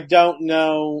 again, I don't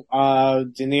know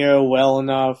De Niro well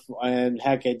enough, and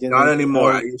heck, I didn't. Not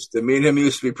anymore. Me and him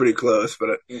used to be pretty close,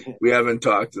 but we haven't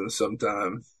talked in some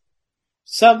time.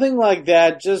 Something like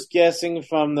that. Just guessing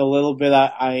from the little bit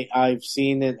I've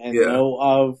seen and know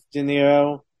of De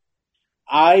Niro,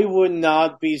 I would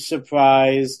not be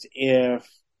surprised if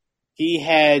he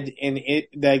had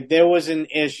there was an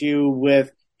issue with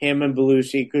him and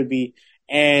Belushi. Could be,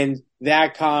 and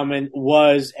that comment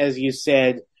was, as you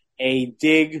said, a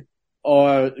dig,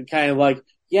 or kind of like,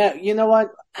 yeah, you know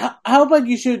what? How about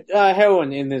you shoot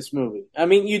heroin in this movie? I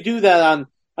mean, you do that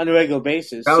on a regular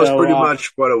basis. That was pretty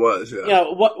much what it was. Yeah. Yeah.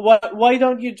 Why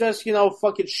don't you just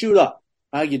fucking shoot up?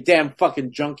 You damn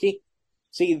fucking junkie.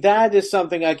 See, that is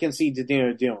something I can see De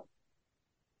Niro doing.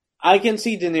 I can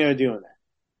see De Niro doing that.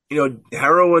 You know,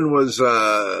 heroin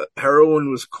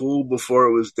was cool before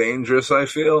it was dangerous, I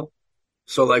feel.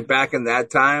 So, like, back in that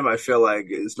time, I feel like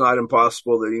it's not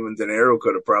impossible that even De Niro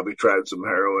could have probably tried some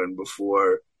heroin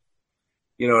before,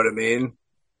 you know what I mean?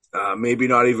 Maybe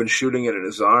not even shooting it in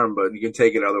his arm, but you can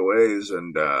take it other ways.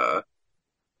 And,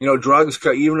 you know, drugs,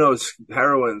 even though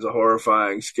heroin's a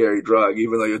horrifying, scary drug,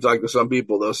 even though you talk to some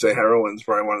people, they'll say heroin's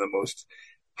probably one of the most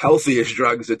healthiest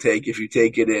drugs to take if you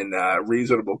take it in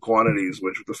reasonable quantities.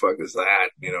 Which, what the fuck is that?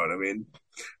 You know what I mean?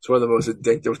 It's one of the most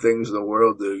addictive things in the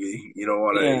world, Doogie. You don't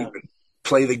want to even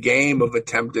play the game of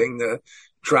attempting to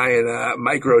try and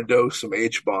microdose some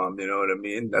H-bomb. You know what I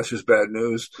mean? That's just bad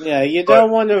news. Yeah, you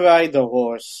don't want to ride the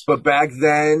horse. But back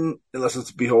then, unless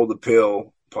it's Behold the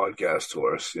Pill podcast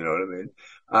horse, you know what I mean?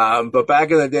 But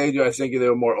back in the day, I think they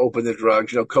were more open to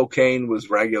drugs. You know, cocaine was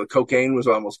regular. Cocaine was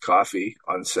almost coffee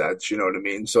on sets. You know what I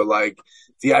mean? So, like,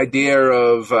 the idea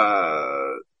of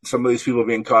some of these people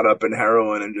being caught up in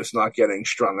heroin and just not getting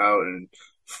strung out and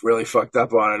really fucked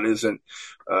up on it isn't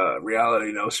reality.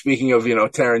 You know, speaking of,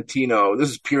 Tarantino, this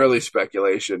is purely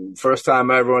speculation. First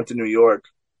time I ever went to New York,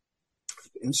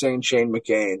 Insane Shane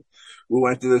McCain. We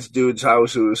went to this dude's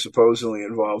house who was supposedly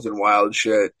involved in wild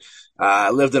shit.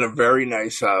 Lived in a very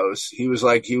nice house. He was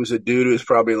a dude who was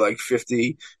probably like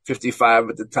 50, 55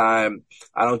 at the time.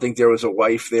 I don't think there was a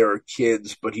wife there or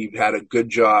kids, but he had a good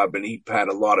job and he had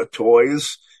a lot of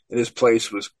toys. And his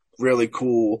place was really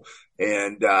cool.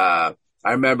 And I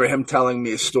remember him telling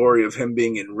me a story of him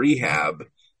being in rehab,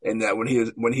 and that when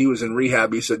he was in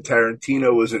rehab, he said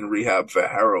Tarantino was in rehab for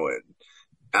heroin.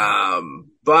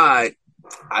 But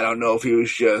I don't know if he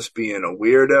was just being a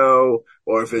weirdo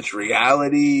or if it's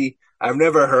reality. I've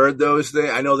never heard those things.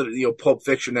 I know that, Pulp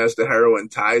Fiction has the heroin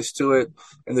ties to it.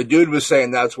 And the dude was saying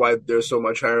that's why there's so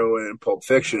much heroin in Pulp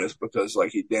Fiction, is because,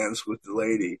 like, he danced with the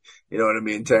lady. You know what I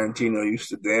mean? Tarantino used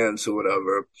to dance or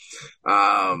whatever.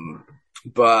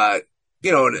 But,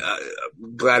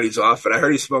 I'm glad he's off it. I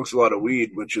heard he smokes a lot of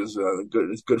weed, which is good.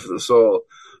 It's good for the soul.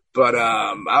 But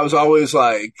I was always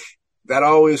like, that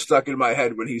always stuck in my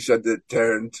head when he said that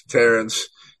Terrence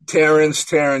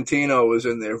Tarantino was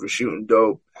in there for shooting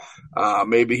dope.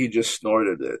 Maybe he just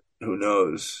snorted it. Who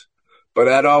knows? But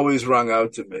that always rung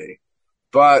out to me.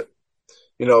 But,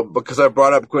 because I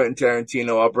brought up Quentin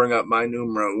Tarantino, I'll bring up my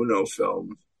numero uno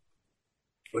film,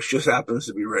 which just happens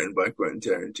to be written by Quentin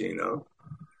Tarantino.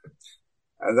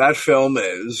 And that film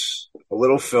is a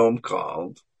little film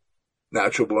called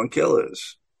Natural Born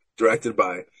Killers, directed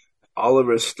by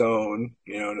Oliver Stone.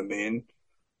 You know what I mean?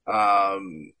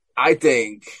 I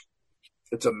think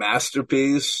it's a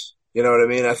masterpiece. You know what I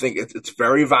mean? I think it's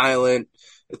very violent.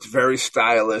 It's very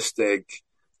stylistic.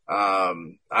 I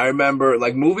remember,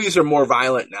 like, movies are more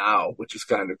violent now, which is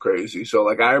kind of crazy. So,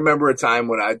 like, I remember a time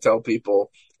when I'd tell people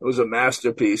it was a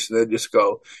masterpiece, and they'd just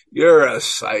go, "You're a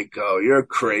psycho. You're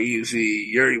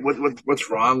crazy. What's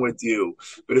wrong with you?"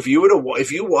 But if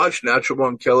you watch Natural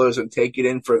Born Killers and take it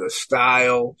in for the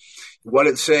style, what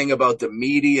it's saying about the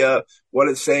media, what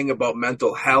it's saying about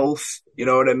mental health, you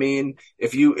know what I mean?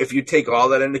 If you take all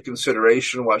that into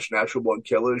consideration, watch Natural Born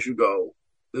Killers, you go,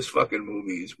 this fucking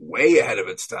movie is way ahead of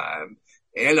its time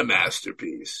and a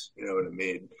masterpiece. You know what I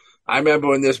mean? I remember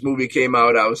when this movie came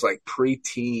out, I was like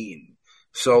preteen.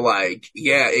 So, like,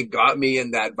 yeah, it got me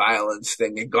in that violence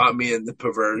thing. It got me in the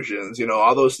perversions,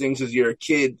 all those things as you're a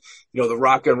kid, the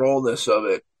rock and rollness of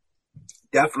it.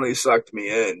 definitely sucked me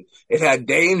in. It had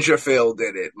Dangerfield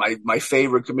in it, my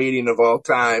favorite comedian of all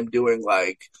time, doing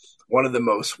like one of the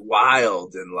most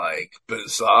wild and like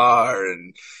bizarre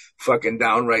and fucking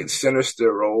downright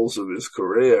sinister roles of his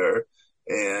career,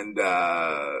 and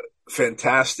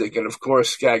fantastic. And of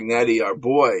course, Scagnetti, our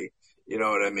boy. You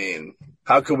know what I mean?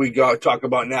 How could we go talk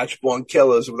about Natural Born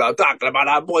Killers without talking about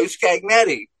our boy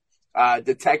Scagnetti,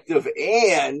 detective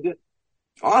and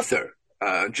author?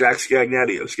 Jack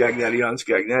Scagnetti of Scagnetti on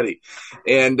Scagnetti,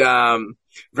 and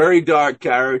very dark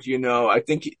character. You know, I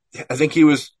think he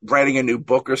was writing a new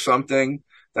book or something.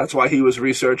 That's why he was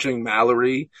researching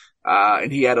Mallory,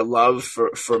 and he had a love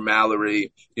for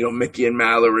Mallory. You know, Mickey and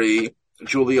Mallory.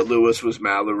 Juliet Lewis was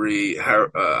Mallory.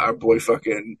 Our boy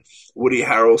fucking Woody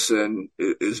Harrelson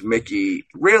is Mickey.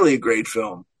 Really a great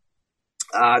film.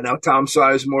 Now Tom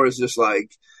Sizemore is this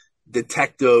like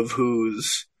detective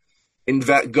who's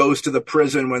goes to the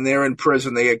prison. When they're in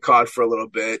prison, they get caught for a little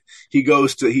bit. He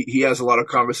has a lot of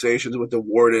conversations with the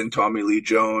warden, Tommy Lee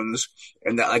Jones,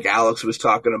 and that, like Alex was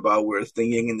talking about, where it's the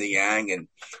yin and the yang, and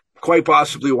quite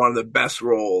possibly one of the best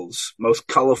roles, most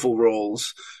colorful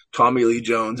roles Tommy Lee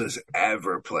Jones has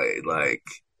ever played. Like,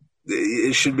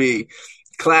 it should be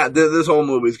this whole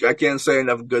movie. I can't say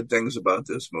enough good things about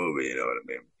this movie. You know what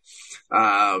I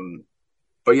mean?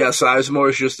 But yeah, Sizemore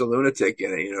is just a lunatic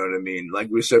in it. You know what I mean? Like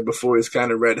we said before, he's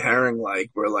kind of red herring, like,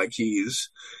 where like he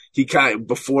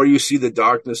before you see the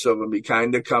darkness of him, he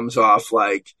kind of comes off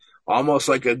like almost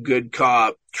like a good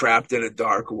cop trapped in a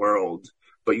dark world.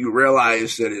 But you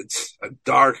realize that it's a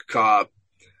dark cop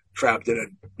trapped in a,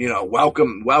 you know,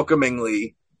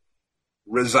 welcomingly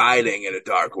residing in a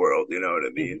dark world. You know what I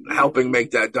mean? Helping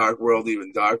make that dark world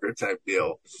even darker type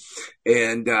deal.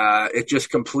 And it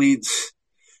just completes,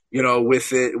 you know,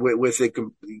 with it,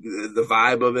 the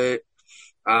vibe of it.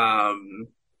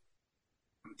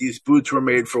 These boots were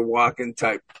made for walking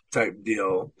type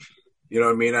deal. You know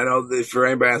what I mean? I know that for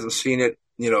anybody who hasn't seen it,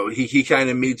 you know, he kind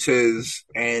of meets his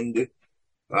end,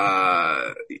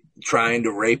 trying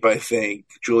to rape, I think,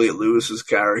 Juliet Lewis's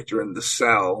character in the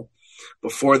cell.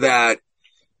 Before that,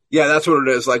 yeah, that's what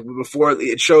it is. Like, before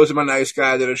it shows him a nice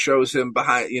guy, then it shows him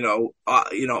behind,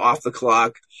 off the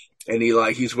clock. And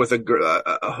he's with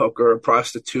a hooker, a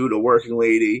prostitute, a working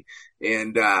lady.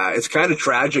 And, it's kind of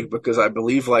tragic because I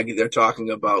believe like they're talking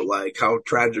about like how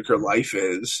tragic her life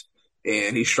is.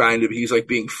 And he's like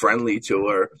being friendly to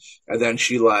her. And then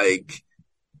she like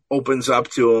opens up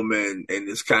to him and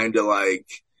is kind of like,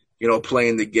 you know,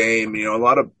 playing the game. You know, a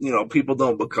lot of, you know, people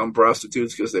don't become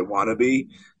prostitutes because they want to be.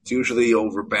 It's usually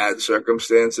over bad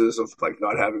circumstances of like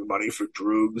not having money for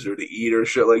drugs or to eat or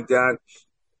shit like that.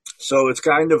 So it's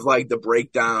kind of like the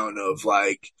breakdown of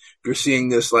like, you're seeing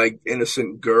this like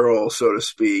innocent girl, so to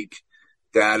speak,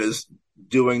 that is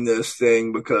doing this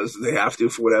thing because they have to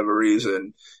for whatever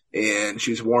reason. And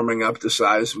she's warming up to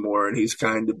Sizemore and he's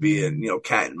kind of being, you know,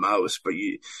 cat and mouse, but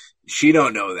she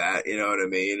don't know that, you know what I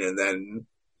mean? And then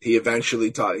he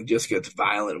eventually just gets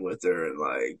violent with her and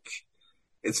like,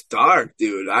 it's dark,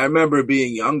 dude. I remember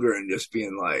being younger and just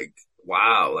being like,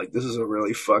 wow, like this is a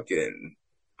really fucking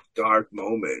dark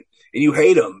moment. And you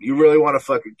hate him. You really want to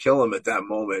fucking kill him at that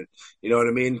moment. You know what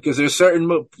I mean? Because there's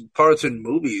certain parts in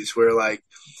movies where like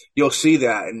you'll see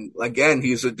that. And again,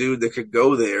 he's a dude that could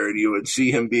go there and you would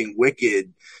see him being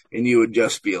wicked and you would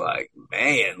just be like,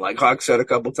 man, like Hawk said a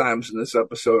couple times in this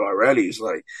episode already, he's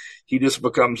like, he just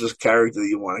becomes this character that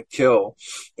you want to kill.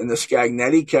 And the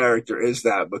Scagnetti character is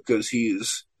that because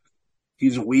he's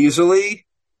weaselly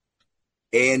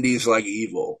and he's like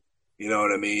evil. You know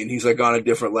what I mean? He's like on a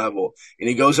different level. And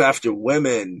he goes after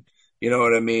women, you know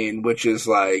what I mean? Which is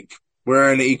like,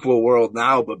 we're in an equal world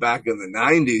now, but back in the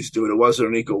 90s, dude, it wasn't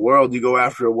an equal world. You go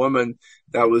after a woman,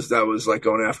 that was like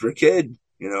going after a kid.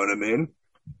 You know what I mean?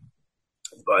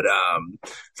 But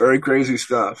very crazy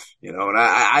stuff, you know. And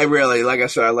I really, like I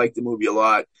said, I like the movie a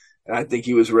lot. And I think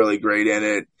he was really great in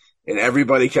it. And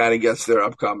everybody kind of gets their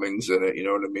upcomings in it, you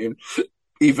know what I mean?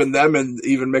 Even them and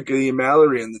even Mickey and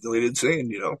Mallory in the deleted scene,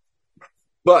 you know.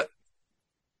 But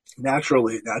Natural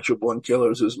Born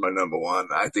Killers is my number one.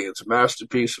 I think it's a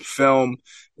masterpiece of film,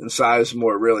 and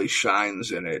Sizemore really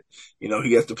shines in it. You know, he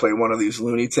gets to play one of these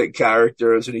lunatic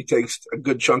characters, and he takes a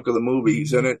good chunk of the movie.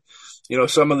 He's in it. You know,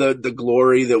 some of the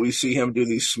glory that we see him do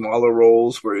these smaller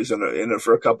roles where he's in it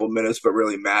for a couple minutes but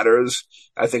really matters.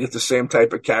 I think it's the same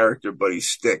type of character, but he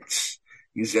sticks.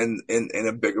 He's in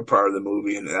a bigger part of the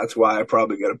movie, and that's why I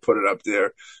probably got to put it up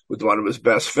there with one of his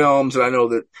best films. And I know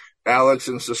that Alex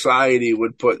in Society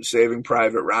would put Saving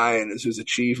Private Ryan as his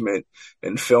achievement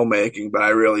in filmmaking, but I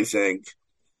really think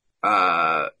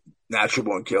Natural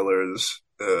Born Killers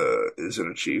is an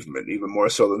achievement, even more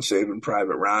so than Saving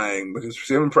Private Ryan, because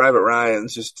Saving Private Ryan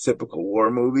is just a typical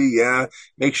war movie. Yeah,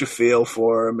 makes you feel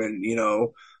for him, and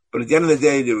but at the end of the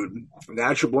day, dude,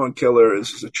 Natural Born Killer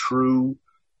is a true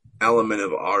element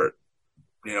of art.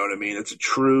 You know what I mean? It's a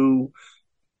true.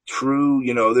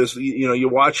 There's you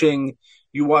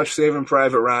watch Saving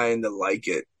Private Ryan to like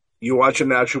it. You watch a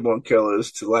Natural Born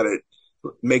Killers to let it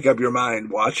make up your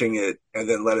mind watching it, and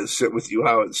then let it sit with you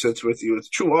how it sits with you. It's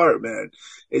true art, man.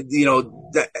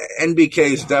 NBK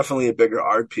is definitely a bigger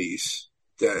art piece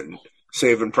than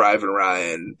Saving Private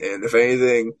Ryan. And if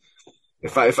anything,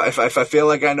 if I feel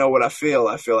like I know what I feel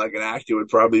like an actor would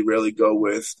probably really go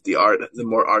with the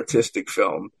more artistic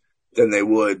film than they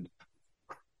would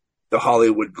the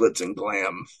Hollywood glitz and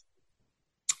glam.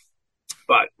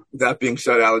 But that being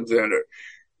said, Alexander,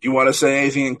 do you want to say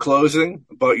anything in closing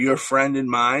about your friend and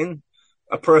mine,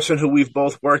 a person who we've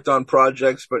both worked on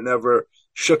projects but never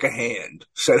shook a hand,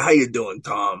 said, "How you doing,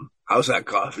 Tom? How's that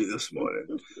coffee this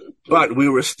morning?" But we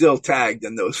were still tagged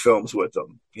in those films with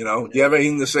them. Do you have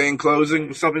anything to say in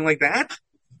closing, something like that?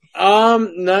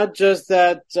 Not just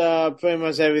that. Pretty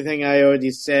much everything I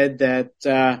already said. That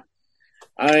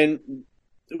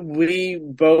we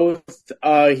both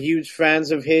are huge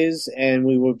fans of his, and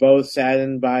we were both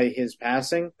saddened by his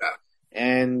passing. Yeah.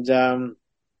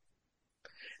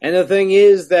 And the thing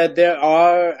is that there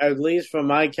are, at least from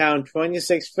my count,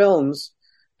 26 films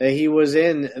that he was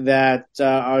in that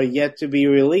are yet to be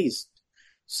released.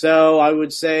 So I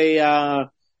would say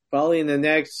probably in the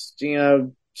next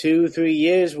 2-3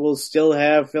 years we'll still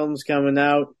have films coming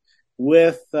out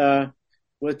with Tom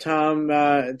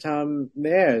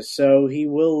there. So he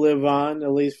will live on,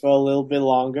 at least for a little bit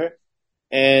longer.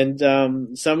 And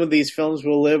some of these films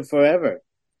will live forever.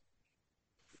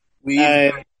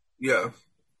 Yeah.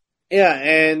 Yeah,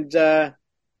 and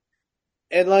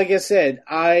like I said,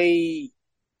 I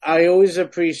always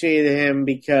appreciated him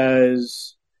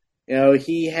because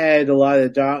he had a lot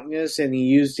of darkness and he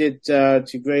used it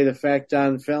to great effect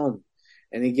on film,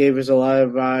 and he gave us a lot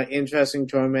of interesting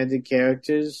tormented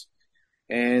characters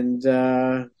and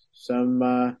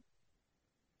some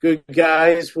good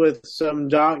guys with some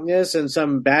darkness and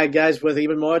some bad guys with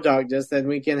even more darkness than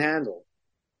we can handle,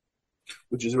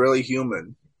 which is really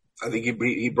human. I think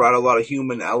he brought a lot of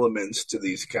human elements to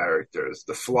these characters.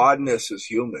 The flawedness is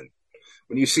human.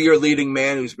 When you see your leading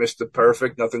man who's Mr.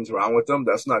 Perfect, nothing's wrong with him,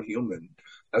 that's not human.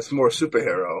 That's more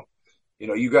superhero.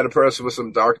 You got a person with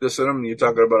some darkness in him, and you're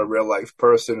talking about a real life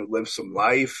person who lives some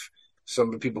life,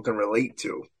 some people can relate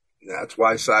to. And that's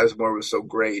why Sizemore was so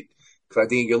great. Because I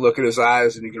think you can look at his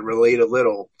eyes and you can relate a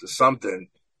little to something.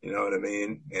 You know what I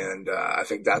mean? And I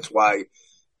think that's why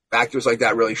actors like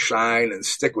that really shine and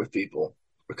stick with people.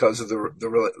 Because of the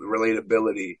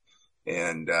relatability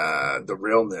and the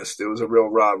realness. There was a real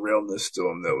raw realness to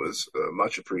him that was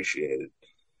much appreciated.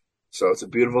 So it's a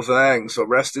beautiful thing. So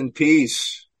rest in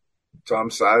peace,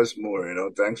 Tom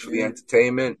Sizemore. Thanks for the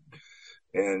entertainment.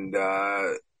 And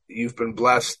you've been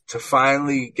blessed to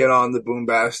finally get on the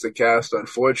Boombastic cast.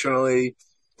 Unfortunately,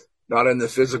 not in the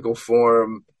physical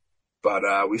form,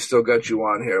 but we still got you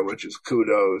on here, which is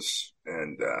kudos.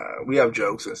 And we have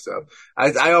jokes and stuff.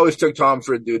 I always took Tom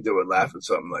for a dude that would laugh at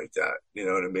something like that. You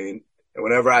know what I mean? And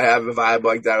whenever I have a vibe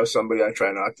like that with somebody, I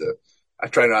try not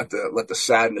to let the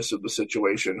sadness of the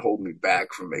situation hold me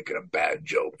back from making a bad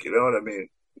joke. You know what I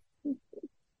mean?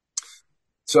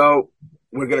 So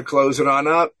we're going to close it on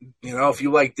up. If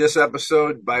you like this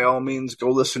episode, by all means, go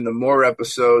listen to more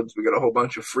episodes. We got a whole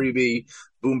bunch of freebie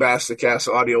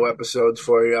Boombasticast audio episodes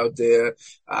for you out there.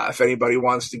 If anybody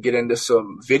wants to get into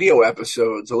some video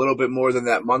episodes, a little bit more than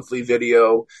that monthly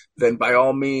video, then by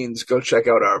all means, go check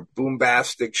out our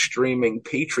Boombastic streaming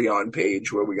Patreon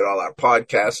page where we got all our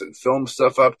podcasts and film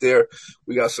stuff up there.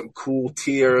 We got some cool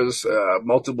tiers,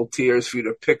 multiple tiers for you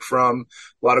to pick from.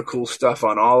 A lot of cool stuff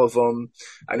on all of them.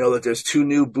 I know that there's 2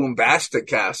 new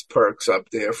Boombasticast perks up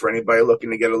there for anybody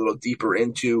looking to get a little deeper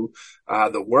into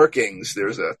the workings.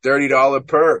 There's a $30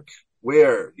 perk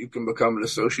where you can become an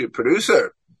associate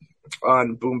producer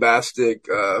on Boombastic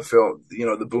film,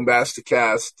 the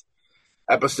Boombasticast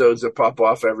episodes that pop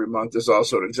off every month. There's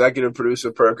also an executive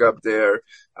producer perk up there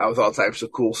with all types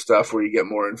of cool stuff where you get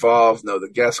more involved, know the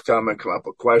guests come up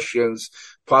with questions,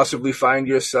 possibly find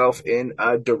yourself in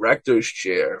a director's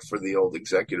chair for the old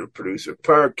executive producer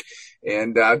perk,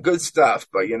 and good stuff.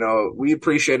 But, we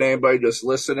appreciate anybody just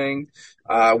listening.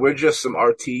 We're just some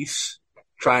artistes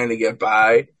trying to get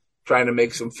by, trying to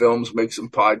make some films, make some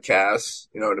podcasts,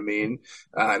 you know what I mean?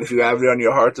 And if you have it on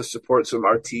your heart to support some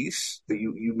artistes that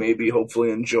you maybe hopefully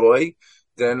enjoy,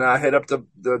 then hit up the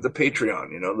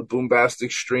Patreon. You know, the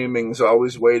Boombastic Streaming's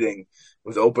always waiting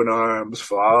with open arms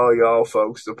for all y'all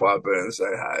folks to pop in and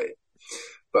say hi.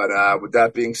 But with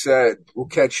that being said, we'll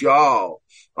catch y'all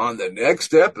on the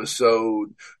next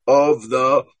episode of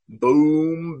the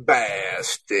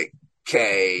Boombastic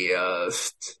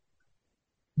Cast.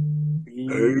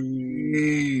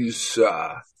 Peace.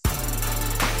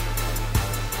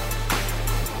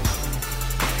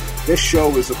 This show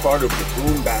is a part of the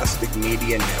Boombastic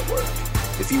Media Network.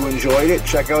 If you enjoyed it,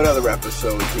 check out other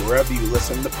episodes wherever you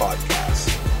listen to podcasts.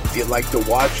 If you'd like to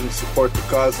watch and support the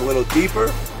cause a little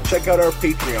deeper, check out our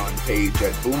Patreon page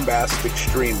at Boombastic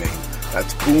Streaming.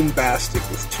 That's Boombastic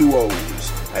with 2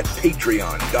 O's at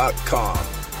patreon.com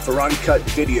for uncut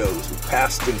videos of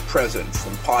past and present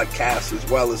from podcasts as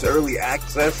well as early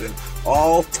access and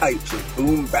all types of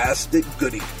Boombastic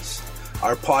goodies.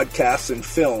 Our podcasts and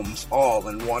films all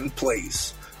in one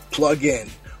place. Plug in.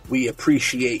 We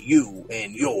appreciate you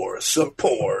and your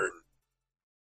support.